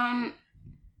with.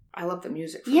 I love the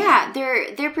music. Yeah,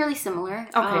 they're really similar.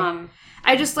 Okay.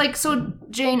 I just so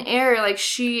Jane Eyre, like,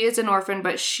 she is an orphan,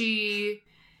 but she,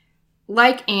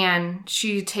 like Anne,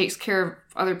 she takes care of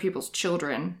other people's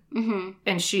children.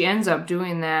 And she ends up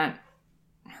doing that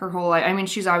her whole life. I mean,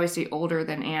 she's obviously older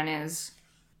than Anne is,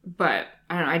 but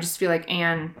I don't know, I just feel like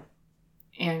Anne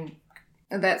and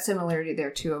that similarity there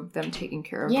too, of them taking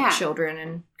care of the children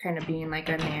and kind of being like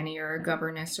a nanny or a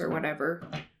governess or whatever.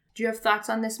 Do you have thoughts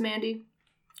on this, Mandy?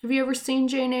 Have you ever seen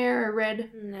Jane Eyre or read?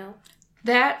 No.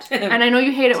 That, and I know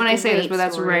you hate it when I say this, but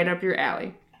that's story. right up your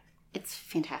alley. It's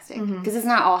fantastic. Because it's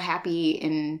not all happy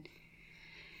and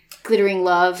glittering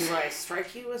love. Do I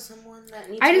strike you as someone that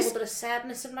needs a little bit of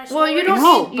sadness in my story? Well, you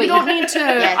don't need to.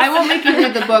 I won't make you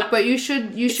read the book, but you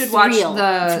should watch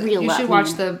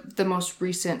the most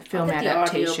recent film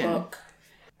adaptation.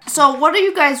 So, what do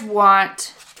you guys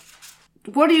want?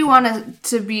 What do you want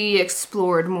to be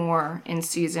explored more in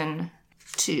season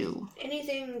 2?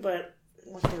 Anything but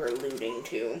what they're alluding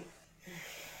to.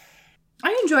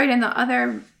 I enjoyed in the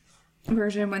other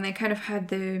version when they kind of had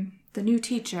the new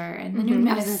teacher and the new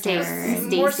minister.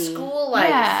 More school life.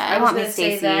 Yeah, I was want going to Miss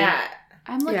say Stacy. that.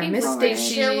 I'm looking Miss forward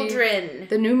Stacy. Children.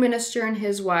 The new minister and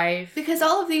his wife. because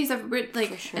all of these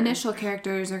initial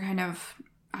characters are kind of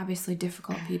obviously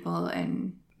difficult people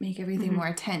and make everything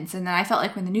more tense. And then I felt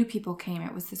like when the new people came,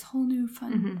 it was this whole new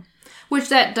fun. Which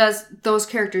those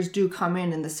characters do come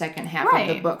in the second half of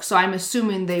the book. So I'm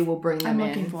assuming they will bring them in. I'm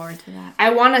looking forward to that.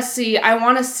 I want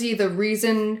to see the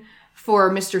reason for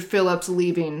Mr. Phillips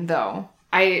leaving, though.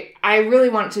 I really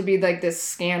want it to be like this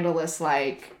scandalous,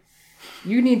 like,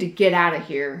 you need to get out of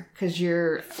here because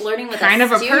you're Flirting with kind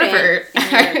of a pervert.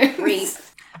 Rape.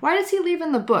 Why does he leave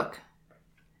in the book?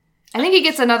 I think he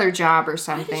gets another job or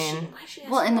something.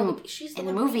 Well, in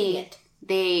the movie,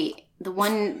 the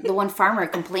one farmer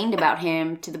complained about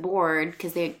him to the board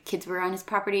because the kids were on his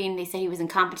property and they said he was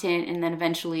incompetent, and then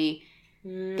eventually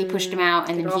they pushed him out,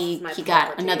 and then he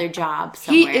got another job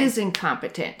somewhere. He is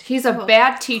incompetent. He's a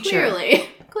bad teacher.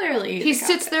 Clearly. He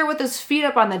sits there with his feet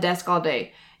up on the desk all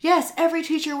day. Yes, every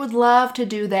teacher would love to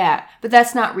do that, but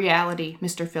that's not reality,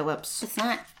 Mr. Phillips. It's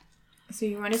not. So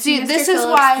you want to See, see Mr. this Phillips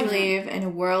is why- live in a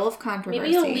whirl of controversy.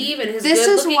 Maybe he'll leave and his This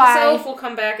is good-looking why- self will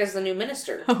come back as the new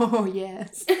minister. Oh,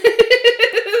 yes.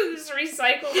 Just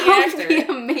recycle the That would be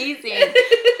actor. amazing.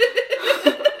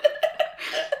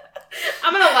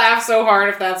 I'm gonna laugh so hard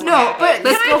if that's what No, happens. but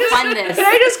Let's go fund this. Can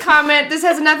I just comment? This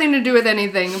has nothing to do with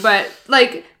anything, but,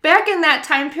 like, back in that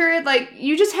time period, like,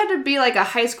 you just had to be, like, a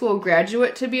high school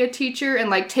graduate to be a teacher and,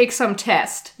 like, take some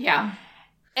test. Yeah.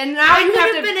 And now you could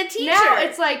have have to been a teacher. Now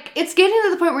it's like, it's getting to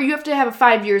the point where you have to have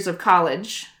 5 years of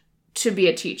college to be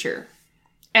a teacher.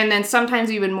 And then sometimes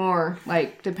even more,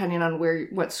 like, depending on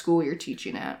what school you're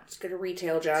teaching at. Let's get a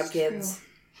retail job, kids.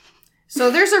 So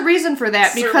there's a reason for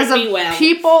that, because Serving me of well.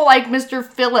 people like Mr.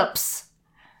 Phillips.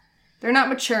 They're not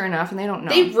mature enough and they don't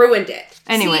know. They ruined it.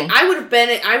 Anyway. See,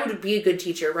 I would be a good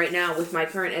teacher right now with my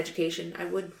current education. I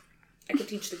could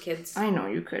teach the kids. I know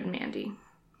you could, Mandy.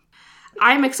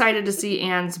 I'm excited to see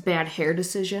Anne's bad hair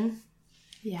decision.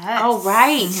 Yes. Oh,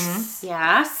 right. Mm-hmm.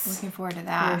 Yes. Looking forward to where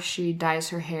that. she dyes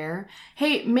her hair.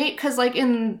 Hey, mate, because like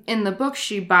in the book,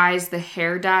 she buys the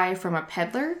hair dye from a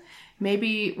peddler.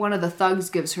 Maybe one of the thugs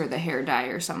gives her the hair dye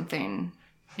or something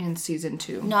in season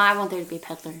 2. No, I want there to be a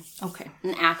peddler. Okay.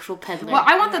 An actual peddler. Well,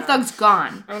 I want the thugs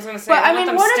gone. I was gonna say, But I want mean,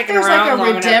 them what if sticking there's around like a long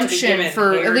enough to be redemption given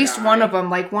for hair at least dye. one of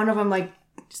them? Like one of them like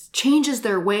changes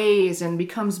their ways and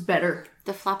becomes better.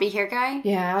 The floppy hair guy?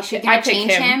 Yeah, Is she I gonna pick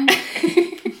change him.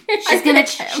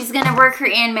 She's gonna work her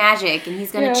in magic, and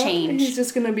he's gonna Yeah, change. He's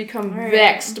just gonna become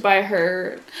vexed by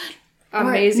her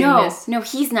amazingness. No,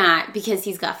 he's not, because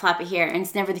he's got floppy hair, and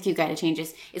it's never the cute guy that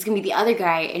changes. It's gonna be the other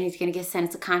guy, and he's gonna get a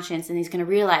sense of conscience, and he's gonna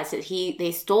realize that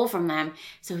they stole from them.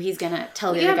 So he's gonna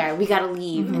tell the other guy, "We gotta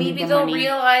leave." And Maybe leave they'll money.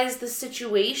 realize the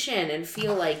situation and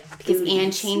feel like because booty.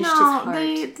 Anne changed his No, heart.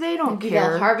 they don't Maybe care.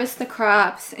 they'll harvest the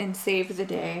crops and save the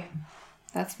day.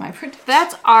 That's my prediction.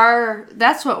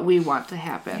 That's what we want to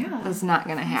happen. Yeah. That's not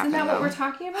gonna happen. Isn't that what though. we're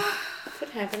talking about? Could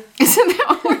happen. Isn't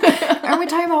that what are we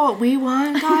talking about what we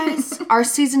want, guys? Our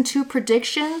season 2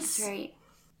 predictions? Right.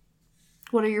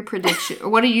 What are your predictions?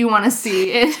 What do you want to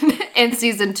see in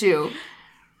season 2?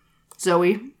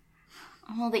 Zoe?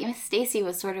 Well, the Miss Stacy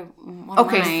was sort of one of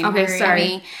Okay, mine. okay, sorry. I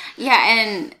mean, yeah,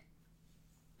 and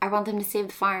I want them to save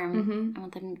the farm. Mm-hmm. I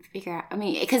want them to figure out. I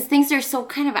mean, because things are so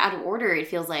kind of out of order. It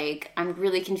feels like I'm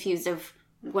really confused of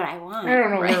what I want. I don't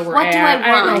know where we're What at. do I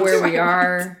I don't know want? where we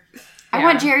are. I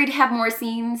want Jerry to have more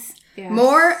scenes. Yes.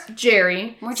 More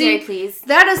Jerry. More See, Jerry, please.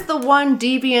 that is the one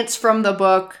deviance from the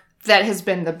book that has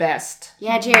been the best.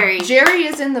 Yeah, Jerry. Jerry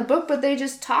is in the book, but they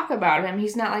just talk about him.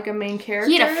 He's not like a main character.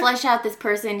 He had to flesh out this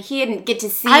person. He didn't get to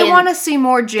see. I in want to see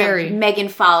more the Jerry. Megan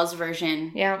Falls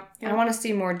version. Yeah, I want to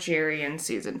see more Jerry in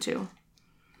season 2.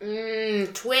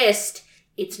 Twist.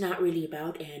 It's not really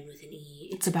about Anne with an E.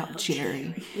 It's about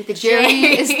Jerry. With the Jerry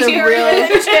J. is the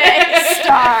real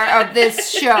star of this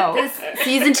show.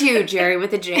 Season 2, Jerry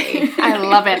with a J. I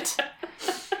love it.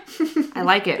 I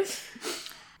like it.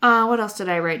 What else did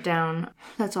I write down?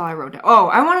 That's all I wrote down. Oh,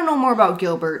 I want to know more about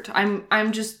Gilbert.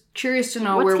 I'm just curious to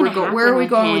know What's where gonna we're going. happen Where are we with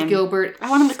going him? with Gilbert? I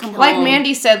want him to come Like home.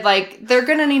 Mandy said, like they're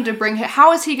gonna need to bring him.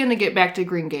 How is he gonna get back to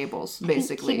Green Gables?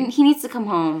 Basically, He needs to come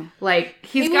home. like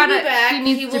He he's will gotta. be back. He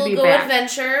needs He to will be go back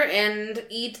adventure and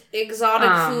eat exotic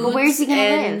foods. But where's he gonna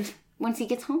and live once he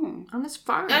gets home? on his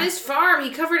farm. On his farm. He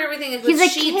covered everything with He's a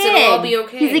sheets. kid. It'll all be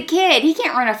okay. He's a kid. He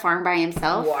can't run a farm by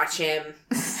himself. Watch him.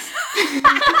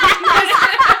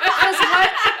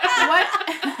 What?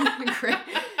 Great.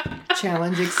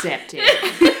 Challenge accepted.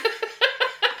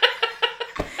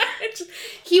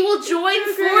 He will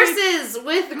join forces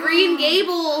with Green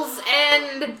Gables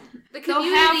and the They'll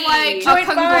community. have like a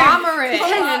conglomerate,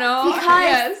 you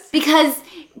know? Because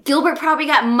Gilbert probably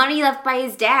got money left by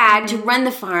his dad to run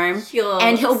the farm,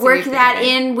 and he'll save work the that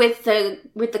day. in with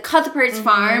the Cuthbert's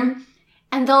farm,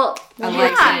 and they'll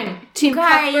Team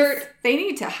guys. Cuthbert. They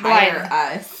need to hire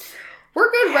Blythe. us. We're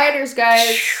good writers,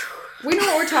 guys. We know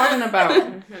what we're talking about.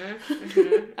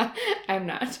 I'm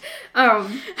not.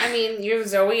 I mean, you have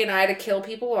Zoe and I to kill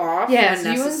people off. Yes,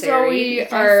 when you and necessary. Zoe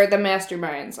are the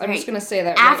masterminds. I'm Right. just gonna say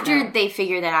that after right now. they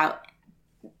figure that out.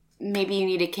 Maybe you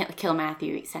need to kill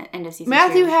Matthew. End of season.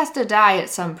 Matthew 2. has to die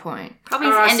at some point. Probably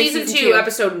end season of 2,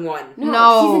 episode 1.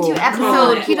 No, season 2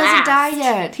 episode. He doesn't last. die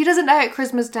yet. He doesn't die at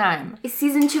Christmas time. Is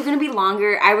season 2 going to be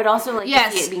longer? I would also like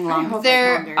to see it being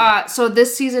longer. So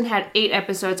this season had 8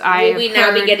 episodes. Will we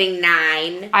now be getting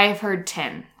 9? I have heard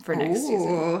 10 for next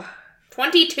season. Ooh.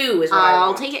 22 is what I I'll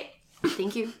want. take it.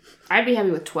 Thank you. I'd be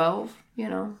happy with 12. You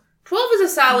know, 12 is a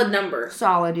solid number.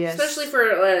 solid. Yes, Especially for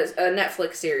a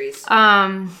Netflix series.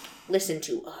 Listen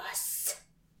to us.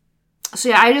 So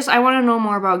yeah, I want to know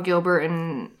more about Gilbert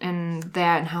and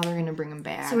that and how they're gonna bring him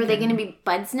back. So are they going to be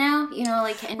buds now? You know,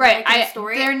 like in Right, the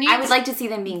story? there I needs- would like to see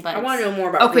them being buds. I want to know more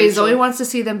about Okay, Rachel. Zoe wants to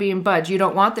see them being buds. You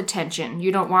don't want the tension.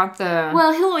 You don't want the.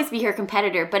 Well, he'll always be her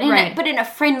competitor, but in a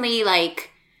friendly, like,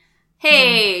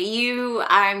 hey,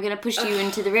 I'm going to push you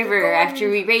into the river after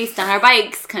we raced on our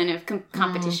bikes kind of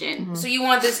competition. So you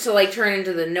want this to like turn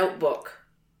into the Notebook?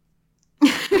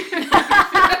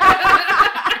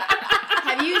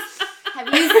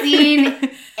 Have you seen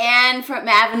Anne from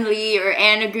Avonlea or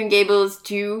Anne of Green Gables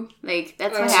 2? Like,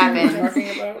 that's what happens.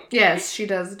 Talking about? Yes, she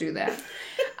does do that.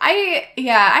 I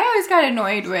always got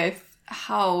annoyed with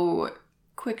how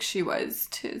quick she was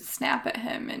to snap at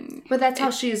him, and But that's how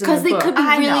she is in Because the they book. could be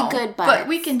I really know, good buds. but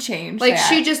we can change. Like that.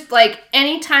 she just like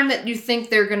anytime that you think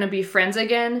they're gonna be friends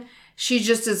again, she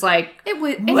just is like, it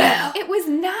was Well, it was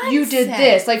nonsense. you did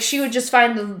this. Like she would just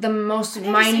find the most I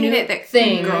never seen minute it that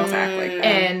thing girls act like that.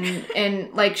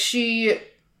 and like she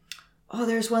oh,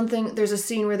 there's a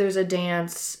scene where there's a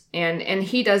dance, and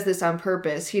he does this on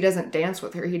purpose. He doesn't dance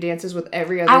with her. He dances with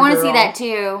every other girl. I want to see that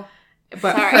too.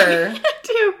 But Sorry. her.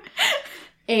 too.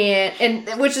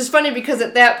 And which is funny because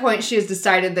at that point she has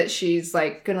decided that she's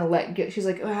like gonna she's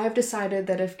like, oh, I've decided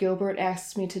that if Gilbert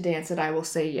asks me to dance it, I will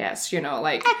say yes,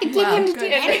 like I could get him to do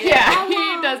anything. yeah,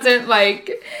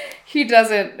 he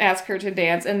doesn't ask her to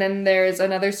dance. And then there's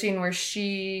another scene where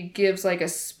she gives like a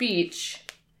speech,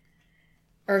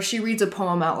 or she reads a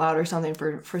poem out loud or something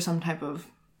for some type of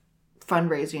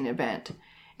fundraising event.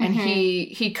 And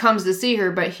he comes to see her,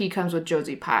 but he comes with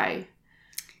Josie Pye.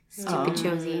 Stupid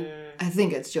Josie. I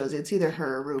think it's Josie. It's either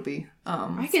her or Ruby.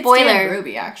 I could Spoiler. stand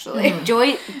Ruby, actually.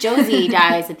 Josie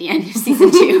dies at the end of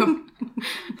season 2.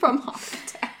 From heart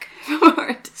attack.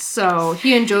 So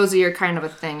he and Josie are kind of a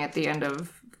thing at the end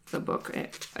of the book.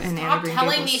 Stop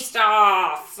telling me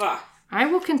stuff. I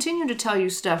will continue to tell you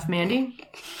stuff, Mandy.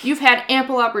 You've had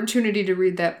ample opportunity to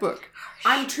read that book.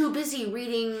 I'm too busy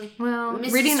reading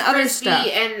Mrs. reading other Frisbee stuff.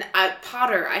 and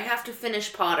Potter. I have to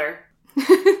finish Potter.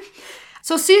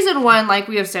 So season 1, like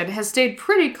we have said, has stayed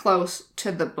pretty close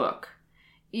to the book.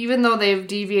 Even though they've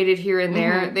deviated here and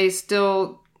there, they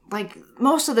still, like,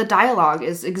 most of the dialogue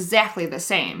is exactly the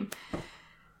same.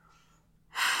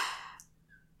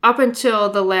 Up until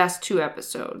the last 2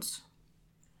 episodes.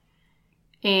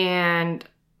 And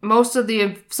some of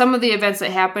the events that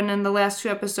happen in the last 2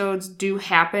 episodes do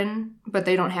happen, but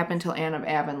they don't happen till Anne of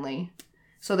Avonlea.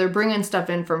 So they're bringing stuff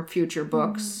in from future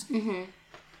books. Mm-hmm.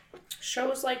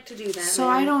 Shows like to do that. So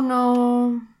man. I don't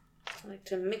know. I like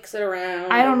to mix it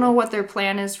around. I don't know what their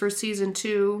plan is for season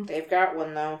 2. They've got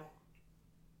one though.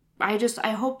 I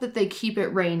hope that they keep it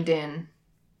reined in.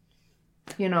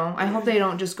 I hope they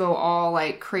don't just go all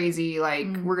like crazy, like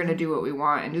we're gonna do what we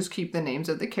want and just keep the names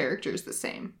of the characters the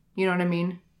same. You know what I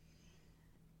mean?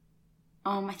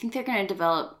 I think they're gonna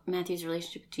develop Matthew's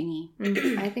relationship with Jeannie.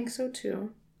 I think so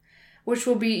too. Which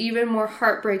will be even more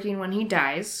heartbreaking when he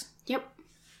dies. Yep.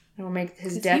 It will make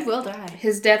his death. He will die.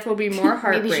 His death will be more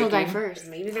heartbreaking. Maybe she'll die first.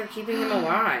 Maybe they're keeping him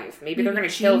alive. Maybe they're going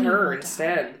to kill her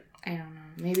instead. I don't know.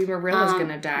 Maybe Marilla's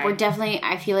gonna die. We're definitely.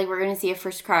 I feel like we're gonna see a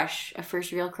first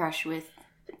real crush with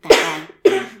that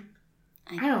guy.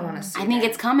 I don't want to see. I think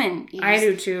it's coming. I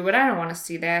do too, but I don't want to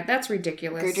see that. That's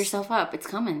ridiculous. Gird yourself up. It's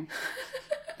coming.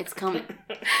 It's coming.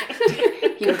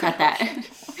 You can cut that.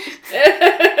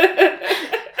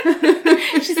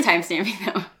 She's timestamping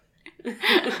that one.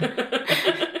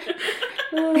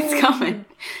 It's coming.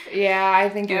 Yeah, I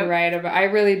think you're right. I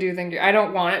really do think I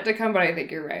don't want it to come, but I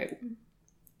think you're right.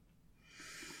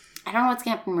 I don't know what's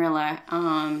gonna happen, Marilla.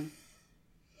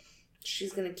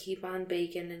 She's gonna keep on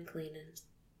baking and cleaning.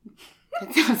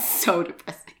 That sounds so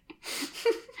depressing.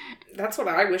 That's what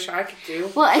I wish I could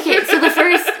do. Well, okay,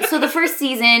 so the first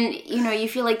season, you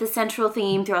feel like the central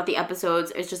theme throughout the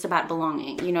episodes is just about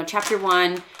belonging. Chapter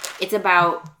 1, it's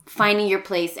about finding your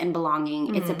place and belonging.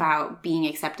 Mm-hmm. It's about being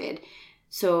accepted.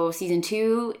 So season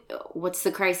 2, what's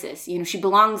the crisis? She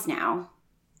belongs now.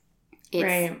 It's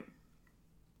right.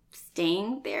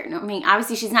 Staying there. No, I mean,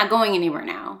 obviously she's not going anywhere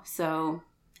now. So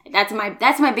that's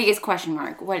my biggest question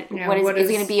mark. What is it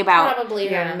going to be about? Probably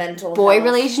her mental boy health.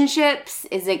 relationships?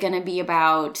 Is it going to be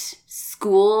about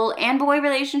school and boy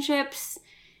relationships?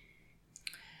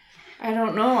 I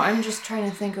don't know. I'm just trying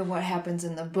to think of what happens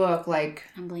in the book. Like,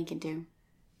 I'm blanking too.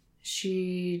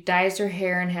 She dyes her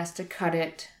hair and has to cut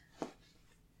it.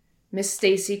 Miss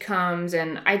Stacy comes,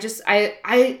 and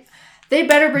they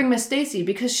better bring Miss Stacy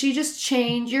because she just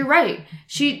changed. You're right.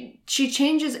 She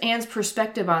changes Anne's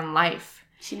perspective on life.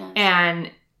 She does.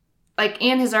 And like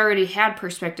Anne has already had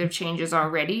perspective changes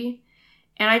already.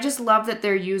 And I just love that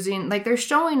they're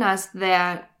showing us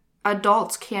that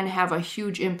adults can have a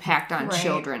huge impact on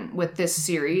children with this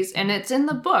series. And it's in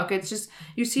the book. It's just,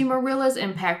 you see Marilla's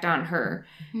impact on her.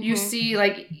 Mm-hmm. You see,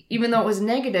 like, even though it was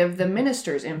negative, the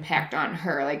minister's impact on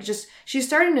her. Like, just, she's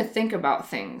starting to think about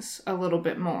things a little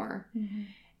bit more. Mm-hmm.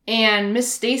 And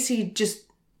Miss Stacy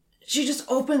she just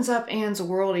opens up Anne's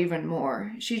world even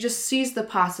more. She just sees the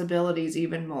possibilities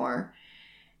even more.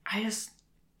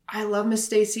 I love Miss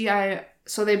Stacy.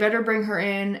 So they better bring her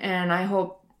in, and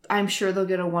I'm sure they'll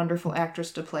get a wonderful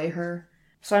actress to play her.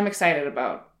 So I'm excited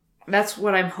about. That's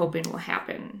what I'm hoping will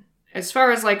happen. As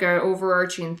far as like a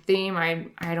overarching theme,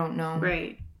 I don't know.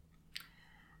 Right.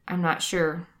 I'm not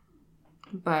sure.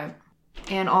 But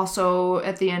and also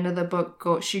at the end of the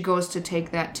book, she goes to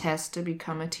take that test to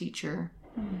become a teacher.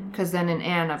 Because then in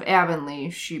Anne of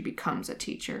Avonlea, she becomes a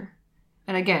teacher.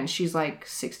 And again, she's like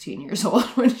 16 years old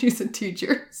when she's a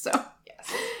teacher. So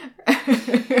yes.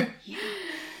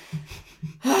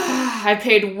 I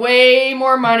paid way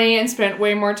more money and spent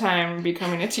way more time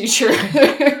becoming a teacher.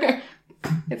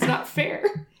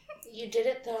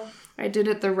 I did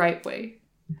it the right way.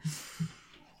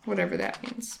 Whatever that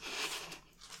means.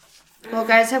 Well,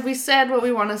 guys, have we said what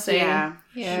we want to say? Yeah.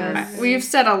 We've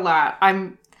said a lot.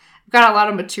 I've got a lot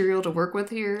of material to work with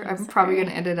here. I'm probably going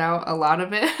to edit out a lot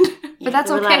of it. But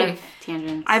that's A lot okay. of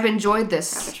tangents. I've enjoyed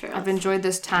this. Rabbit trails. I've enjoyed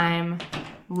this time.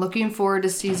 I'm looking forward to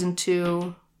season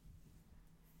 2.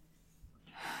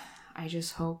 I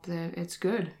just hope that it's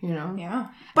good, you know? Yeah.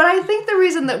 But I think the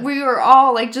reason that we were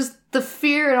all, like, just the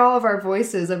fear in all of our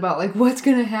voices about, like, what's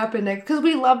going to happen next, because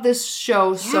we love this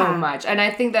show so much. And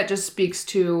I think that just speaks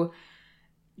to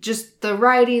just the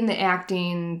writing, the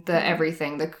acting, the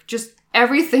everything. Just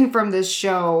everything from this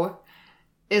show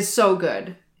is so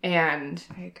good. And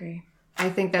I agree. I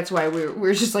think that's why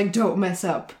we're just like, don't mess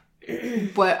up.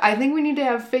 But I think we need to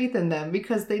have faith in them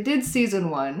because they did season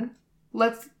 1.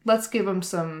 Let's give them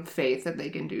some faith that they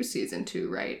can do season 2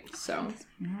 right. So,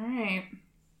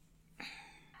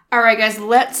 all right, guys,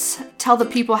 let's tell the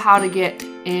people how to get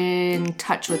in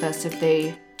touch with us if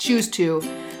they choose to.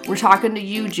 We're talking to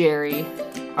you, Jerry.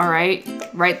 All right,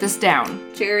 write this down.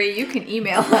 Jerry, you can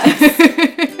email us.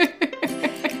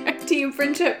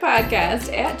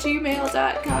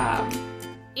 teamfriendshippodcast@gmail.com.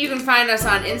 You can find us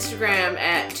on Instagram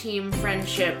at Team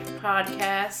Friendship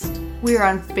Podcast. We're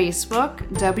on Facebook,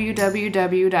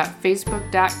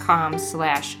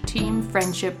 www.facebook.com/Team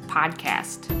Friendship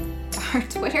Podcast. Our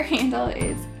Twitter handle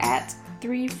is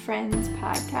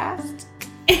 @3friendspodcast.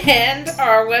 And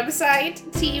our website,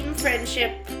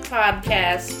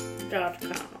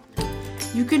 teamfriendshippodcast.com.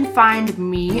 You can find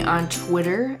me on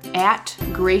Twitter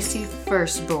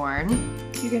 @GracieFirstborn.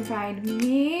 You can find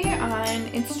me on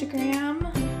Instagram.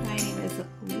 My name is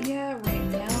Leah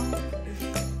Ramiel.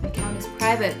 My account is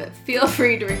private, but feel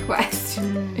free to request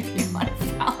if you want to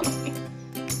follow me.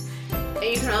 And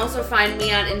you can also find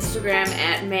me on Instagram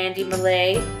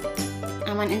 @MandyMalay.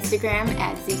 I'm on Instagram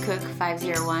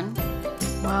 @zcook501.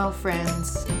 Well,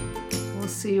 friends, we'll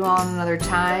see you all another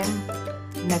time.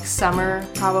 Next summer,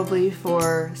 probably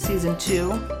for season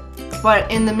 2.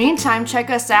 But in the meantime, check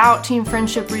us out. Team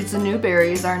Friendship Reads the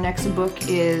Newberries. Our next book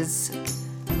is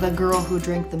The Girl Who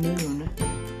Drank the Moon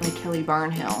by Kelly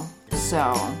Barnhill.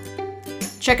 So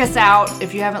check us out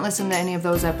if you haven't listened to any of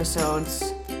those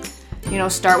episodes. You know,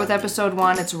 start with episode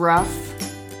 1. It's rough.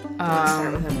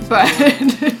 But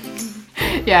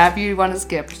yeah, if you want to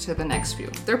skip to the next few.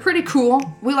 They're pretty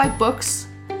cool. We like books.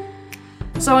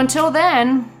 So until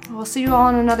then, we'll see you all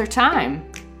in another time.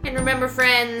 And remember,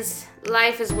 friends,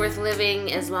 life is worth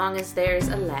living as long as there's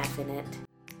a laugh in it.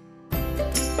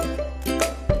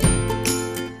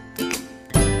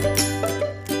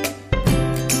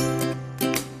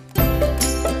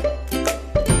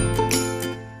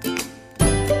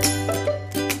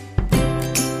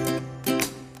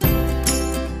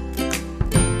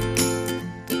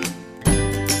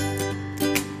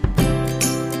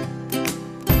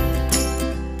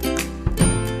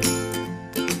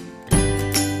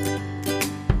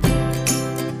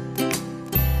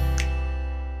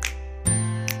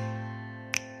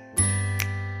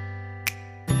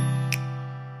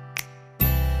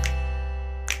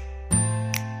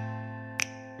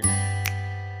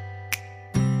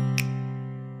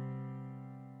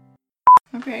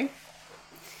 Okay.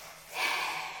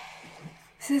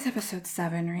 This is episode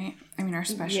 7, right? I mean, our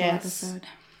special Yes. episode.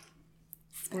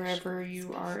 Wherever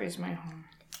you are is my home.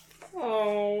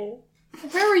 Oh.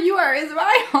 Wherever you are is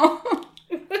my home.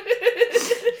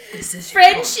 This is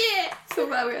Friendship! So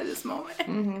glad we had this moment.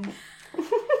 Mm-hmm.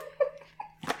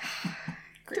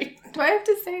 Great. Do I have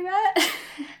to say that?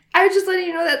 I was just letting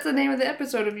you know that's the name of the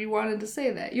episode if you wanted to say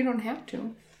that. You don't have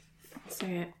to.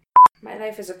 Say it. My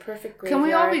life is a perfect Can graveyard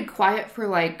we all be quiet for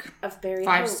like of buried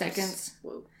 5 hopes. seconds?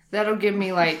 Whoa. That'll give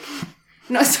me like...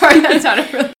 No, sorry, that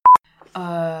sounded really...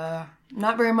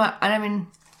 Not very much. I mean...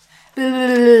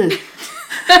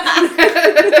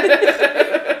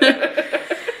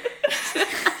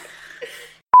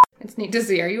 It's neat to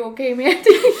see. Are you okay, Mandy?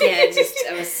 Yeah,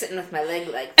 I was sitting with my leg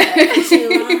like that for too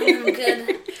long. I'm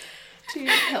good. To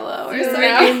your pillow or You're something.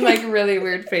 making like really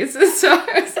weird faces, so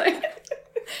I was like...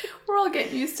 We're all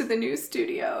getting used to the new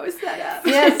studio setup.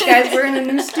 Yes, guys, we're in a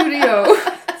new studio.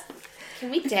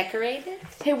 Can we decorate it?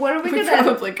 Hey, what are we We gonna...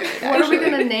 probably could. What are we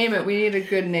gonna name it? We need a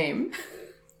good name.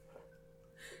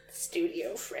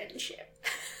 Studio Friendship.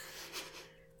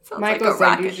 Michael like a said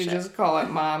you rocket should ship. just call it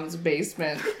Mom's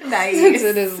Basement. Nice. Since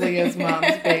it is Leah's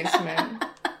mom's basement.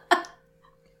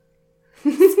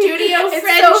 Studio It's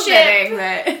Friendship. so fitting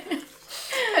that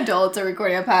adults are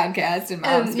recording a podcast in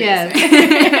mom's yes.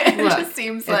 basement. It Look, just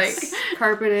seems like It's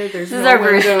carpeted. There's This is no our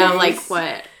version of windows. like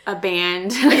what? A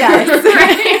band.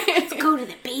 yes. Let's go to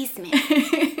the basement.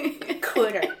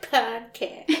 Quarter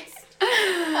podcast.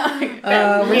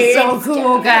 We're so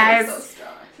cool, guys.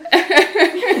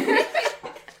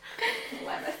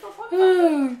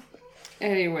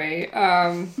 Anyway,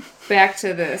 back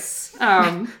to this.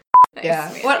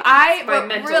 Yeah. What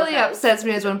really upsets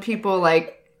me is when people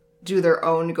like do their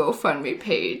own GoFundMe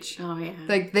page. Oh yeah.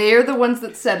 Like they're the ones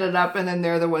that set it up and then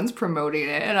they're the ones promoting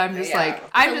it. And I'm just like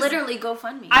literally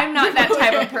GoFundMe. I'm not that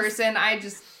type of person. I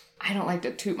don't like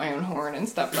to toot my own horn and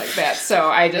stuff like that. So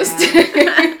I just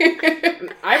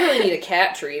I really need a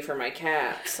cat tree for my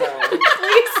cat, so Can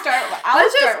we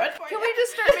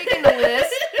just start making a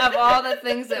list of all the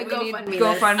things that we need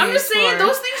GoFundMe? I'm just saying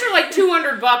those things are like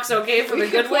 $200, okay, for the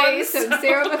good ones.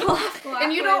 Sarah McLaughlin.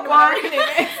 And you don't want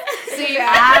See,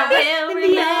 I will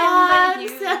remember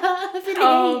you.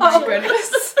 Oh my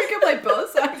goodness. We could play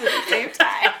both songs at the same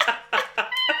time.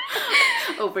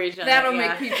 That'll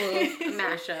make people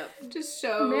mash up. Just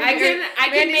show. I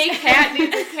can make cat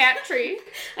needs a cat tree.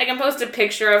 I can post a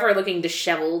picture of her looking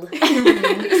disheveled.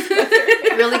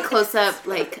 Really close up,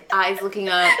 like eyes looking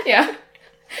up. Yeah.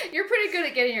 You're pretty good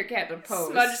at getting your cat to pose.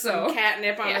 Smudge some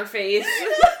catnip on her face.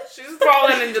 She's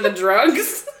fallen into the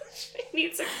drugs. She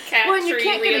needs a cat tree. Well, you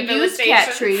can't get a used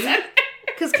cat tree.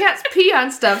 Because cats pee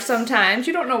on stuff sometimes.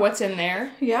 You don't know what's in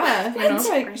there. Yeah. That's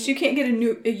like she can't get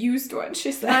a used one,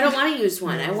 she said. No, I don't want a used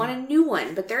one. I want a new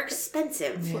one, but they're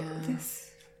expensive. Yeah.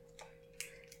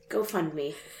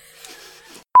 GoFundMe.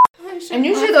 And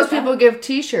usually those people give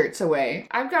t-shirts away.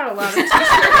 I've got a lot of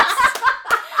t-shirts.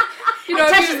 You know,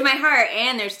 it touches my heart,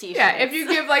 and there's t-shirts. Yeah, if you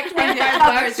give like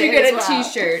 $25, you get a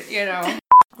t-shirt, you know.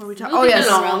 What are we talking? Oh yes,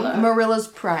 Marilla's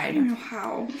Pride. I don't know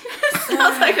how.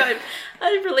 Sounds like a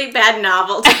really bad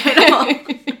novel title.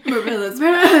 Marilla's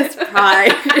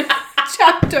Pride.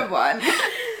 Chapter 1.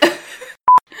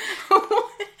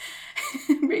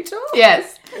 Rachel?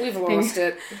 Yes. We've lost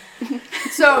it.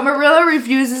 So Marilla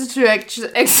refuses to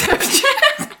accept.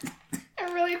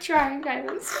 I'm really trying, guys.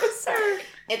 I'm so sorry.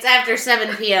 It's after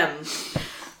 7 p.m.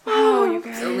 Oh, you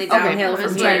guys. It's only downhill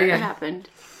from What here. happened?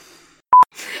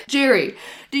 Jerry,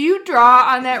 do you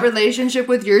draw on that relationship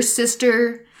with your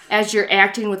sister as you're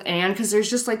acting with Anne? Because there's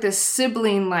just like this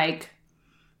sibling-like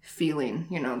feeling,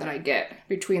 you know, that I get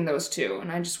between those two.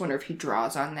 And I just wonder if he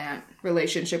draws on that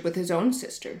relationship with his own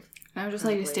sister. I would just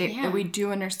like to state that we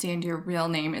do understand your real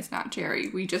name is not Jerry.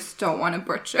 We just don't want to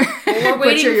butcher. We're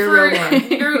waiting Butcher your for real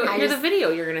name. the video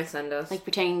you're going to send us. Like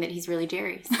pretending that he's really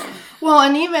Jerry. So. Well,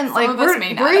 and even like of us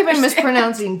may not we're even understand.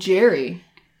 mispronouncing Jerry.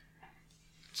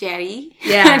 Jerry.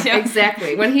 Yeah,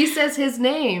 exactly. When he says his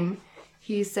name,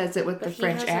 he says it with the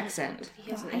French accent.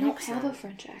 He has an I don't accent. have a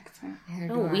French accent.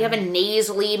 No, we have a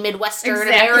nasally Midwestern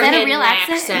Exactly. American Is that a real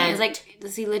accent? accent. Is like,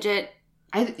 is he legit?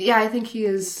 I think he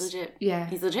is. He's legit. Yeah.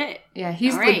 He's legit. Yeah,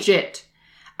 he's All right. legit.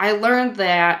 I learned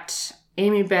that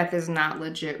Amy Beth is not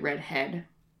legit redhead.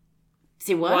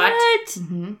 See what?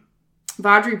 Mm-hmm.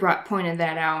 Vaudrey pointed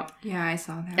that out. Yeah, I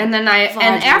saw that. And then Vaudrey.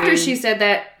 after she said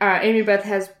that, Amy Beth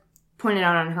has pointed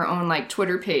out on her own like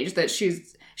Twitter page that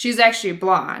she's actually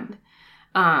blonde.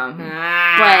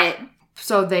 But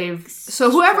So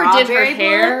whoever did her Strawberry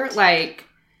hair, blonde? like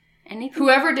anything?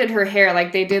 whoever did her hair,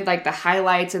 like they did like the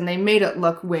highlights and they made it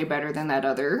look way better than that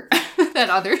other show. Did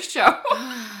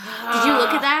you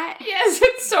look at that? Yes,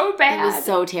 it's so bad. It was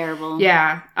so terrible.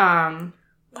 Yeah.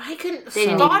 Why couldn't They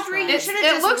didn't even Vaudrey? try. You should It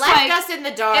have just looks left like- us in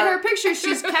the dark. In her picture,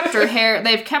 she's kept her hair.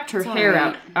 They've kept her hair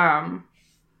alright. out.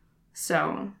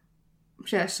 So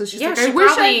yeah. So she's yeah, like, she I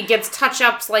wish probably gets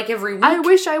touch-ups like every week. I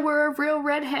wish I were a real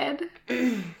redhead.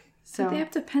 So They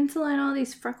have to pencil in all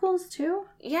these freckles too?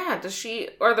 Yeah, does she?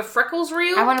 Are the freckles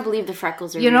real? I want to believe the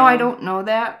freckles are you know, real. I don't know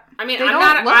that. I mean, They I'm don't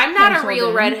not look a penciled real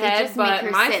in. They redhead, just make but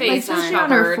her my sit face like is that. On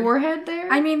her covered. forehead there.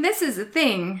 I mean, this is a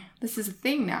thing. This is a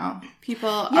thing now.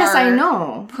 People yes, are I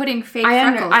know. putting fake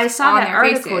I freckles saw on that their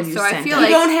article faces. you So I sent feel us.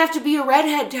 You like don't have to be a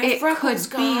redhead to have it freckles,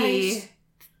 could be. guys.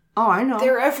 Oh, I know.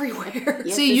 They're everywhere.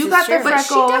 Yes, See, this you is got the true. But she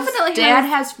freckles. definitely Dad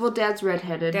has- Dad's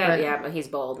redheaded. Dad, but yeah, but he's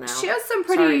bald now. She has some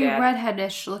Sorry, pretty Dad.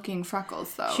 redheadish looking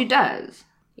freckles, though. She does.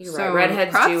 You're So right.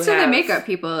 Redheads props do to the have makeup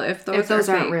people if those, If those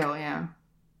are aren't fake. real, yeah.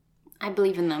 I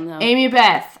believe in them though. Amy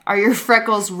Beth, are your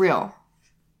freckles real?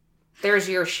 There's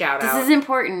your shout This out. is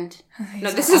important.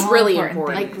 No, this is really important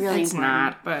important. Like really It's important.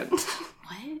 not, but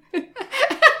What?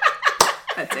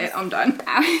 That's it. I'm done.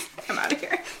 I'm out of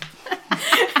here.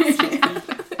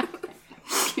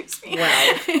 Excuse me.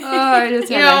 Well, oh, I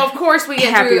just you know, of course we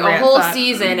get happy through a rant whole thought.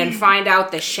 season and find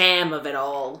out the sham of it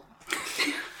all.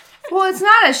 Well, it's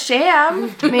not a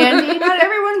sham, Mandy. Not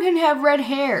everyone can have red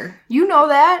hair. You know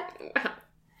that.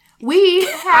 We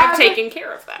have I've taken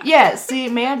care of that. Yeah, see,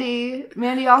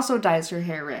 Mandy also dyes her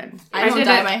hair red. I don't did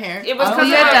dye it. my hair. It was Oh, because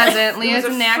Leah I- doesn't. it Leah's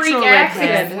was a natural freak accident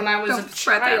redhead. when I was a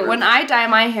spread that child. When I dye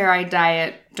my hair, I dye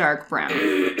it dark brown.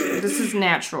 This is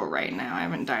natural right now. I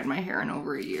haven't dyed my hair in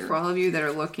over a year. For all of you that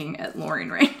are looking at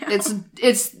Lauren right now.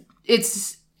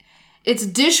 It's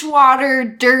dishwater,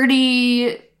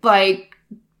 dirty, like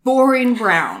boring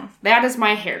brown. That is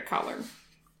my hair color.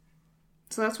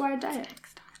 So that's why I dye it.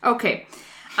 Okay.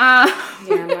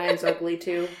 Yeah, mine's ugly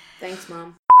too. Thanks,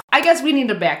 Mom. I guess we need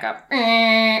to back up.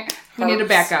 We need to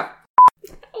back up.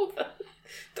 Oh,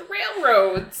 the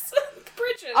railroads. The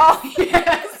bridges. Oh,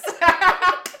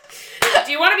 yes.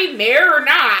 Do you want to be mayor or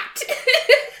not?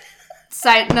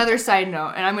 Another side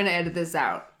note, and I'm going to edit this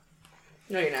out.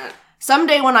 No, you're not.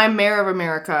 Someday when I'm mayor of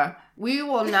America, we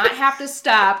will not have to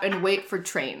stop and wait for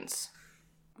trains.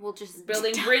 We'll just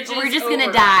Building bridges. We're just over.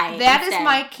 gonna die. That is instead.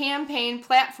 my campaign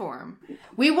platform.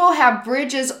 We will have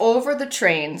bridges over the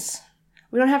trains.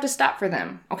 We don't have to stop for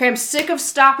them. Okay, I'm sick of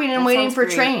stopping and That waiting sounds for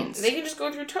great. trains. They can just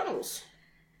go through tunnels.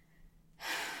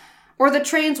 Or the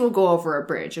trains will go over a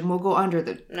bridge and we'll go under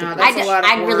the No, bridge. that's a lot of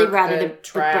I'd really work, rather the the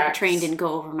tracks. train didn't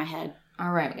go over my head.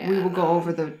 All right, we will go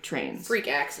over the trains. Freak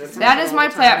accidents. That is all my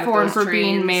the time with platform those for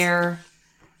being trains. mayor.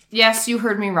 Yes, you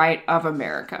heard me right, of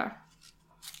America.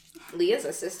 Leah's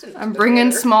assistant. I'm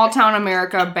bringing small town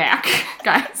America back,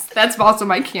 guys. That's also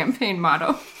my campaign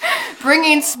motto.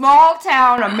 Bringing small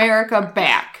town America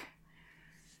back.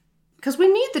 Because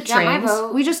we need the Got my trains.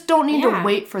 vote. We just don't need to Yeah.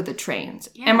 wait for the trains.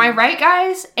 Yeah. Am I right,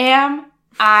 guys? Am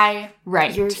I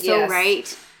right? You're so Yes.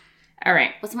 right. All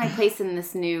right. What's my place in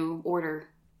this new order?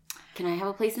 Can I have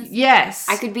a place in this? Yes.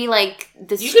 I could be like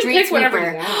the You can street pick sweeper.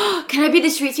 whatever you want. Can I be the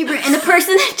street sweeper and the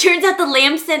person that turns out the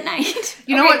lamps at night?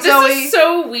 You know Okay, what, this Zoe? is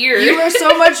so weird. You are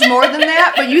so much more than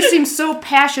that, but you seem so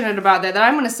passionate about that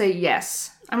I'm going to say yes.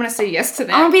 I'm going to say yes to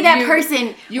that. I want to be that You-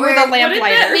 person. You are where- the lamp Wouldn't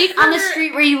that lighter. make on the her-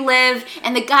 street where you live,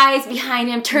 and the guy's behind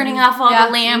him turning off all Yeah.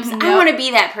 the lamps. Mhm. I Yep. want to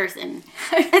be that person.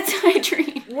 That's my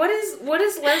dream. What is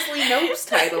Leslie Knope's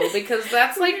title? Because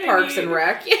that's like Parks and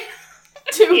Rec.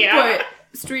 To Yeah. put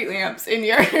street lamps in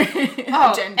your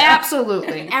Oh, agenda.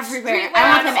 absolutely. Everywhere. Street I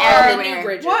want them lamps are the new everywhere.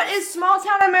 bridges. What is small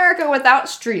town America without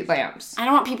street lamps? I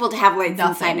don't want people to have lights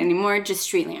Nothing. inside anymore, just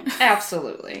street lamps.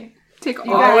 Absolutely. Take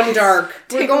all All in dark.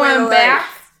 We're Take away going the back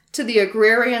to the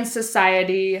agrarian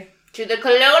society. To the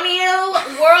Colonial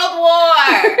World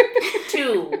War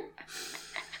II.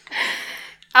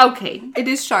 Okay. It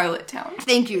is Charlottetown.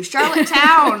 Thank you.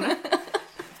 Charlottetown.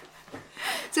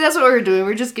 See, that's what we're doing.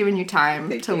 We're just giving you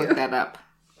time to look that up.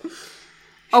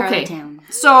 Okay. Charlottetown.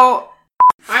 So,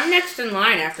 I'm next in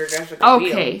line after Jessica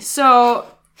okay. So,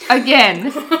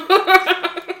 again,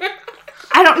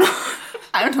 I don't know.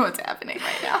 I don't know what's happening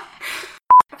right now.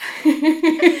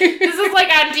 This is like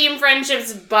on Team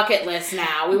Friendship's bucket list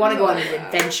now. We want to go on an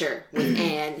adventure with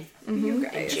Anne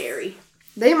and Jerry.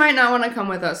 They might not want to come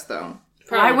with us, though.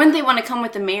 Why wouldn't they want to come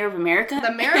with the mayor of America?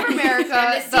 The mayor of America,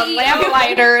 And the the CEO.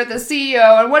 lamplighter, the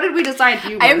CEO, and what did we decide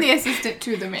you were? I am the assistant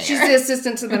to the mayor. She's the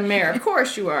assistant to the mayor. Of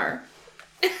course you are.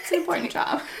 It's an important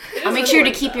job. I'll make sure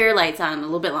to keep your lights on a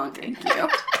little bit longer.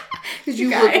 Because you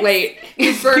look late.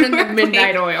 You're burning the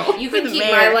midnight oil. You can the keep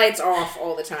mayor. my lights off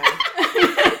all the time.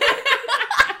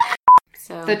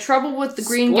 So The trouble with the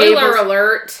Green Spoiler Gables.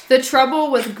 alert. The trouble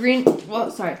with Green.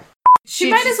 Well, sorry. She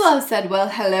might as well have said, well,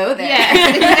 hello there. Yeah,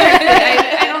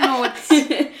 exactly. I don't know what's.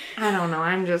 I don't know.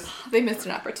 I'm just. They missed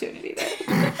an opportunity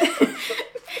there.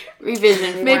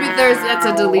 revision. Maybe that's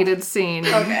a deleted scene.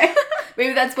 Okay.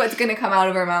 Maybe that's what's going to come out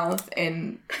of her mouth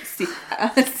in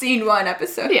scene 1,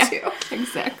 episode Yeah, 2.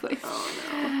 exactly. Oh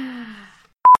no.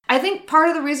 I think part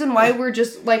of the reason why we're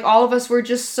just like all of us were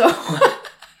just so.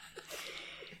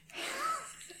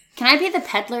 Can I be the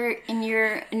peddler in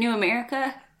your New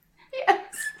America? Yes.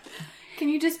 Can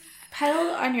you just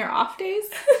pedal on your off days?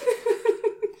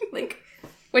 Like,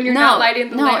 When you're not lighting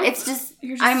the no, lamp. it's just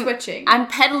you're just I'm switching. I'm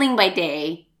pedaling by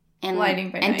day and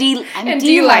Lighting by and night. I'm And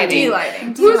delighting.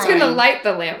 de-lighting. Who's gonna light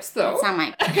the lamps though? That's not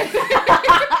my.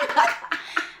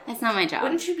 That's not my job.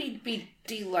 Wouldn't you be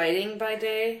delighting by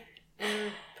day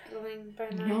and pedaling by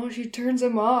night? No, she turns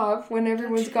them off when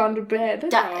everyone's gone to bed.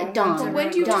 Dawn. But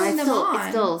when do you Dawn. turn It's them still, on? It's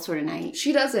still sort of night.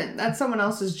 She doesn't. That's someone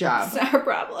else's job. It's not her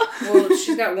problem. Well,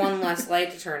 she's got one less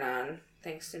light to turn on,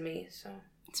 thanks to me, so.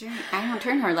 That's right. I don't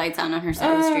turn her lights on her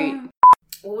side of the street.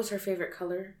 What was her favorite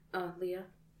color, Leah?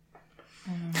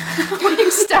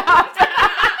 Stop.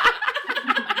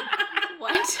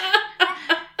 What?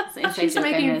 She's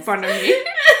making fun of me.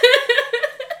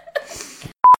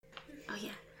 Oh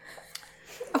yeah.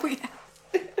 Oh, yeah.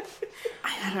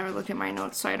 I gotta look at my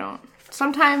notes so I don't.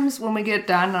 Sometimes when we get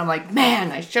done, I'm like,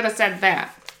 man, I should have said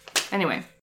that. Anyway.